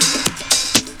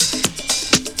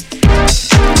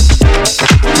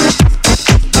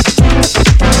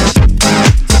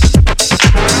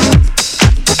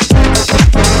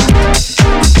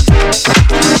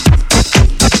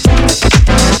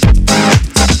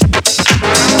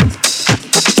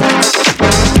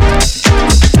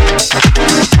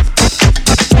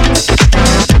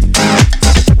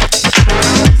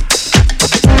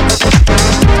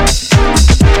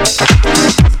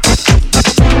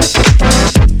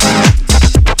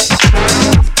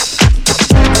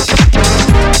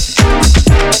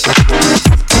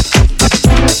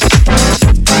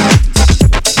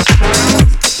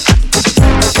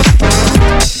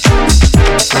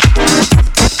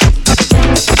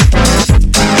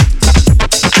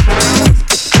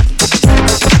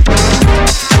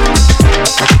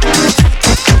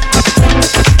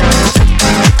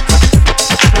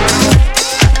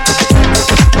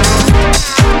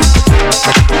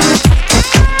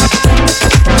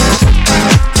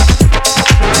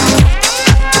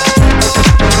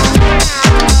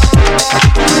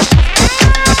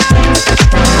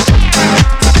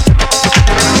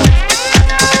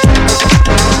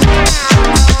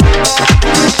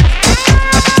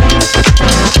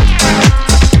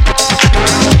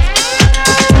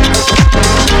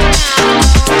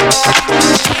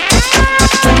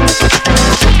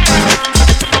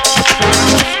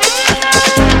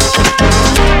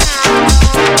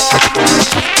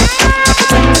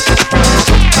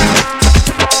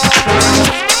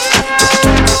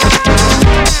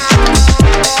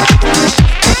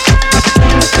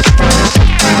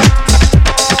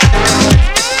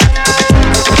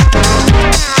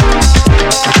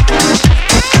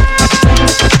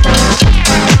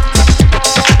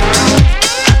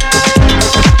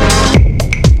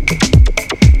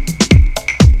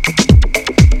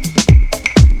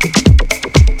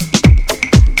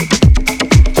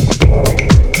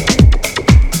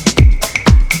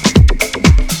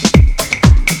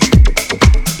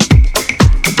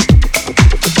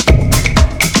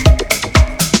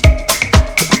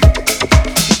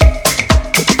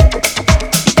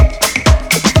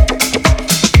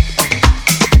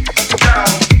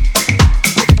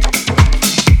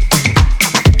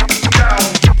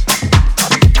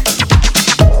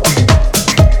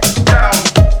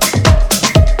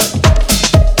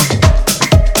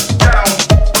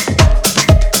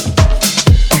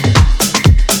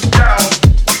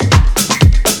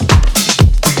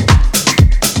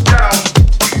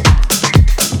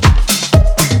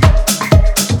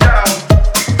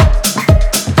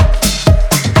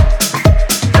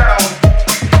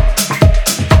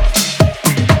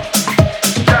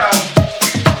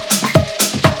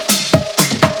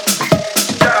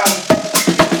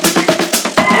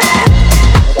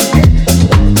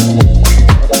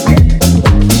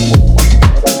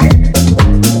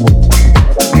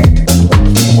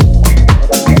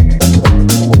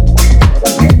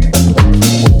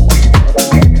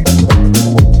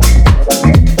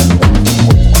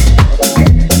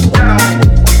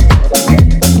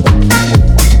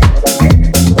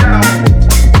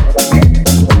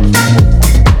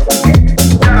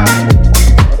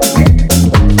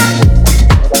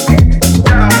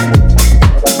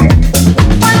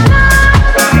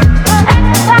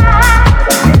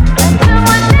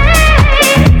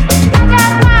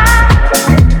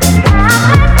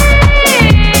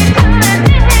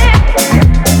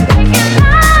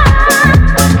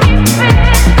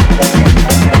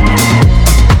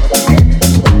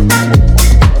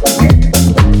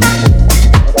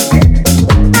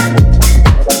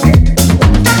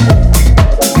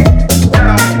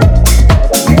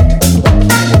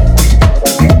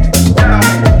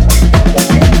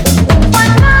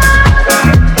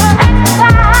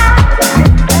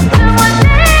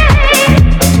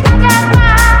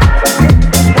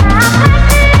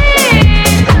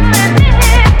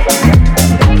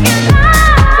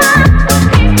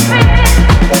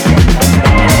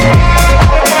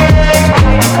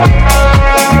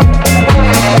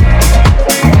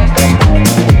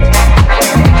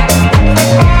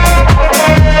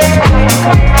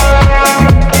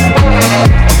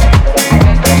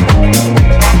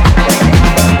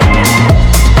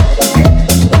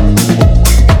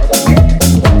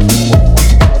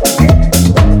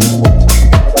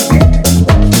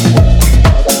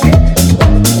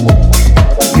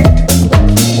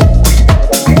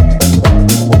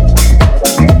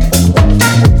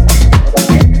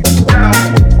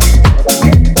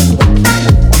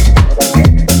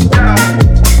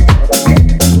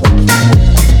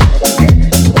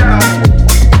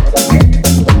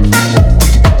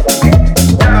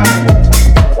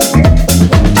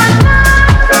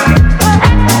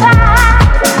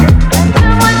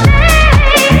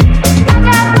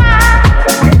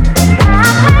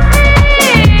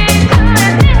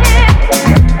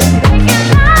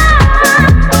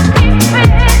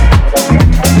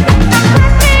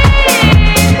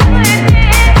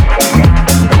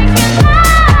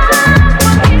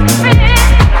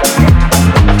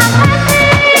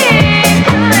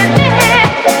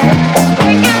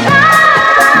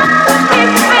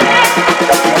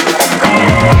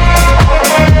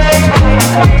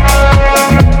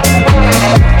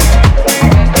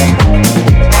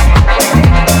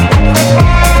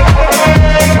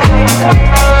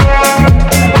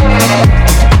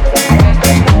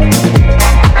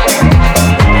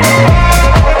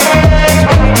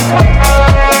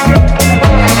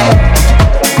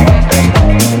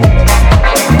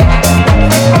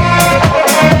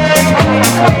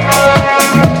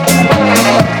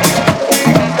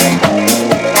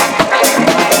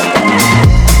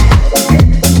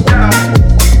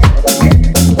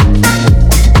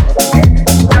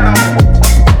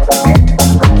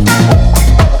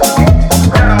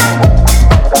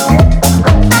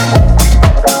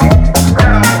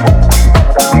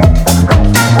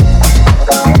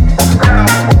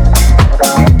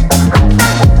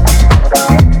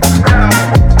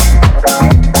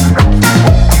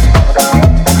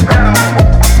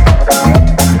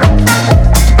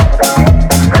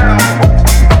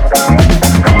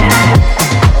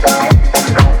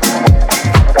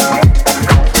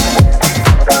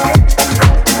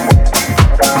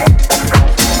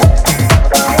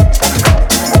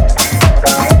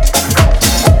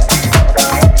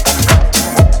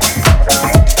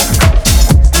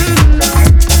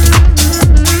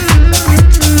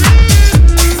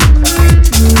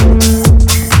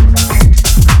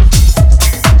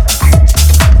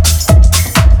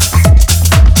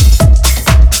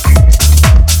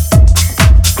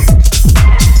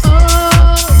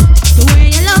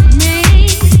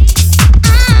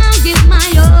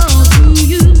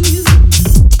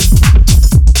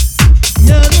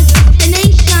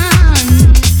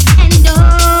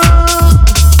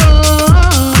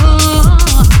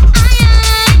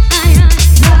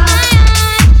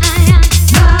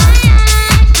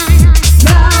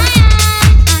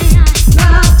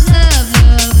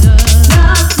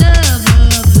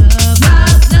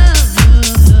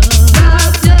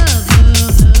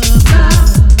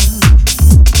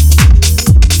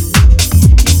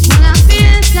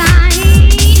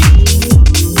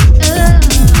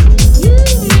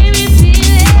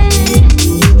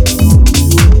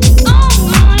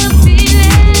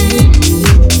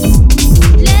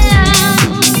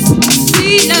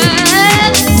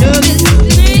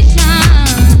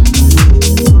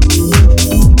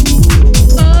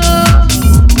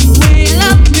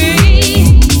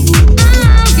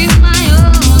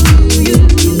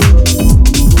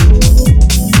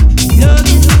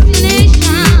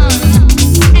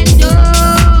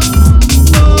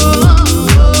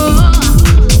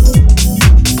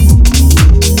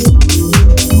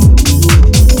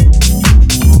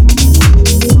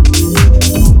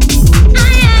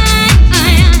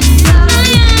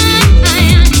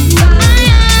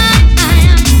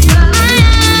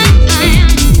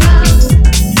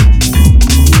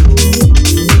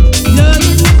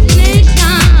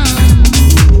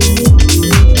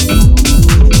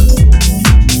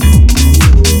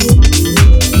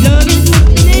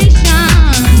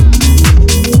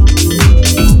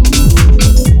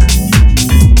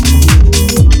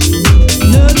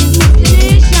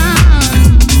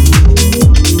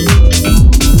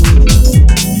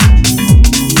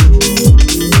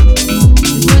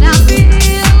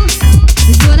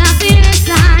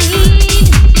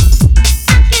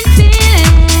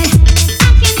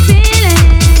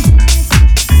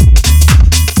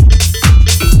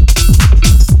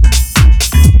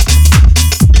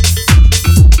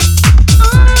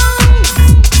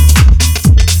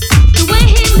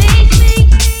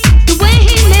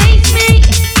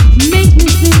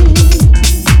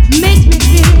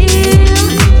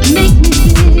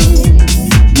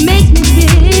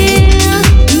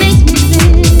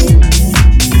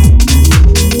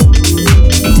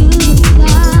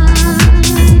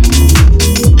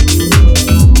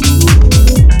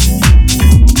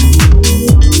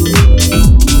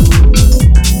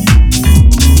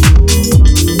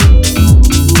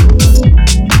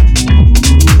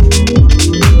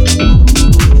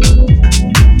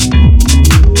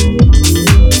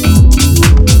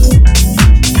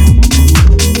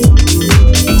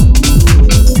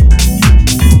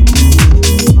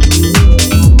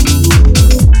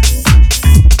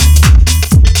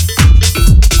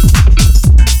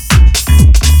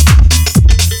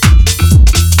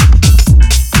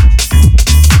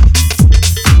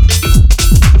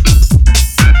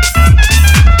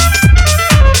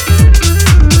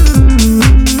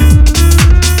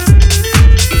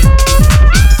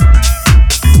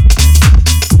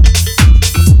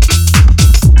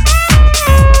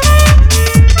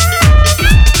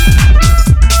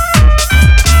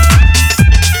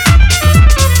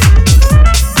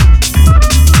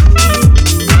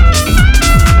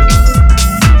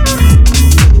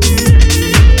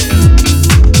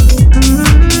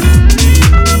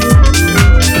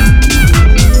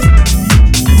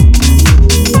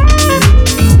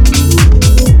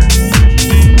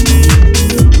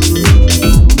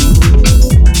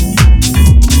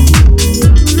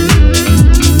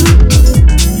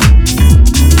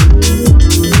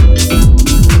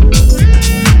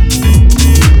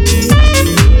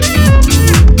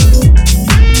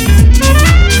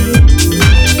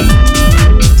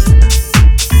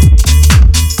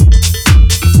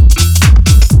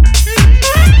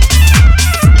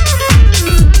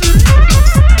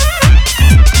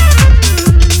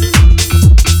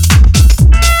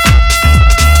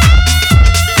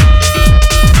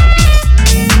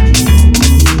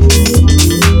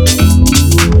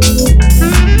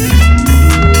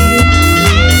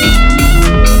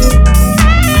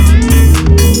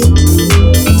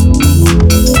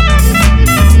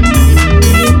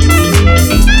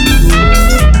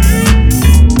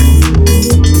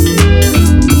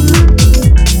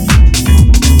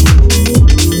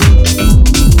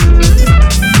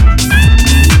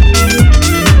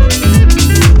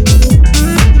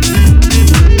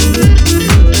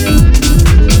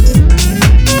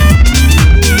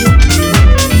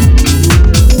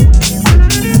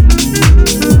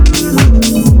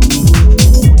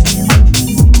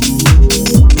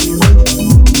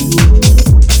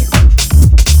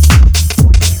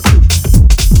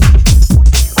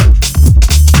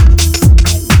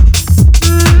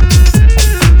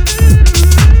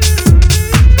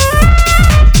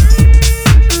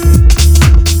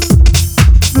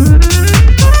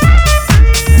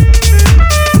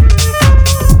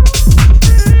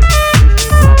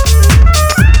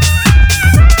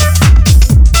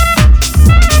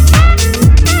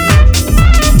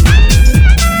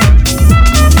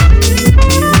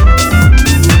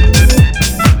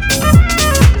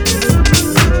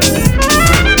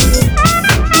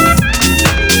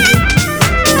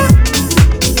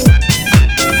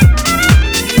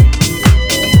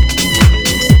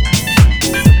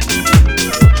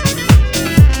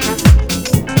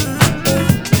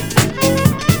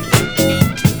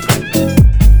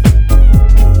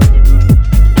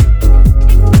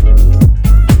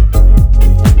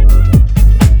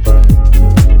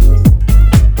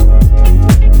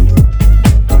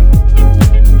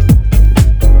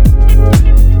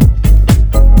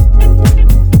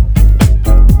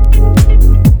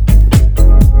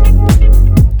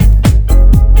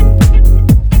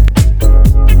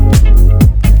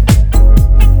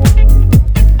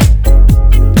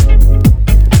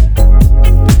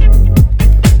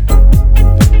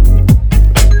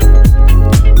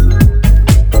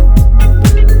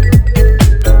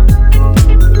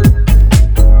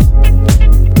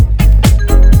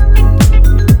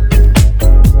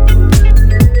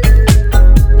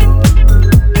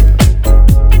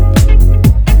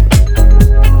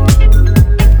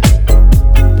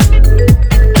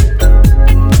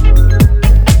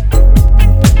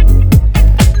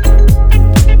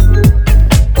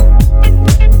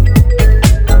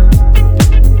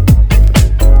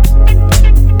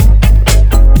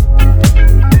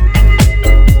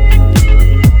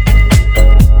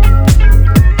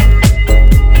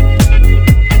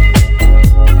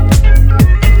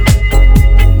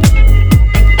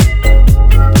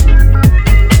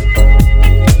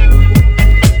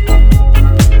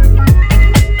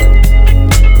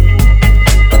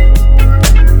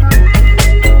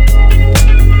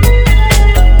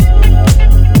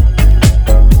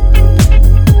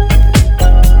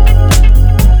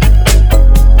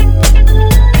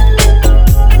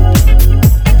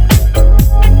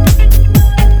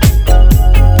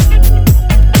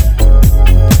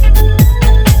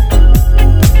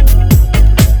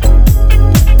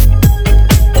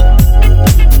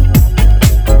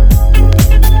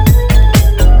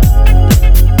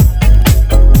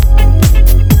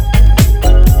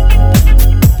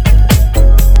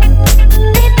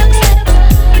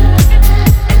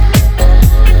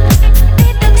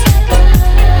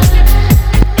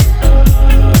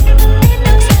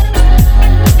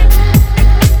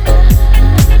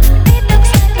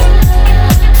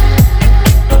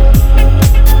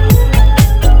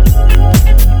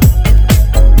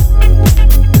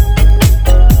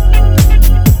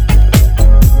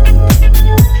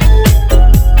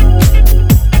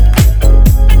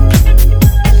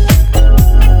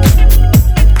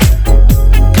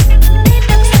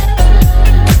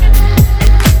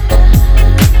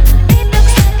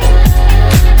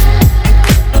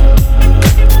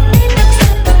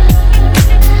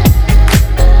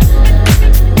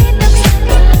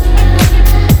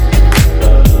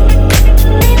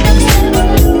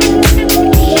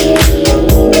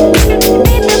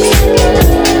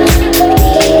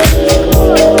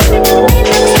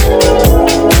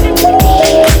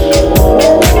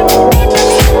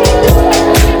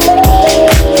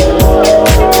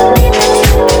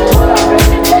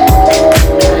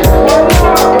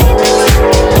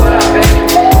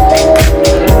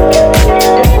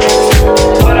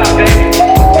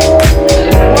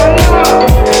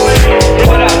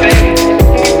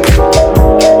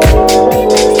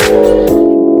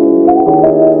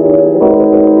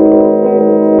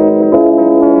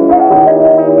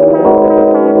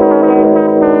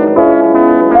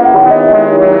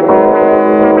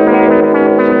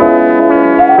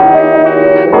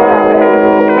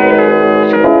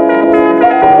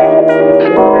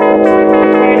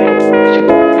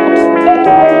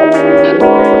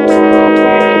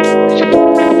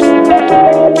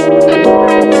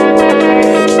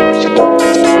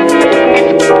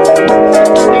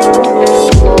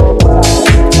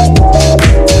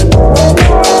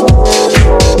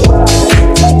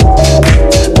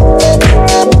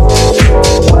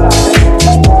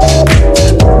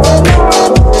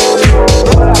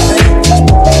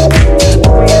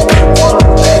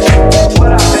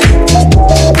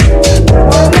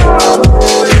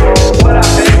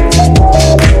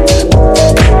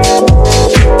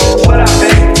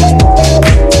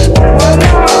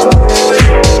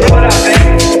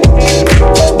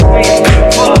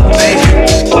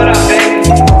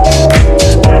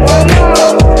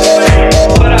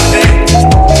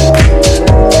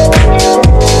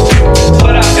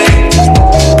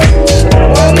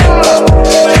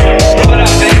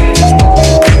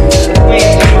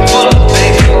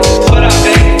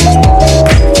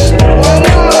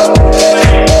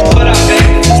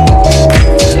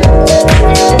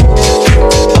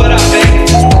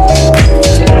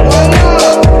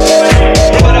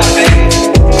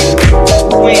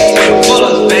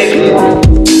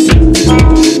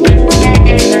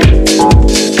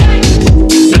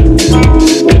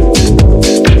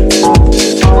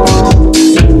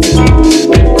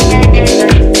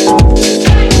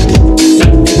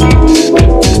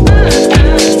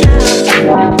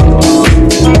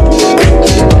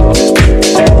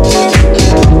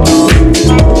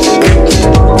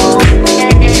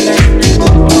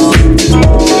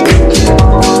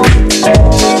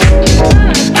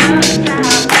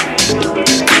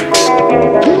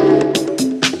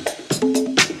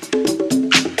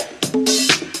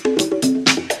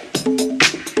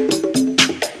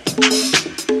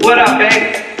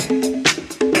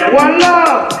 One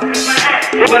love.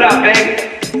 What up, baby?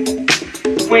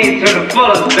 Queen to the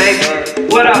fullest, baby.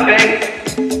 What up, baby?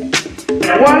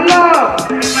 One love.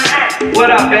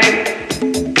 What up, baby?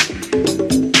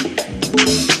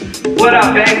 What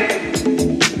up, baby?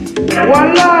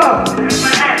 One love.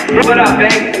 What up,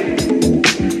 baby?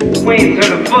 Queen to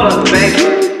the fullest, baby.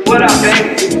 What up,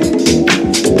 baby?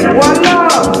 One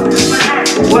love.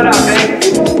 What up, baby?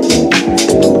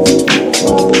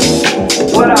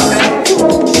 What up, baby?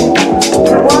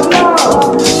 One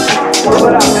love.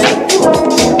 What up, baby?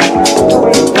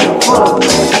 Queen to the fullest,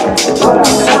 baby. What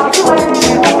up,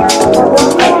 baby? One love.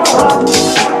 What up, baby? What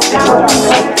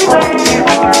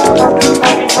up,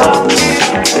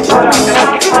 baby?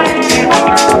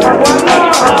 One love. What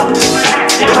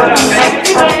up, baby?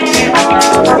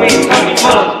 Queen to the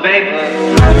fullest, baby.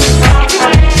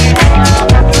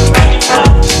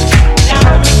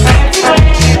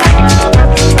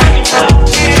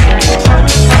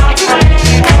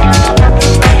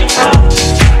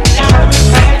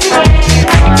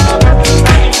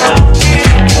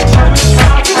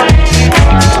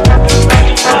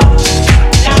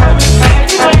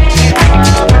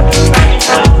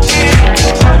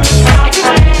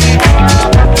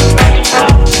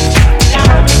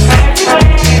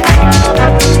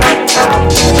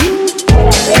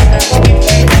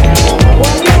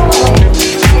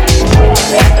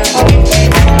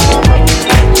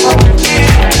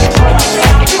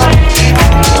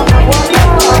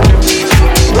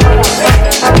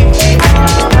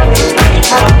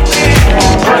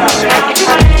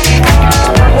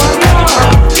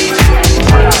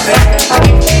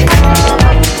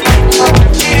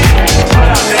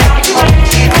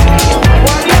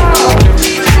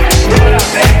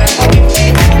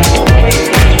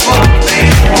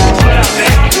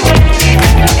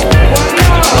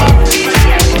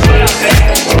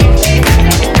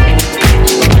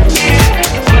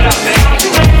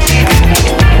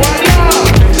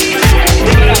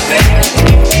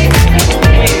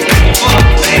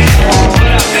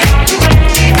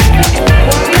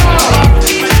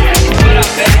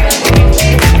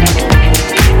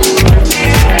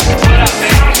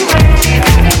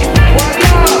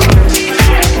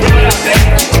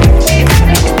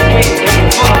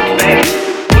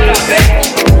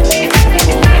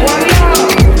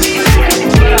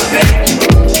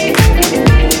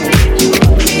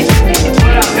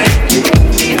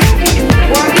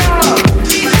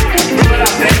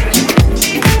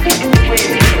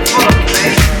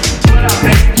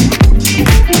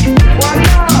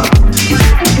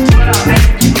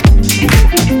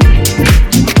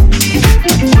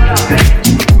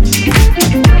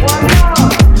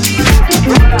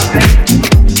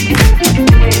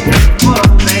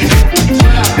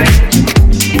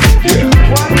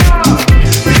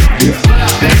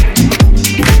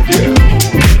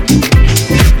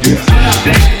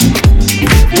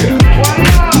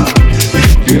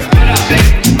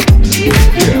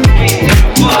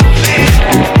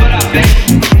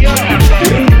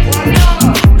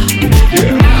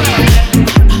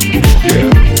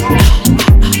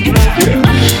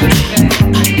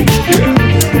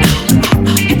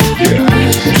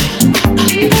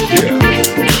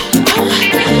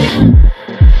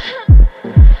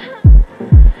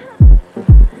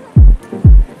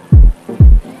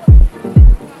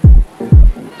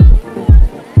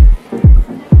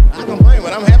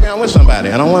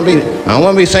 I don't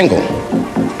want to be single.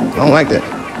 I don't like that.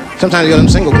 Sometimes you go to them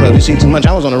single clubs, you see too much.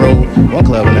 I was on the road one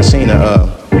club and I seen a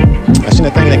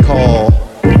thing they call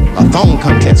a thong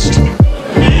contest.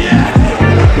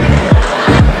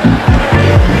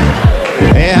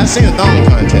 Yeah, I seen a thong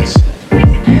contest.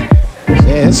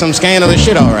 Yeah, it's some scandalous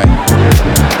shit, all right.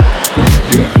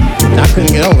 I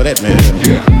couldn't get over that, man.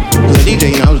 Because the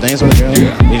DJ, I was dancing with the girl.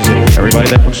 He said, everybody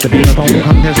that wants to be in a thong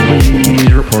contest,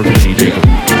 please report to the DJ.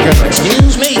 Girl,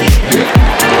 excuse me.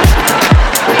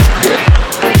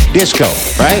 Disco,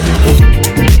 right?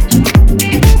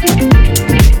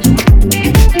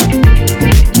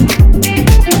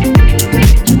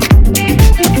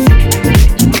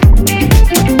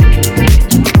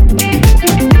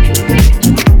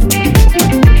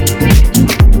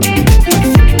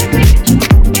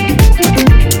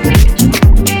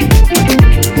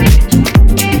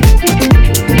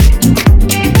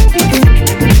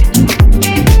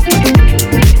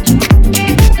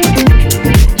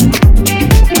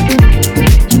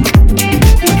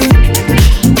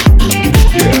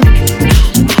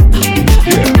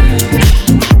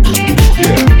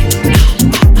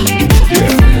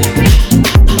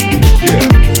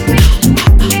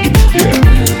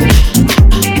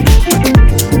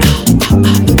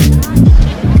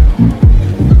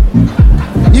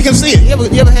 You can see it.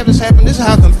 You ever have this happen? This is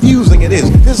how confusing it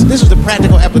is. This is the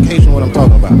practical application of what I'm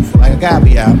talking about. Like a guy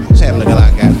be out, just having a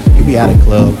guy. You be out at the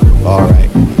club, all right,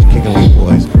 kicking with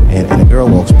boys, and a girl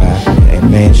walks by, and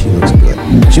man, she looks good.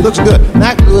 She looks good.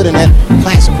 Not good in that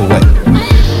classical way.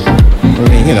 I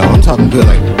mean, you know, I'm talking good,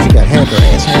 like she got her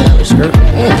ass hanging out of her skirt.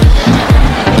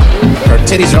 Her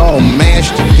titties are all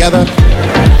mashed together,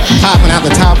 popping out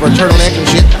the top of her turtleneck and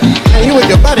shit. And you with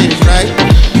your buddies, right?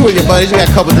 You with your buddies, you got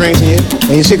a couple drinks in you,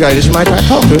 and you see a guy, you might try to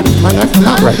talk to her, might not come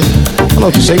out right. I don't know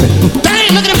what you're saying.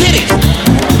 Damn, look at them titties!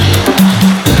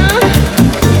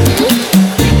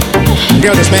 The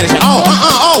girl just managed to,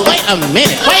 wait a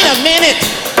minute.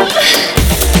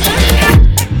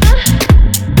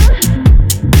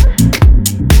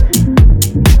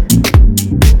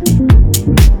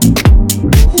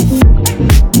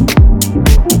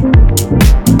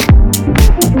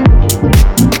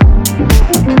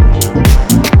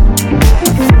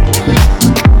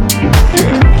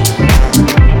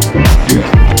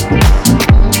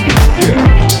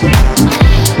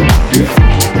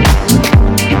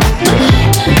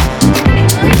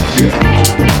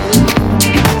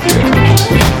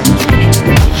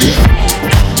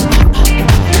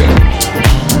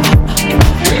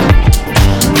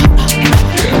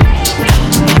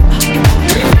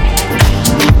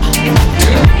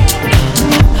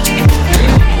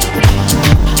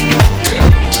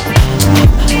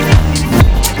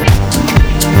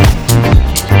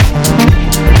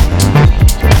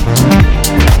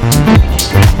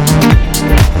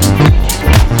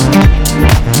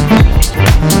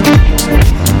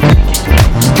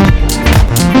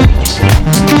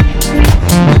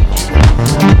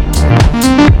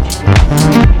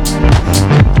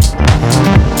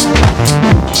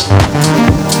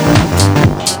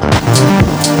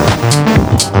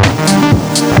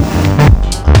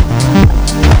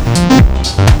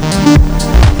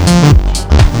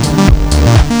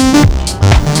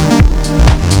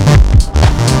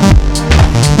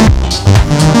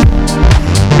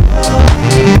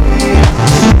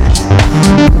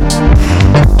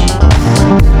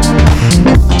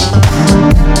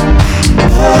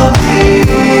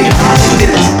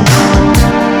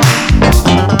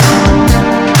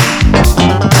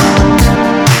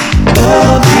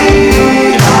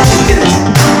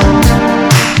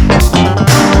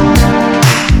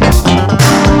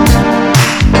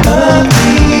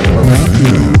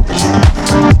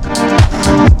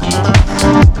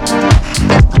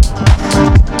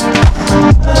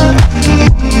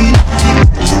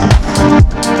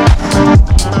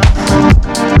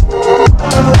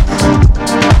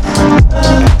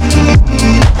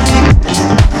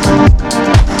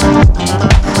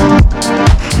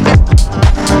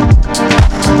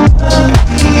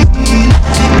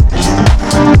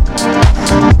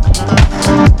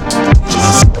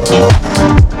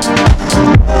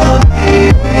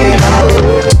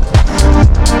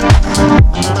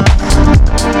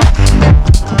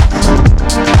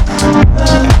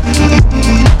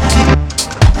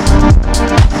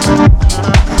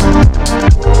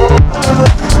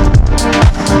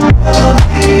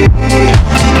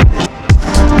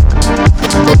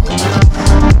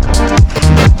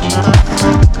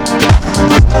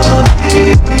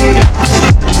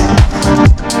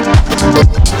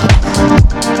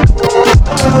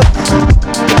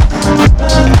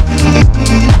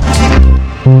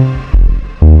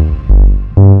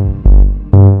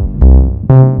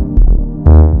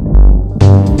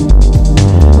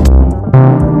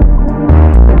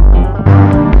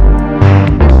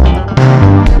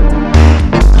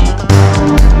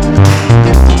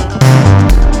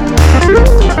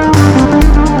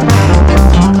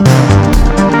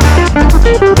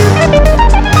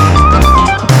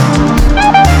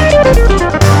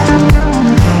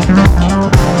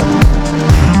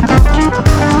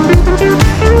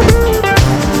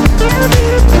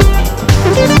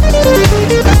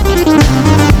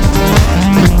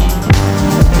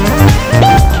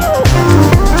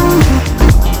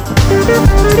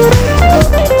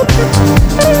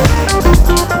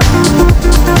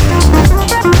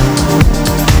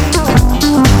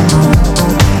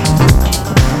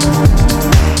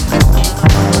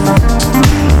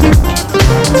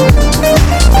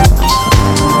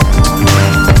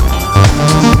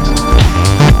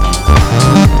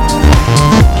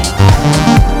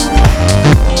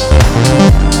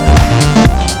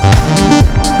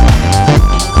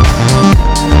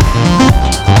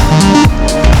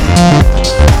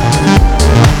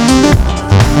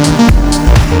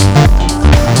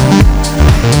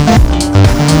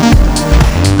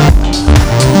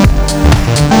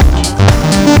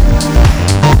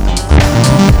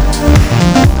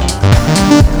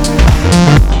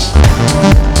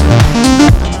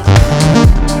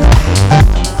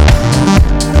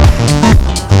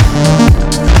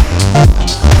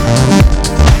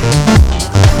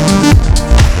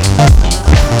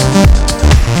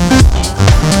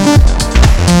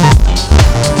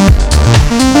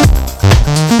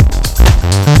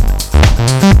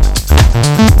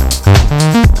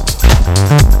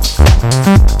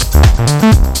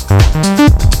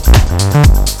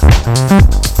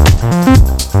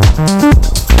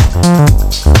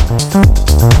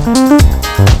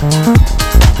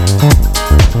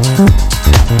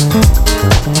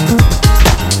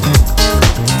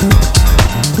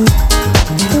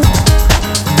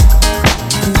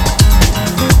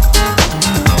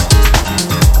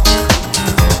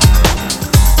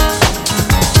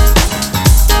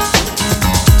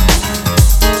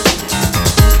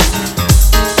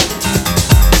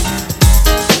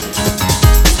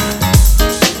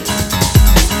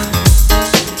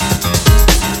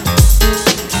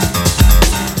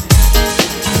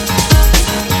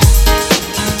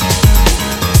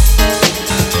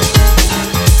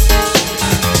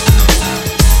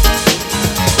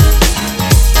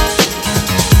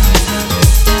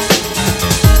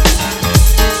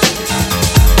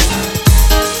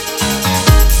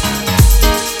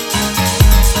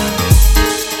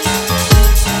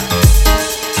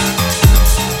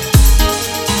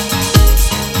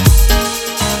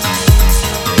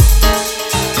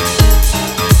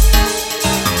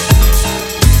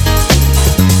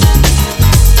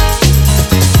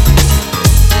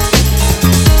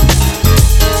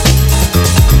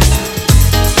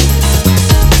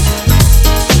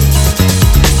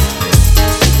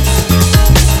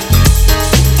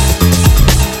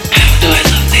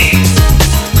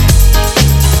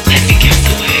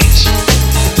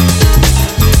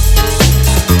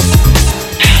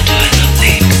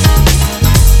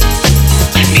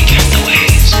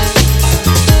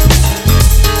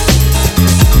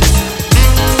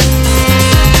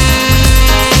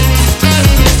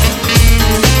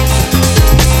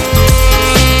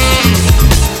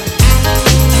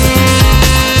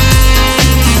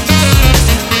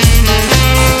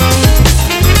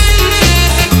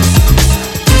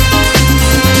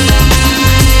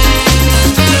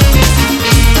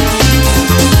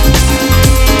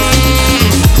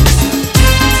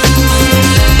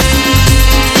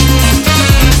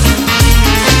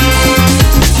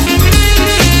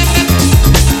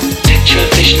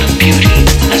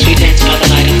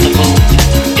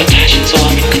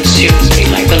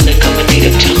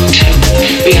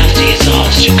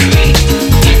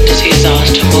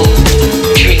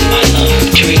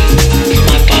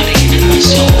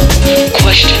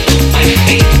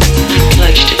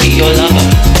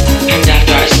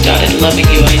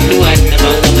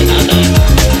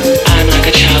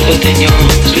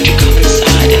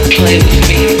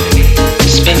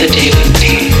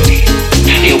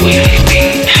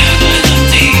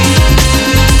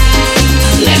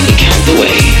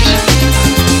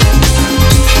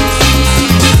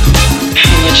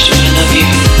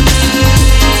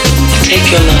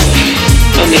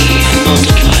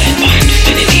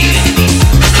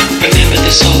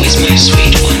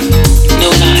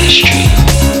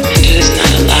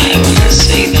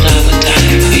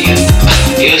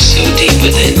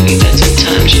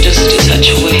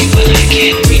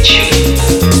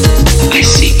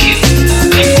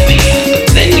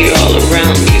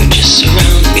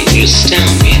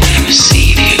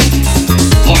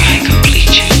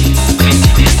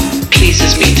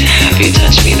 you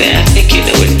touch me there, I think you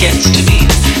know it gets to me.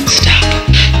 Stop,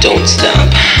 don't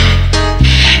stop.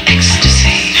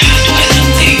 Ecstasy, how do I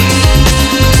love thee?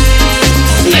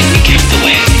 Let me count the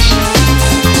ways.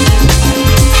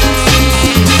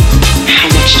 How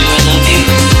much do I love you?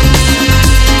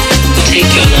 We'll take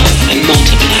your love and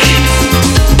multiply it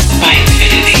by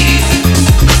infinity.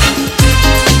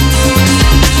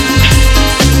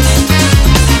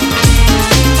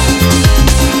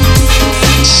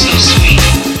 So sweet.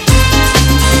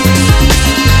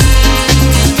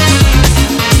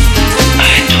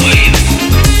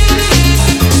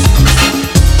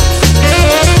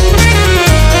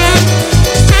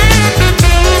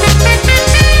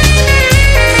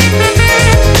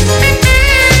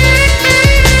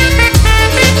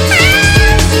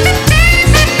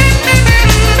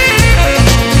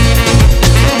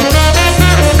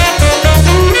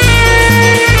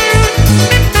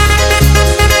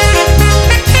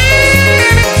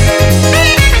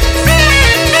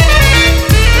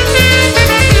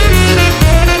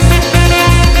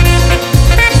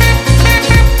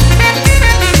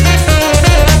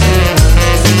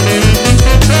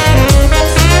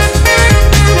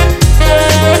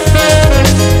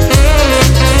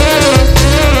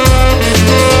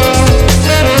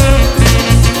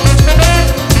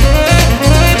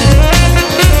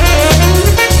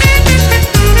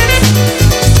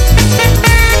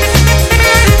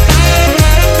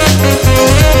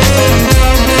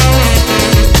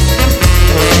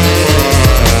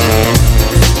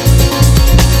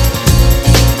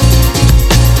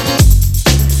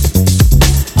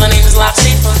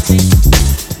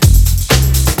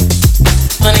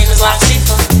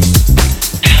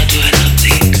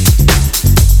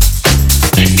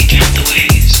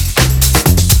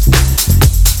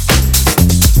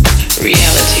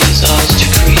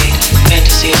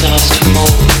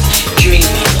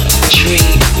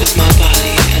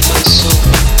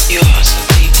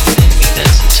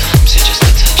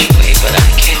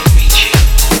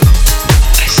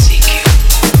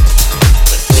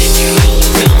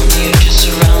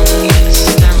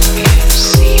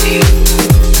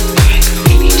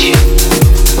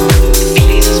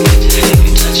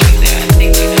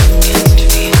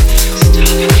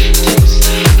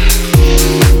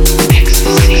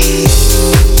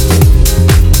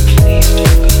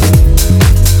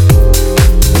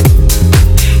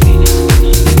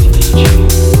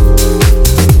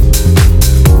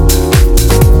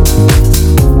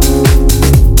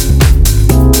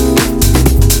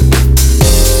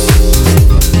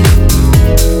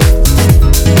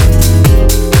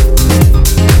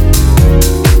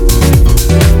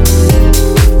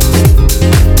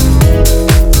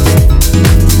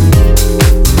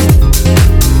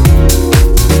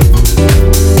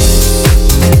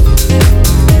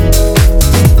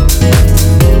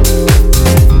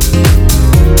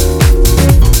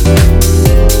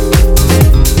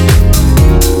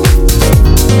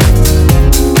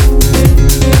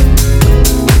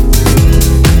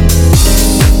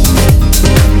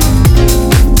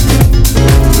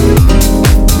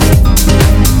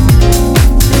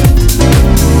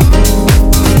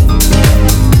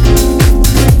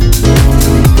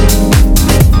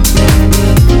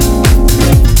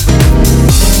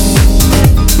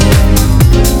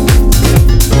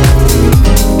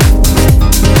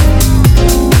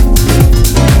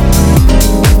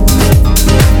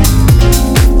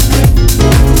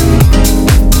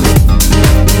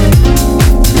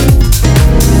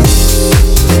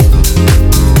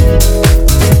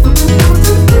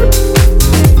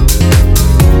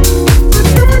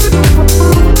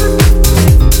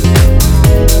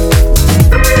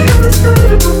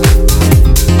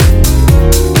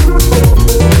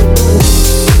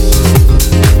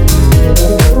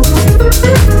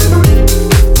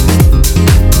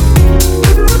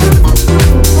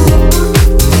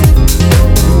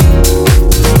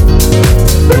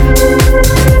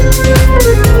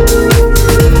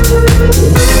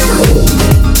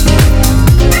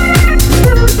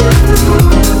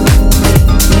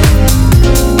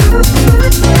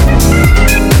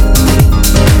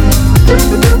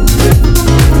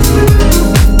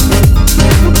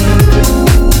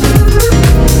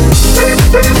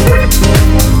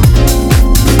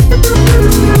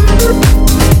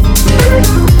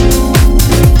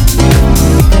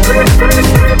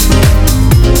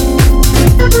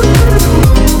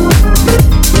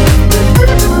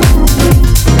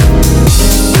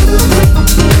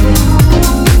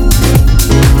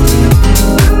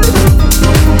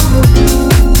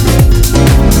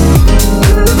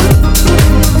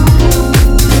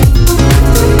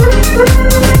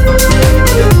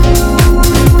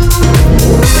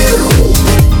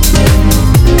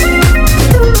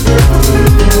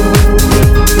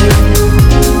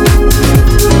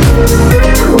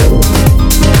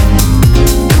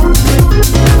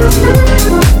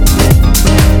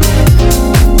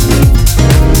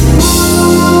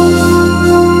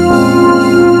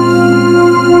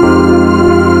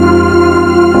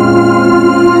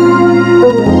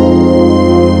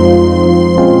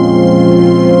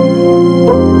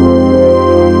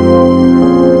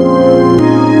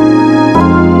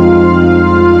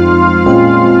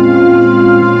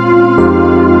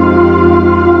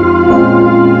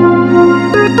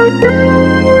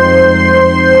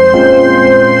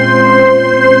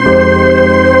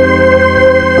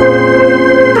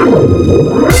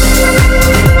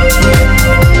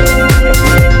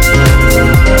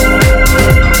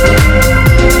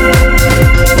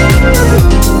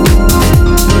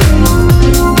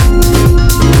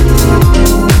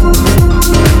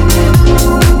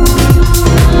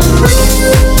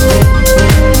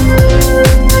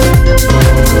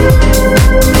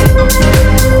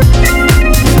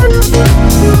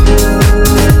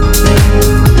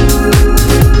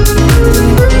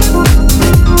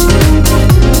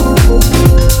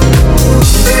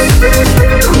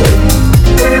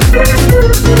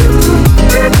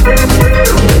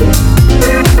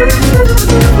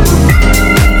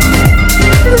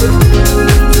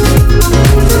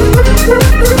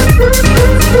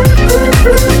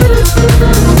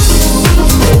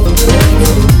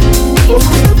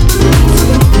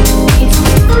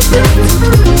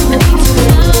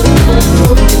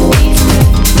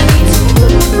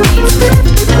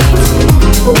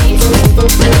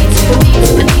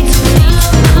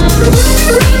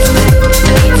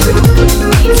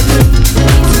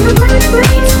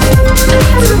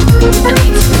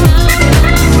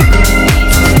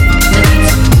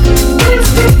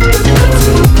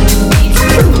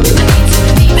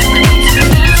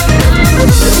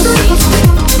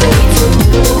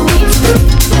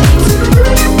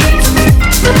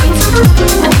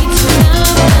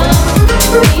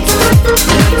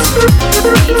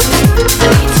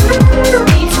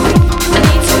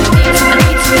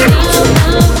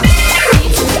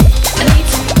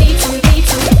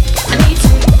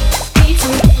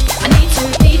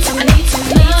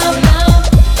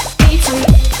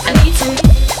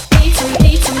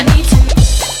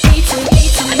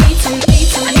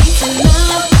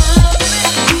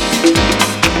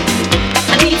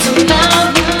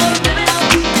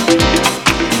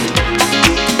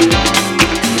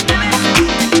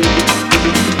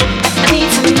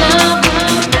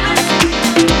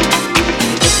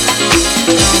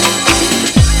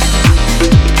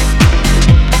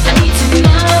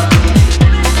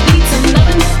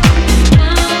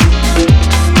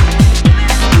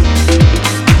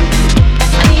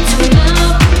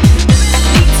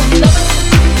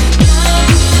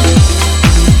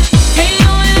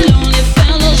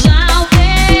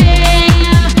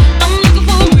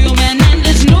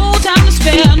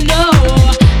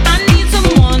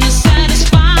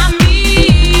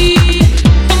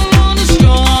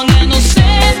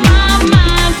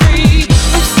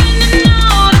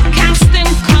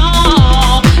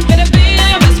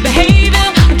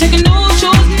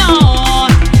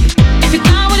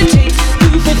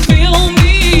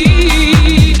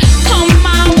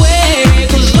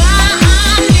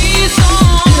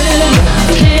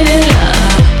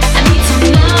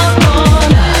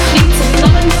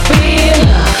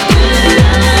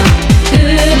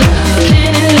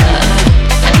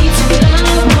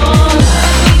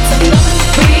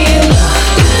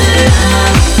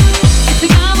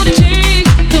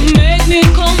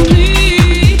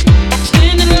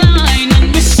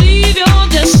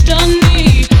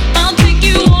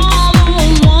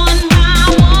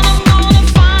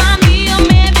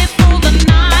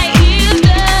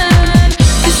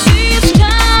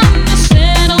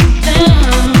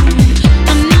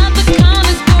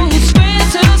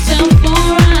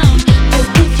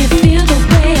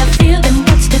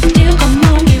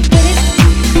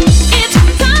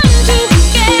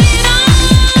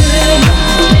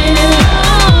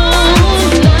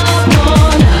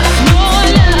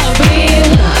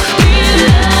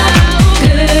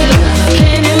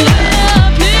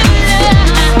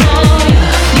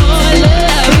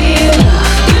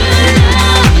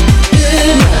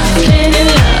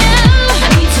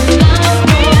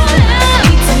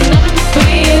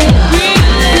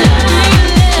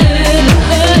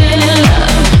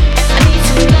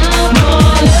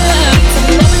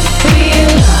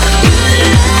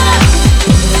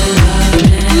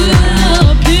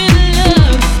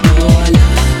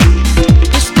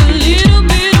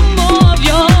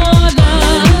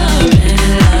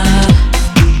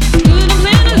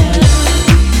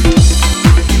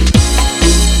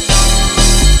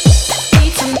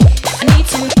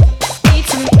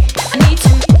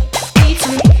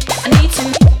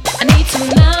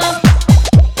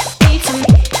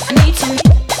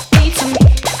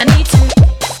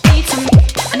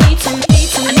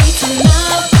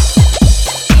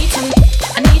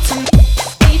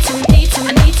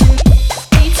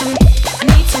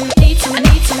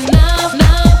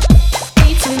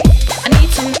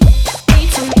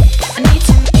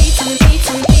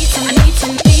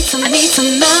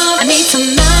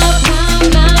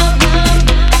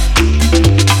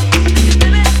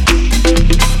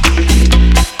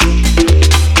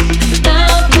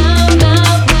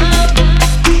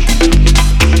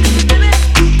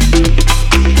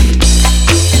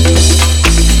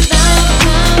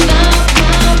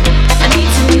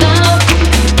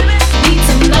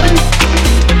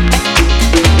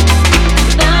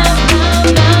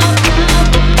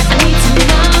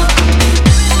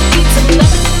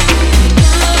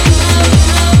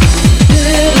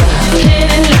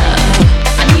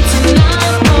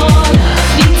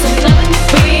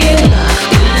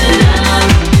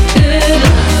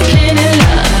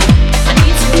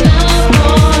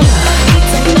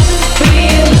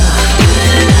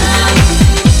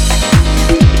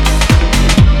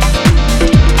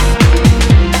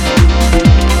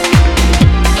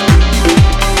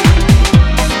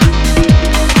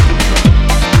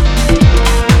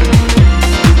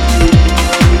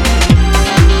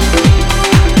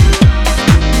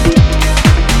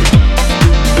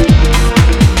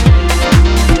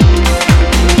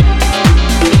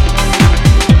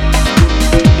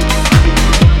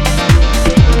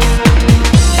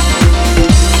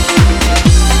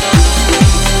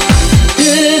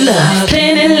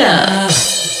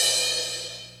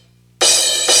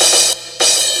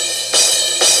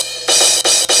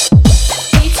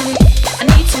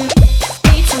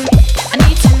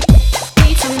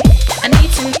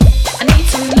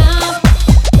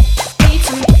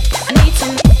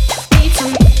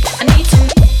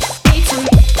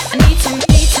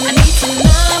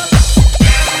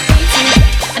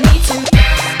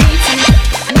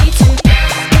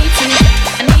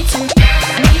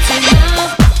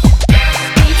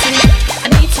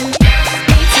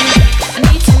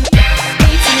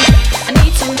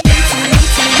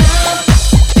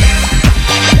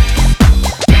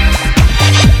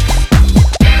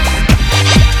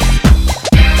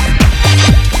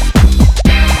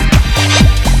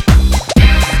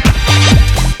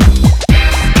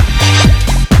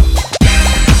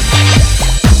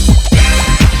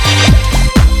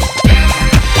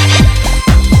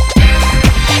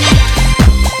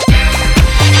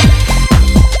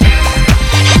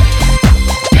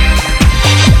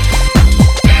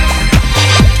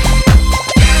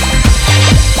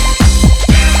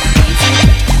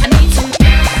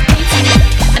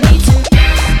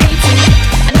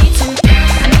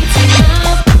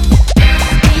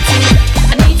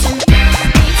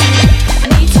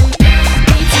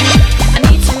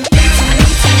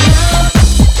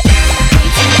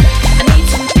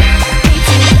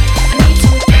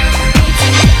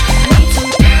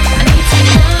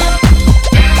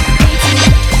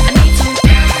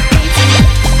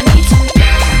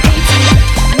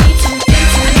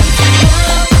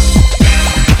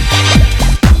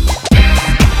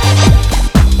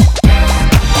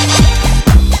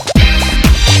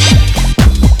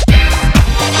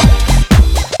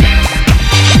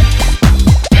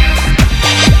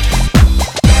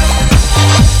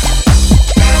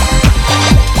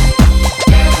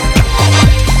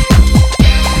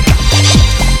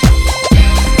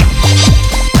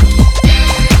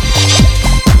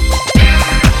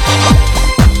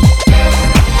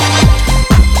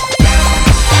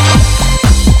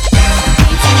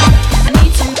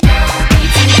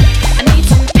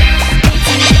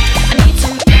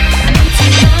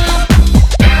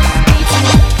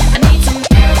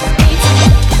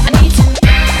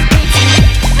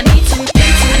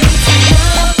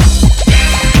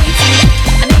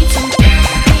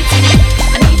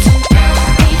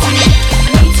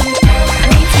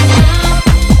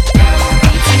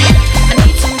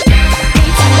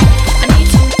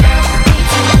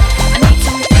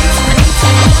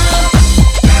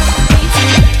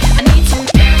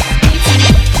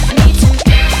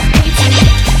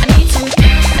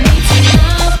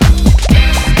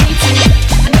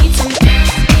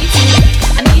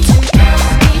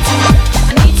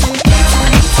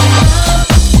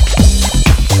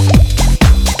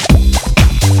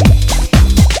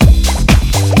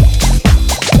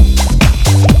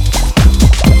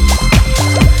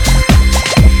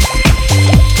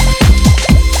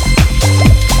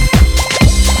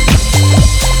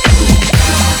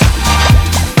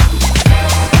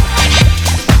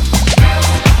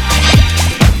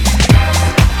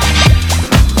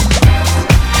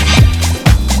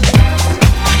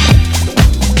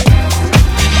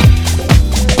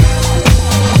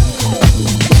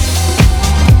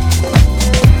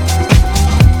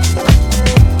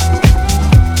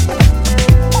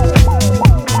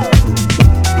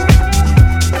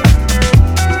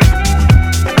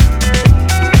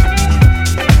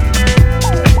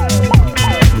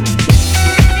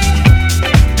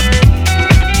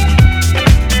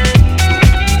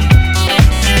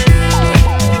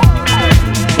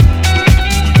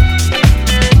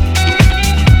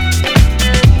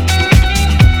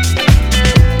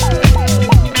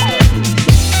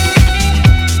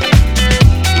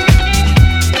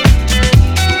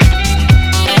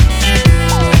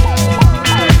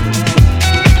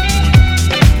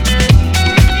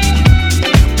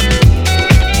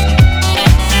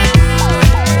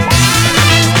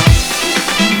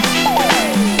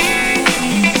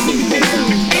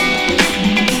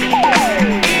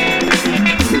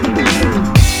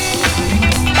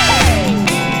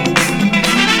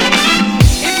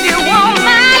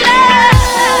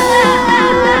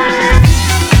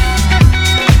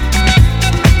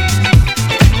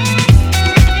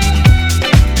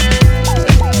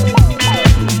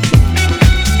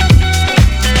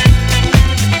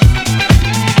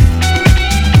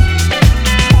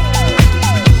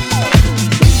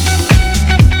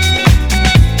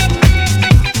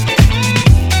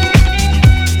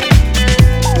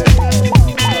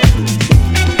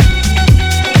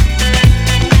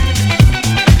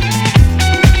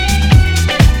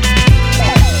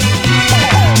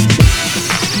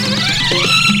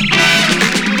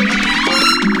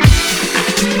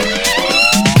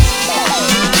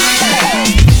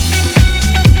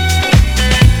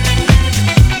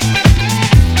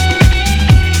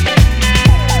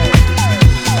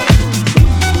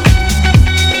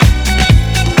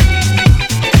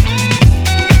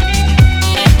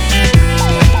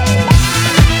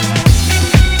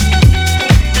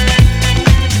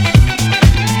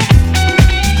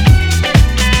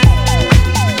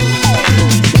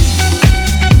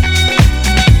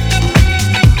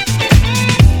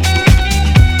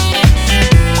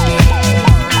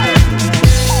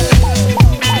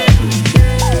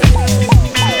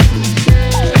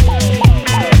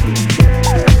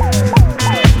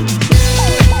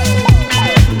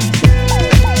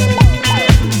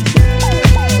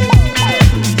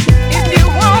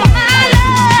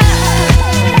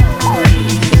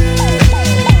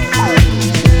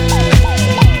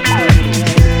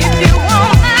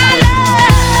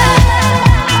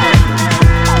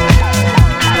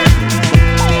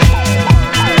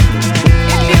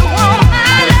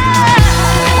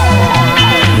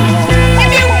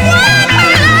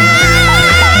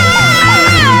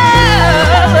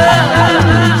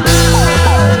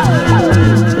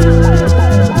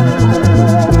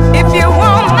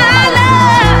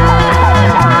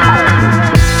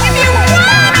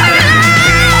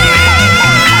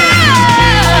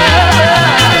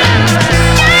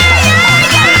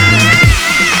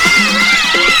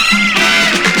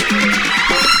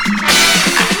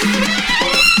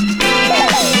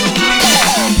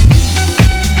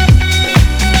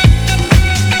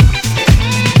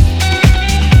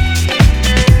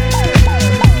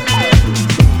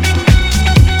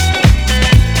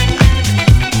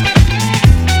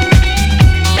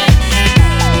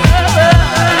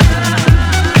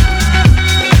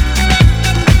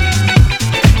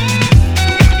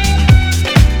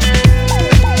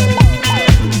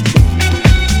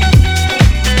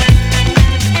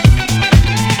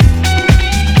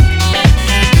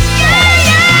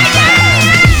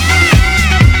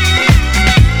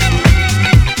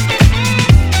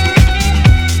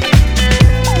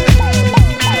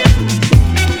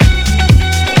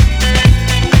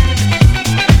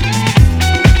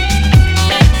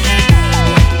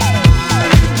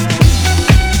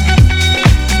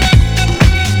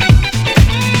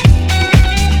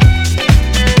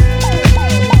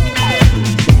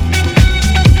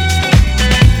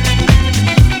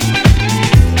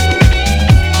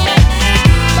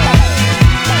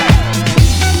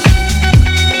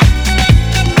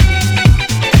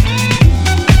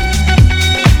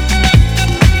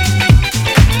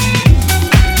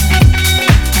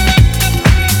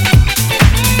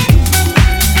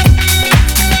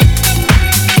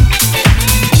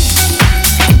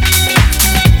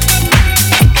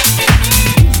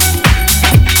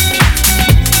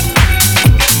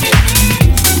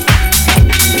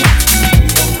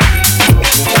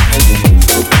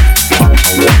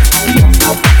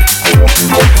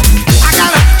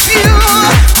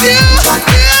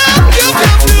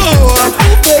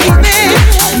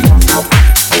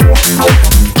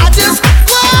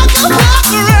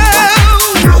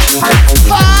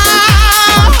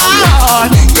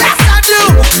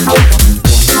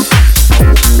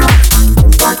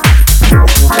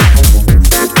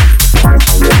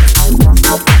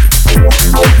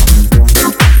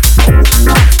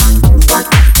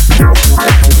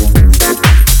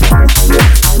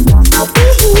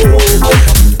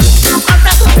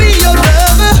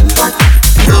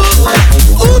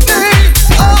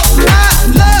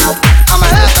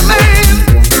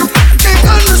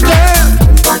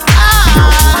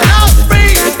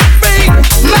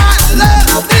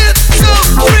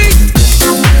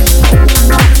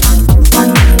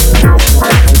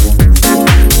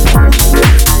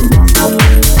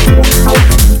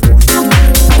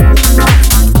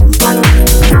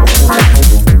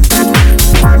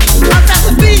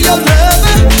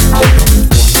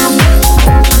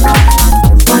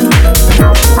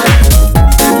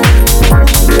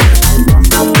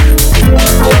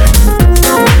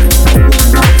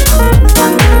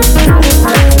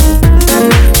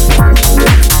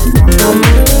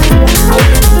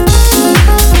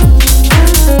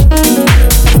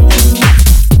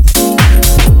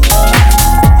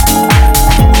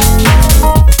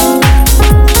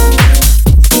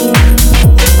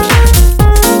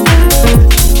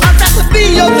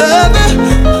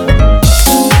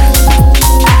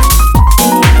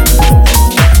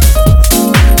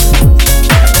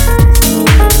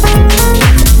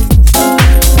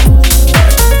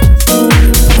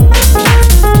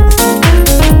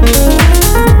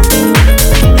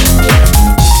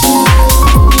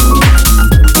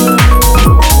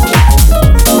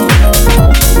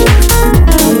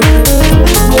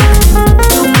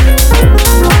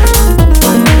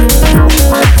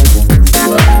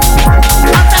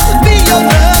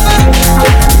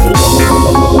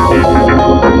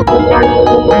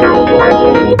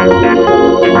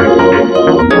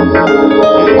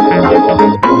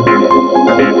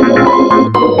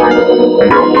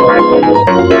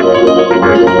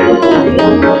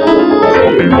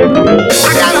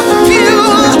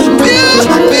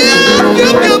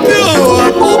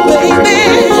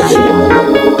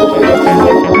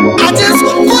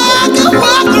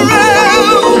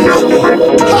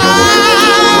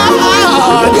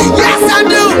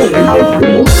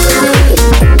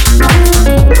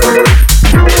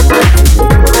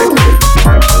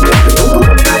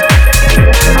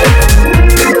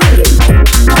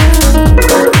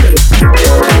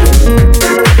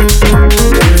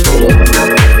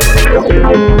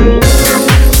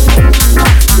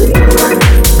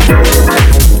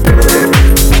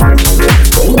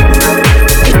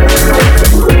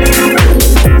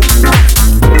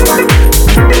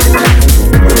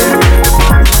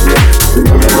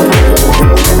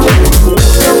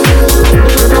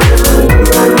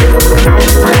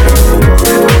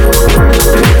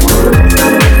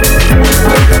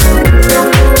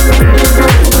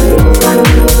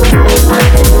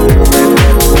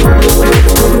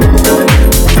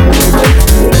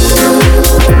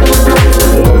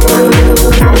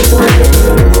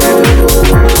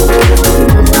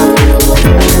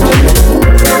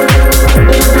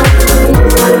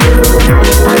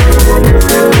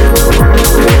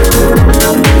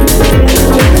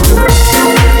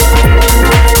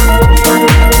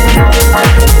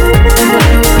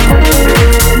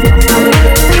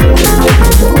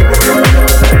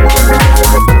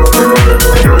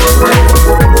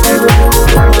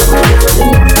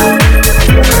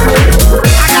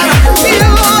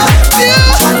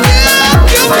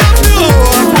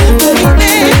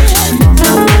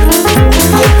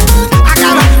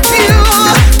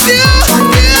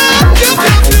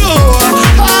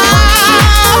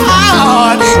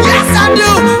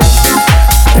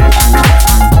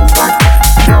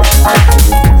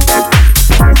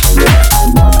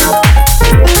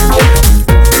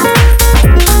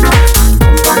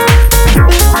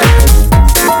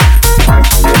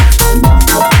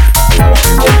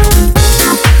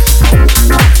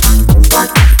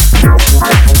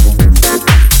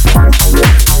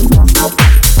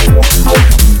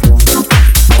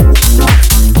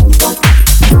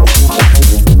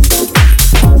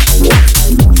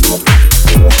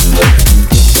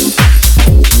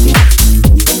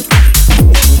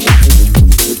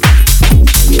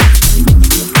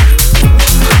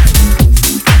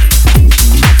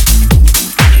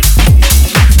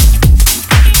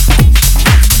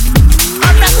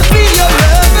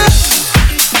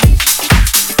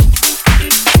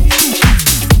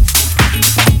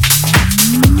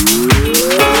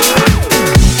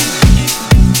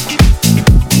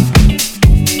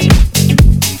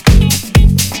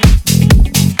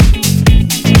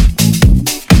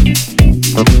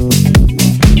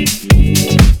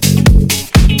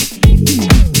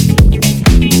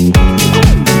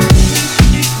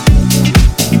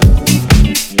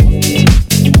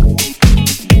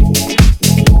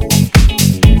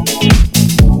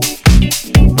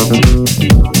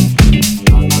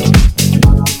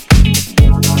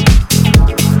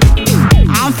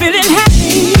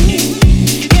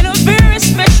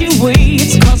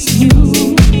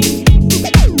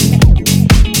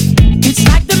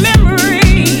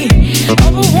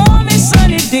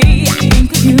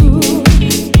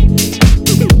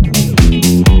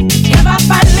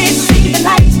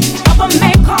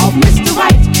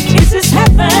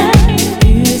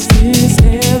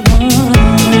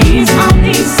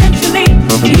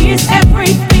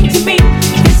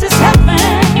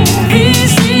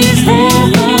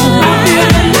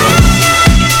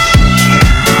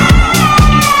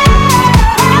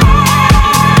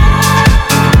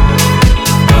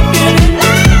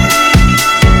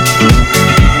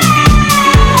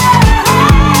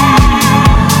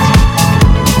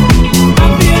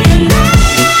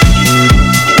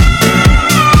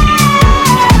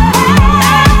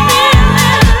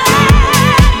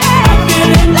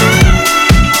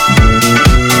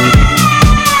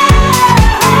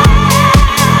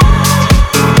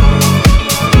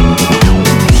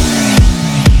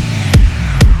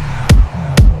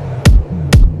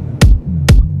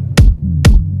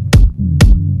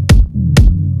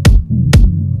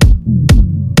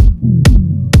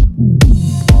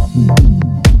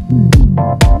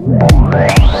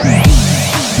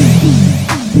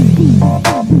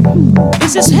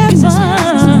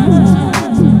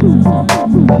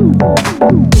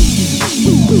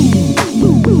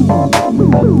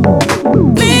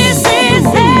 This is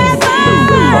heaven.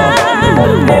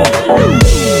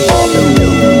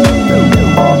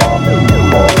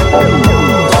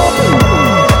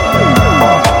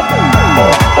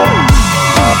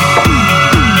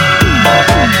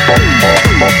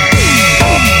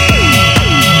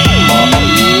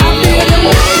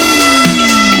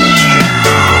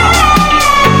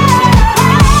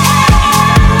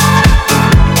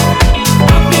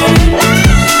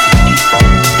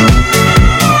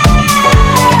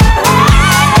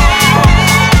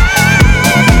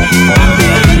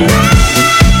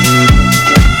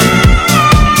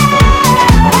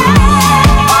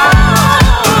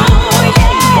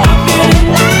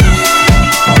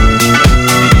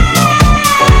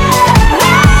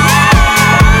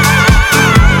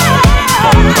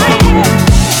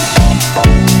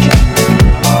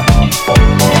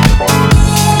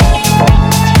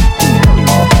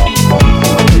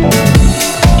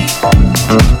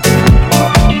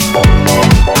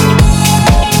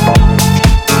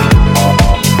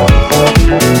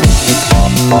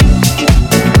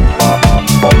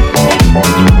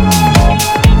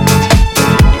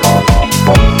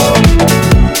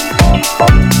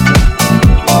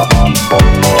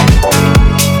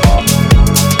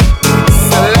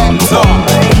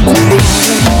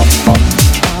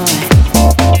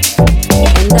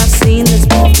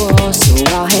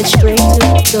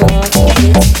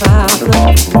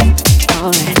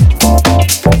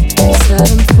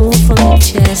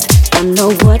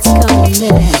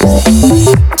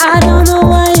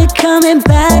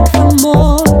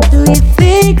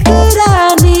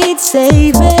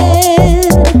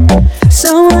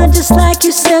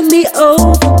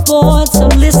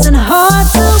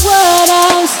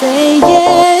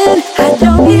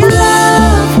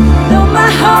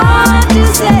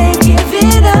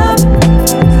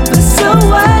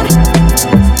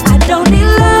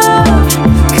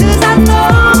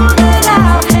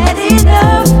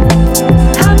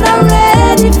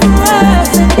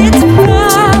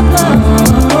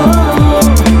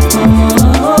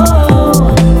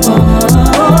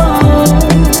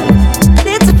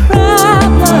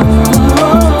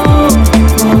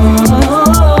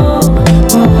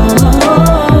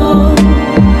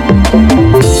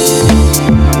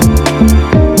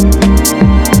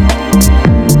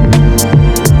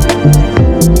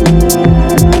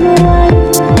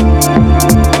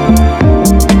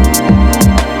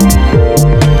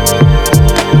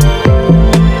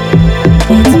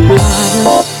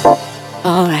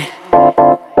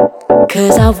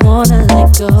 Cause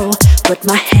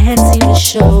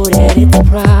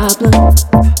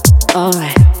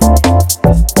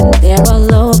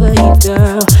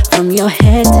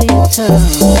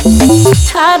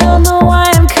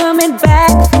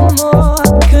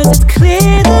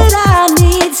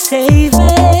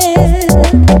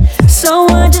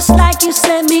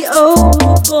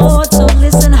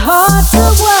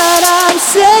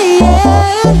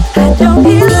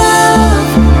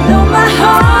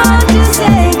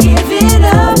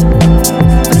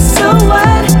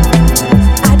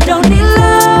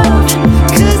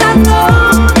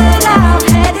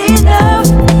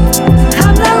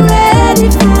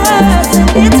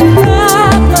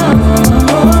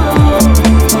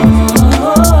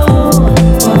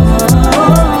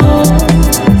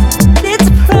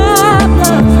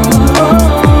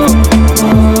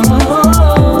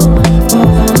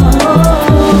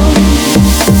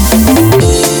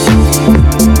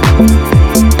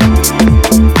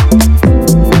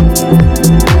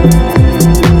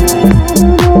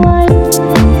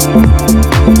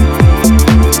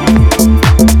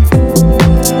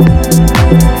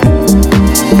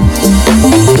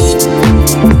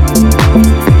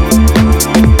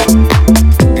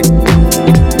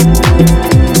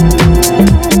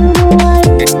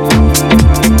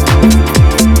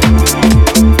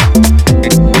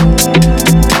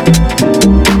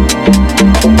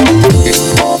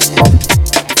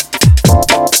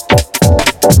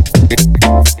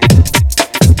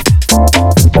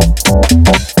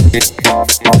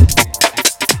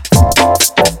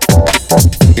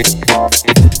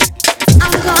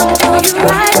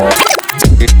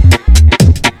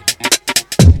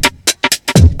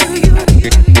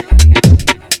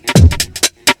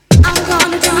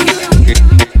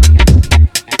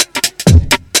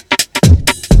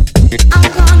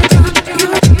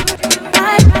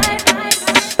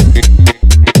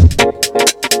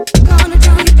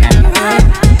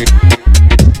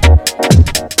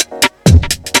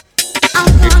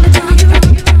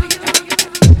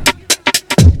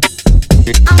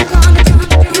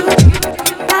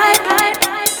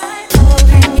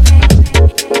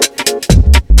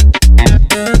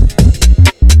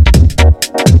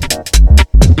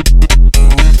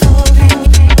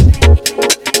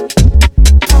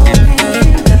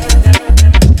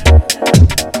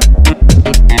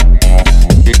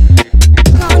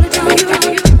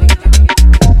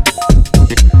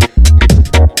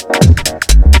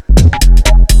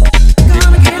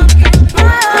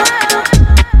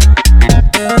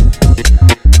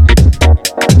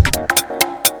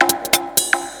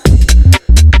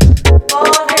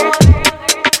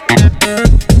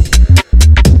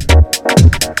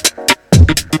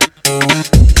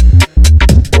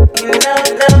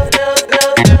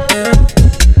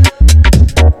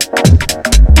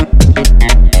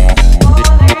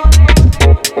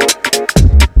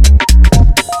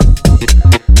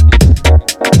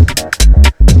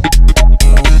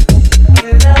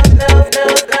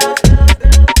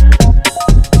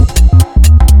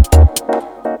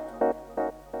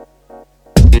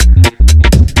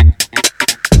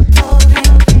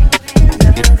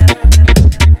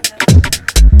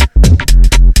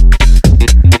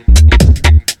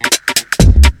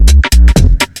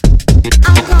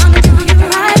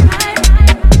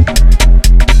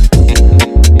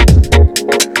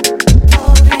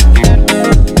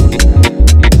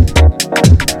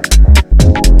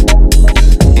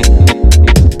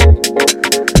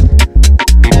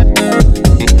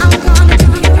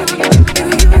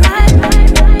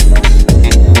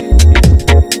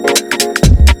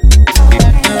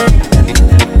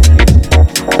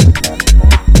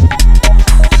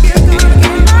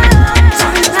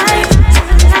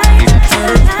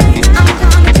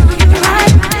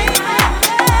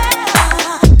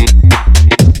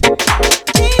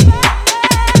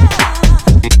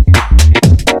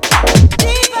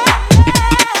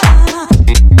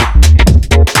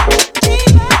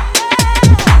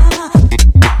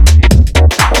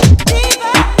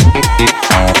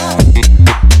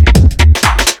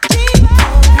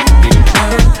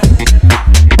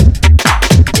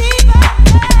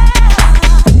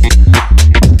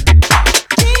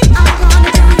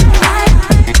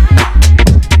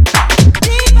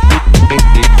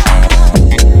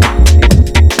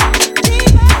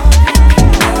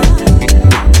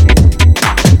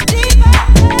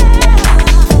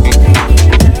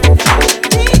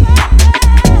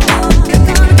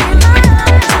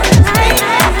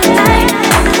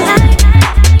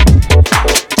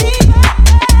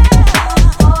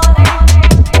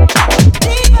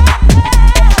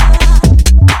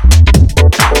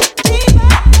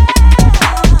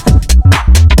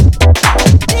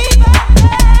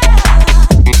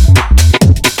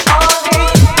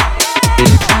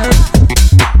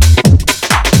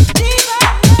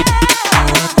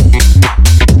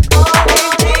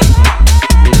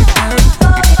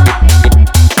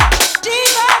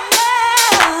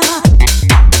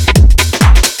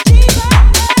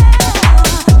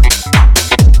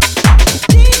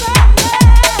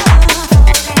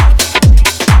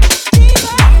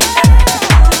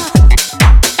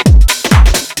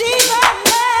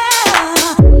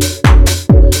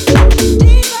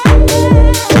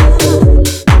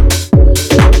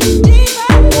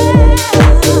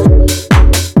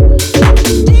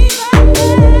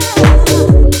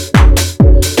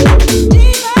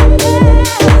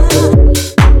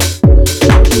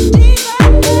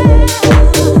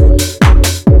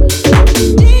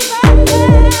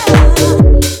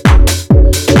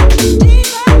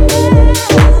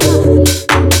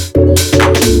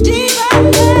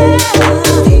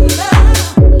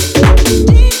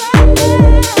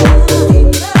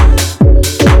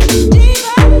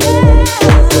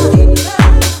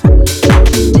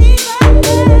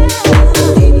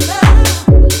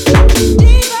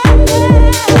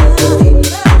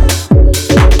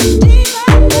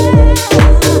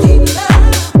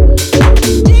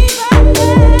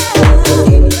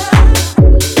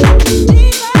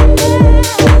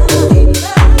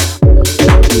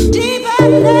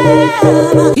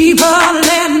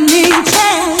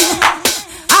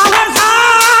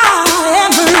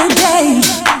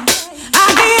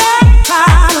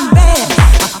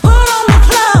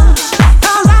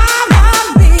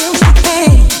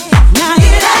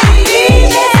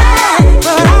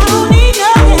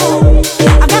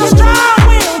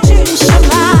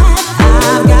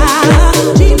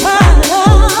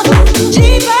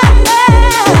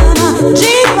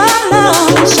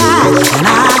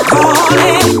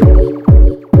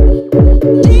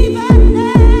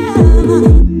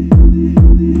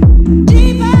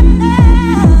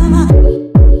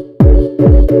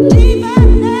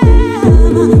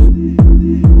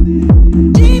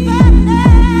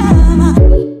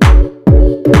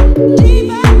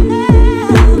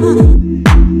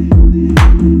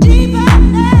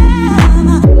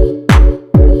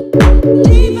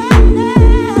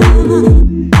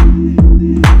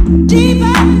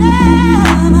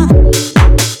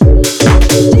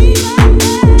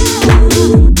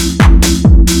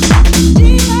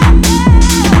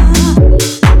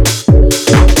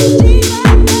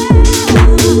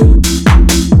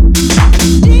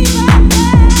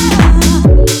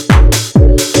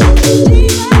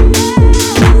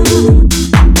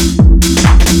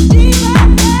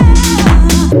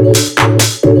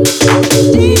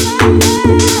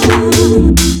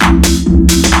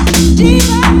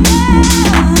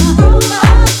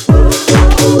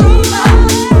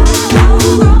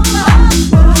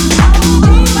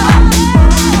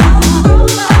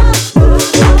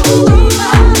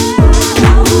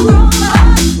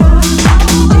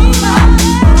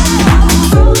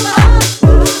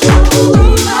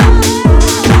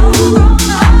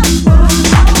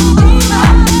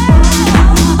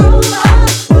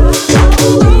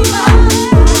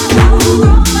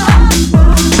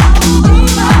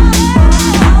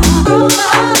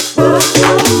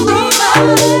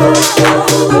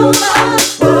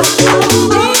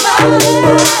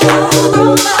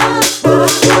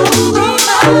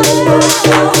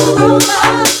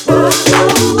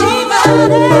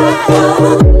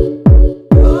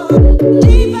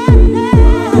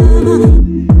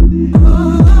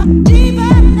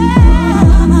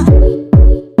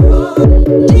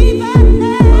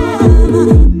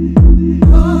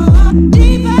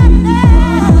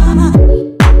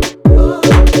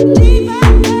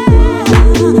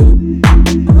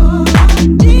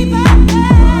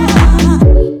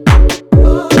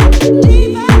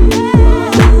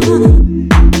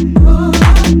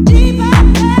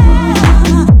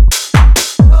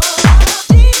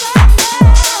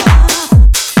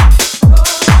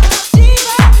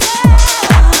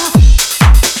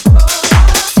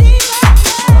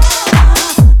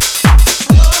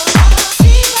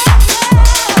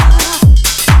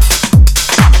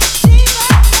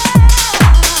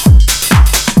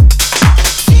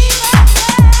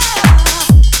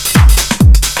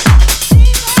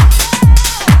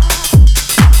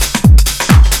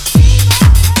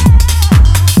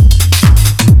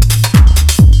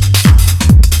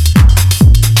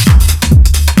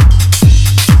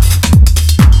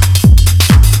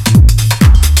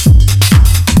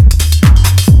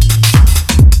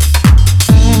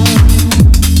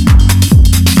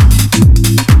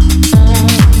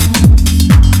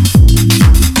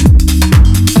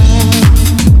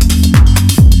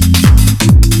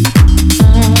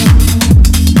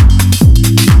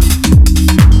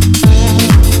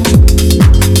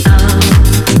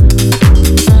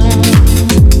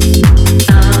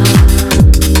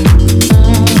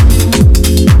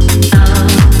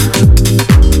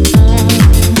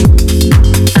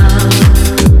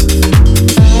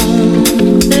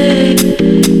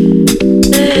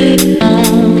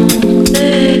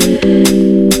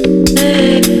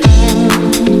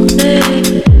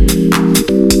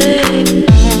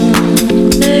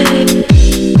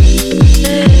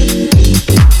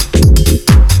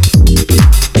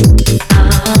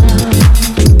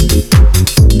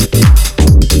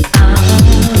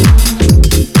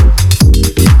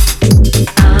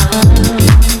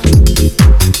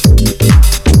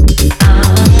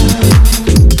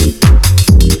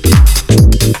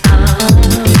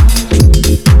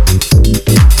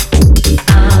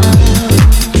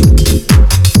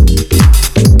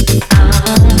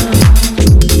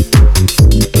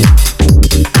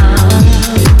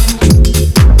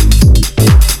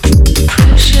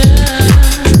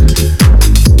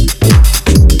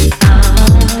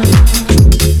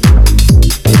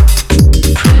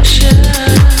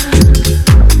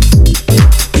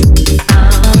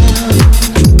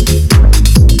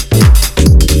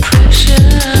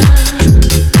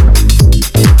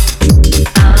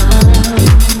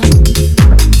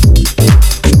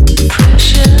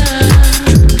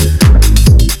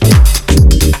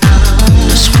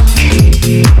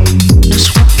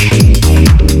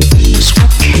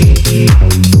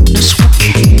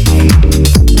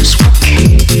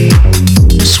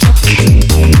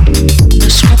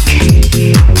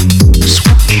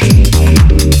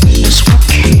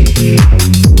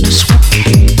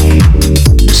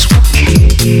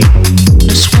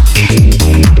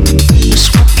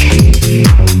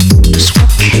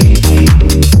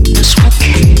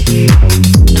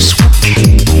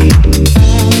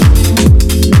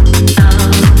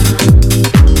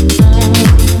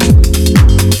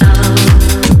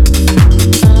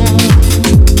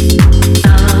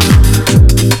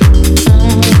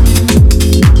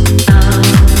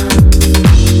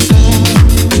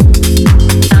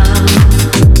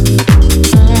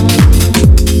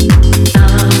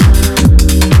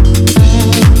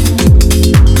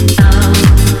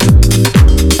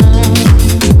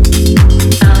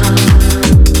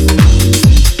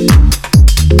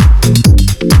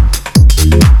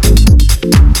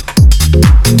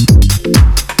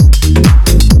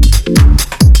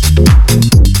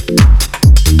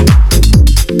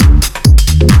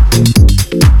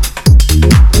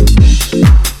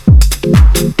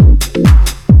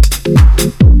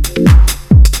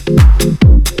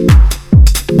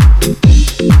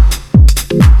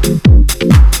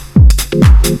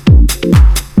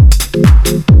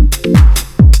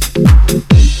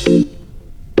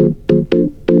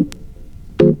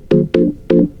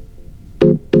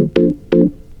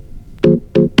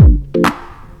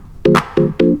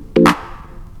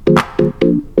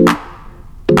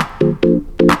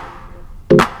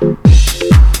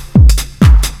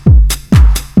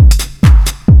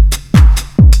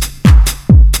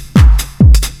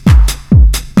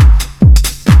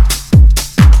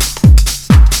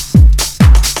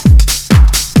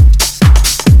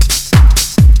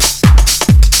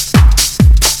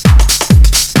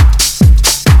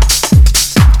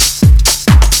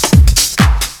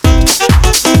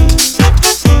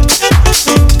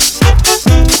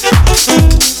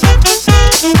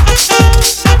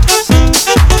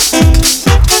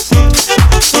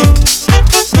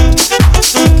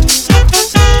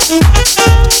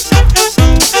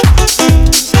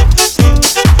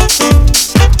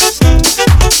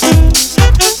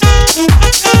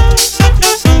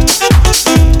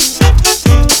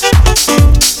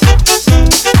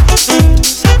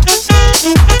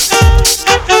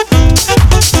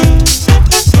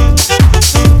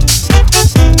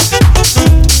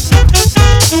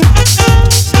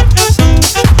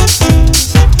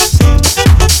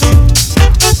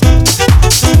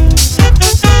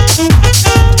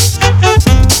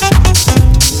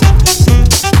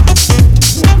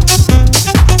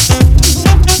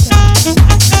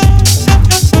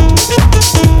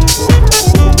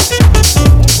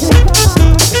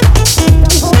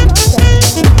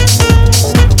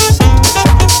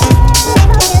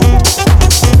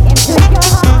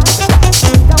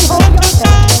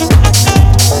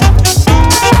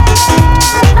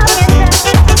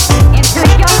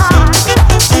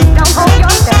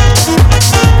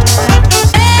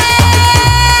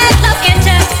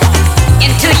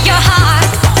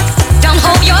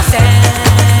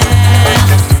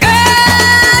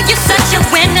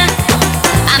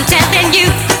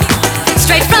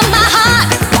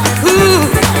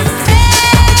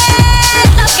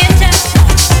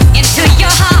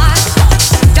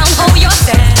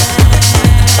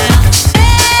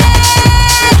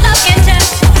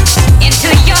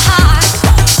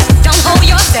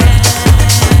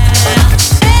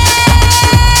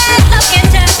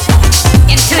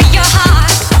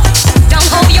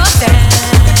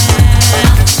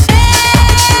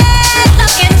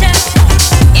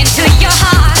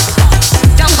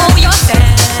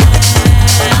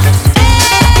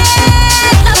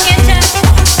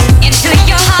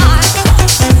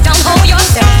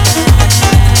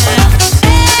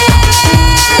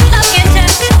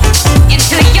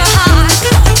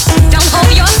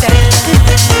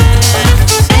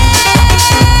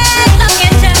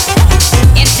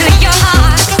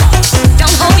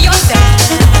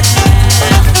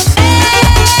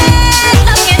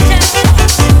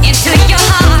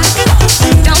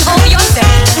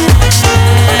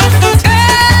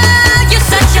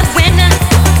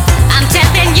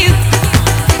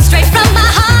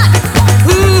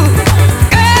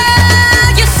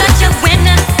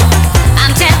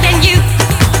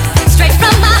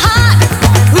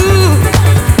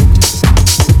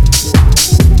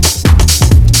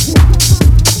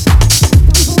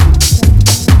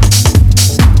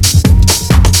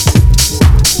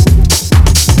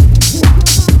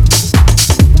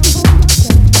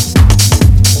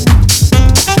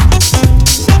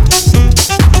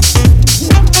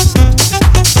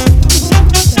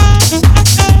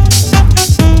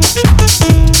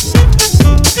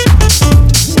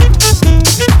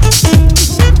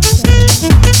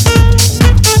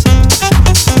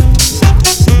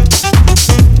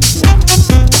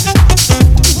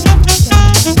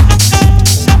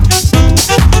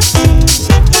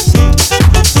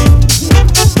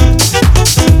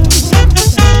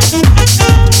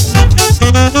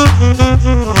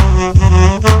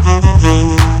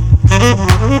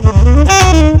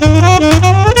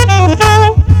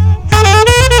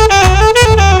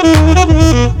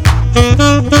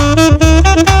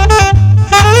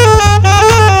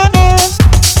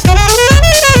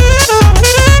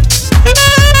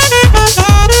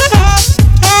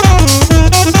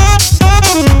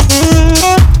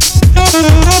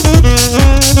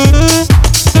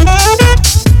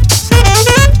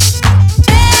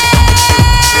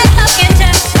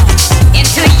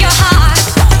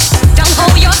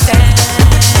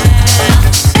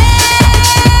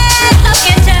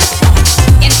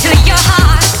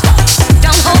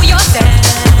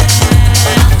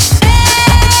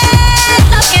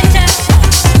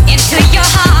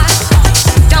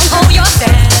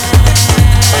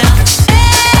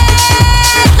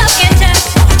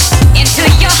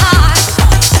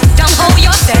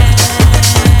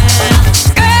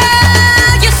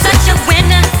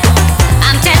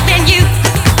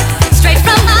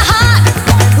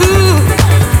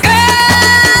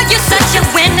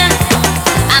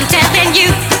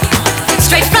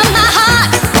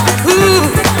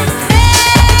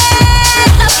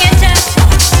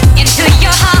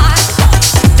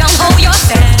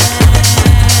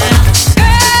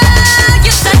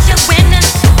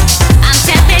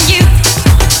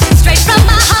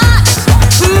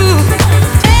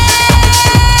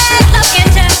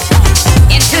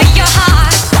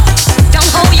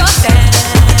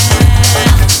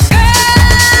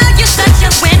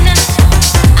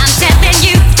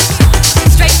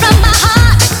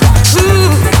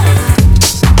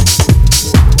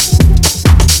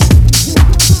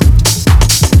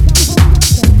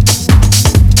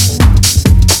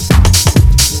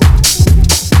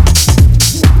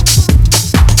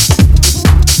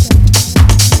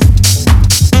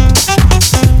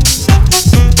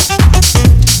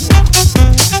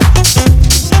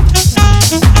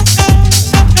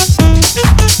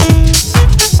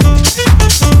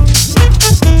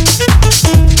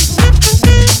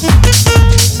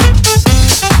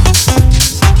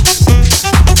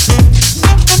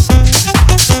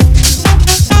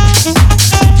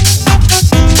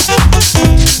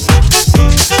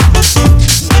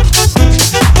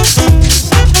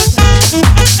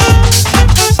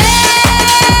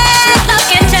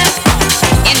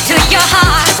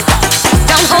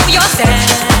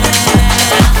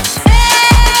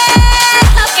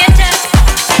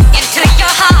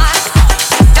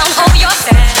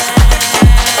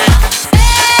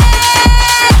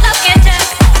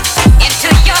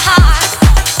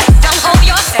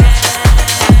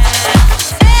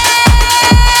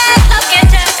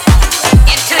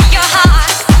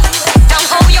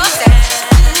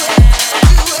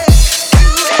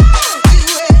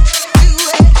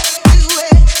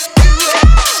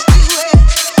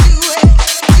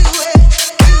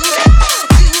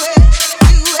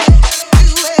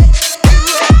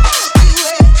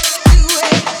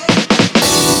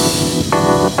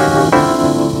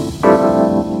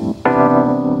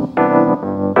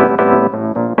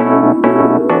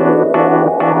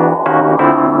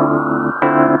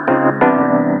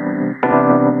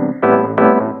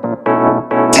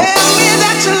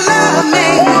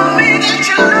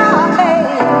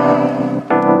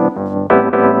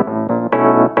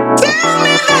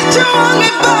want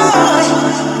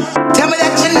me, boy.